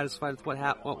really satisfied with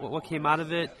what came out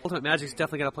of it. Ultimate Magic's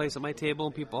definitely got a place at my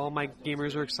table. All my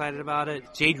gamers are excited about it.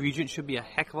 Jade Regent should be a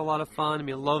heck of a lot of fun. I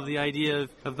mean, I love the idea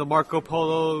of the Marco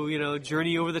Polo,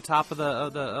 journey over the top of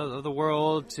the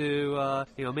world to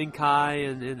Minkai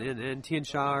and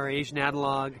Tianxia or Asian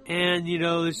Analog, and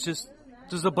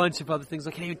there's a bunch of other things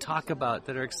I can't even talk about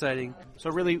that are exciting. So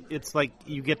really, it's like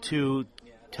you get to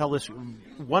tell this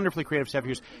wonderfully creative staff of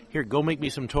yours, here, go make me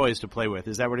some toys to play with.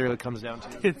 Is that what it really comes down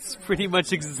to? It's pretty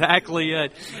much exactly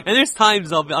it. And there's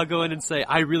times I'll go in and say,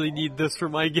 I really need this for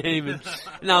my game. And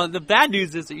now, the bad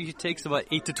news is that it takes about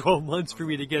 8 to 12 months for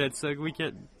me to get it, so we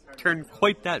can't turn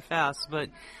quite that fast. But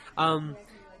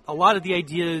a lot of the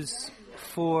ideas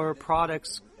for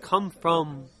products come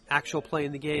from actual play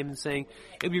in the game and saying,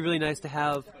 it'd be really nice to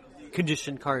have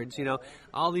condition cards,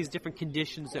 all these different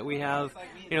conditions that we have,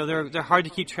 they're hard to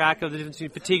keep track of, the difference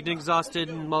between fatigued and exhausted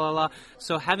and blah, blah, blah.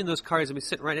 So having those cards and be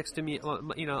sitting right next to me,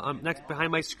 I'm next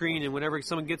behind my screen, and whenever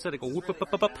someone gets it, I go whoop, whoop,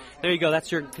 whoop, whoop. There you go, that's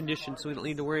your condition, so we don't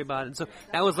need to worry about it. And so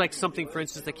that was like something, for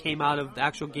instance, that came out of the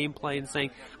actual gameplay and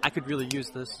saying, I could really use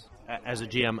this. As a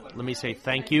GM, let me say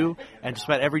thank you. And just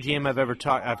about every GM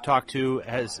I've talked to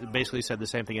has basically said the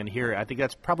same thing in here. I think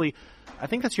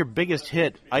that's your biggest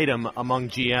hit item among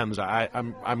GMs.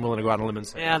 I'm willing to go out on a limb and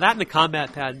say. Yeah, that and the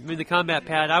combat pad. I mean, the combat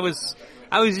pad. I was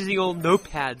using old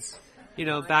notepads,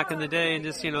 back in the day, and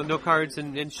just note cards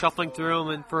and shuffling through them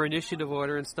and for initiative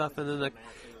order and stuff. And then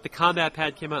the combat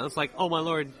pad came out, and it's like, oh my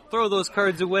lord, throw those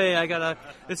cards away,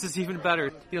 this is even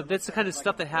better. That's the kind of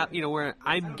stuff that happens, where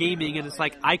I'm gaming and it's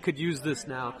like, I could use this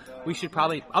now.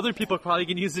 Other people probably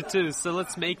can use it too, so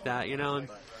let's make that, and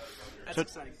that's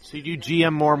exciting. So you do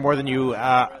GM more than you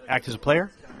act as a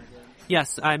player?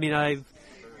 Yes, I mean, I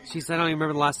don't even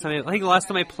remember the last time. I think the last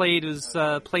time I played was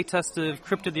playtest of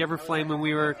Crypt of the Everflame when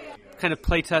we were kind of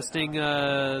playtesting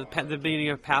the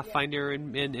beginning of Pathfinder,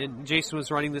 and Jason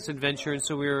was running this adventure, and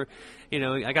so we were,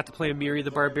 I got to play Amiri the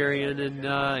Barbarian and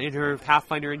in her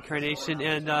Pathfinder incarnation,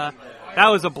 and that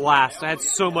was a blast. I had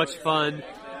so much fun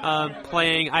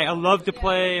playing. I love to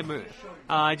play.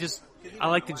 I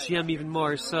like the GM even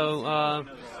more. So I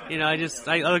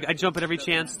jump at every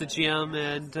chance to GM,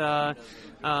 and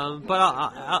but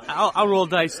I'll roll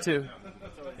dice too.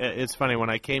 It's funny, when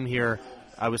I came here,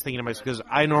 I was thinking to myself, because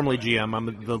I normally GM,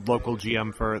 I'm the local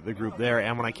GM for the group there,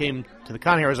 and when I came to the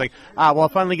con here, I was like, I'll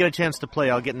finally get a chance to play.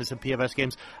 I'll get into some PFS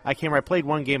games. I played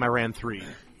one game, I ran 3.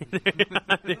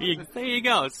 There you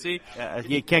go, see?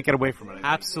 You can't get away from it.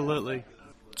 Absolutely.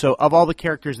 So, of all the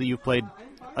characters that you've played,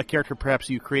 a character perhaps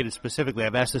you created specifically,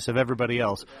 I've asked this of everybody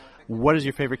else, what is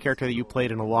your favorite character that you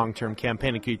played in a long-term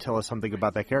campaign, and can you tell us something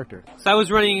about that character? So I was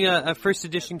running a first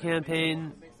edition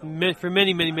campaign for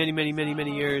many, many, many, many, many,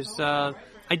 many years.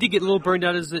 I did get a little burned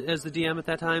out as the DM at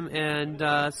that time,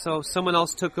 and so someone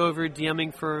else took over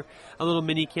DMing for a little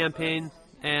mini campaign,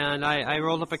 and I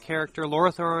rolled up a character,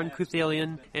 Lorathor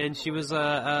Kuthalion, and she was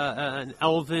an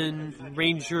elven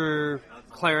ranger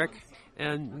cleric,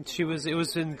 and it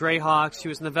was in Greyhawk. She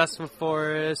was in the Vespa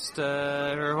Forest.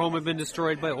 Her home had been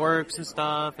destroyed by orcs and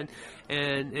stuff,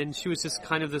 and she was just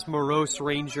kind of this morose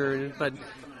ranger, but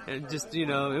just it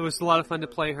was a lot of fun to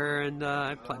play her, and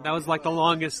that was like the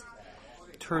longest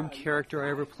term character I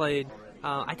ever played.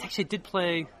 I did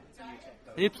play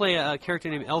a character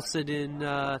named Elsid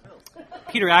in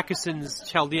Peter Atkinson's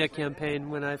Chaldea campaign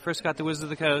when I first got to Wizards of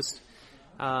the Coast.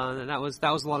 And that was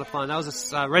a lot of fun. That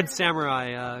was a Red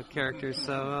Samurai character.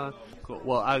 So cool.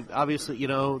 Well, obviously,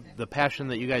 the passion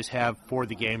that you guys have for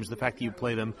the games, the fact that you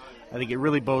play them, I think it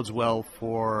really bodes well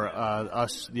for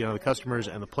us, the customers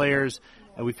and the players.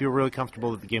 And we feel really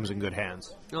comfortable that the game's in good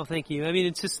hands. Oh, thank you. I mean,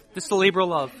 it's just a labor of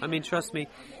love. I mean, trust me.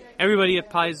 Everybody at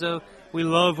Paizo, we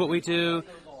love what we do.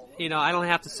 I don't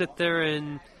have to sit there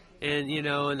and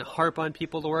harp on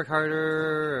people to work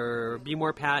harder or be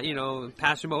more passionate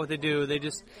about what they do.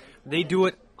 They do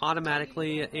it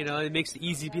automatically. It makes it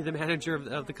easy to be the manager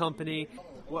of the company.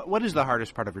 What is the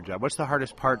hardest part of your job? What's the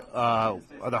hardest part, or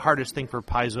the hardest thing for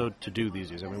Paizo to do these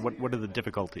days? I mean, what are the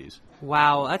difficulties?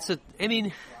 Wow,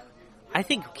 I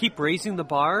think keep raising the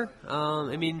bar.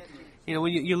 When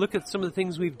you look at some of the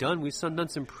things we've done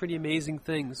some pretty amazing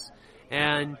things,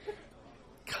 and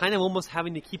kind of almost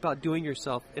having to keep outdoing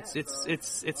yourself. It's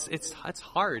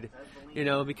hard,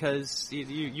 because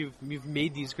you've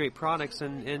made these great products,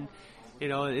 and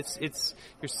you're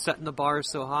setting the bar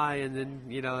so high, and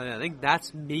then I think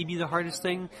that's maybe the hardest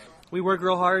thing. We work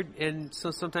real hard, and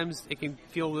so sometimes it can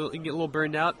get a little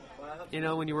burned out.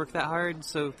 When you work that hard,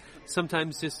 so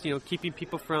sometimes just keeping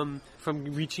people from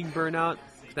reaching burnout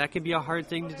That can be a hard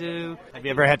thing to do. Have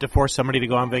you ever had to force somebody to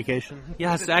go on vacation?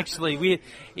 Yes, actually,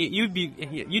 you'd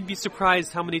be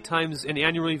surprised how many times in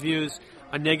annual reviews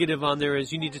a negative on there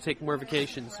is you need to take more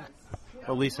vacations.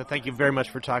 Well, Lisa, thank you very much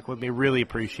for talking with me. Really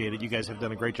appreciate it. You guys have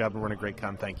done a great job and run a great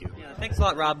con. Thank you. Yeah, thanks a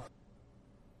lot, Rob.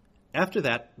 After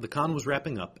that, the con was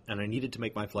wrapping up, and I needed to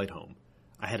make my flight home.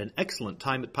 I had an excellent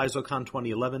time at Paizocon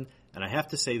 2011, and I have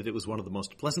to say that it was one of the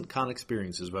most pleasant con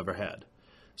experiences I've ever had.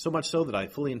 So much so that I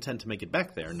fully intend to make it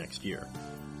back there next year.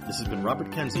 This has been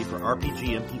Robert Kenzie for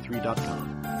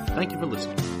RPGMP3.com. Thank you for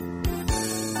listening.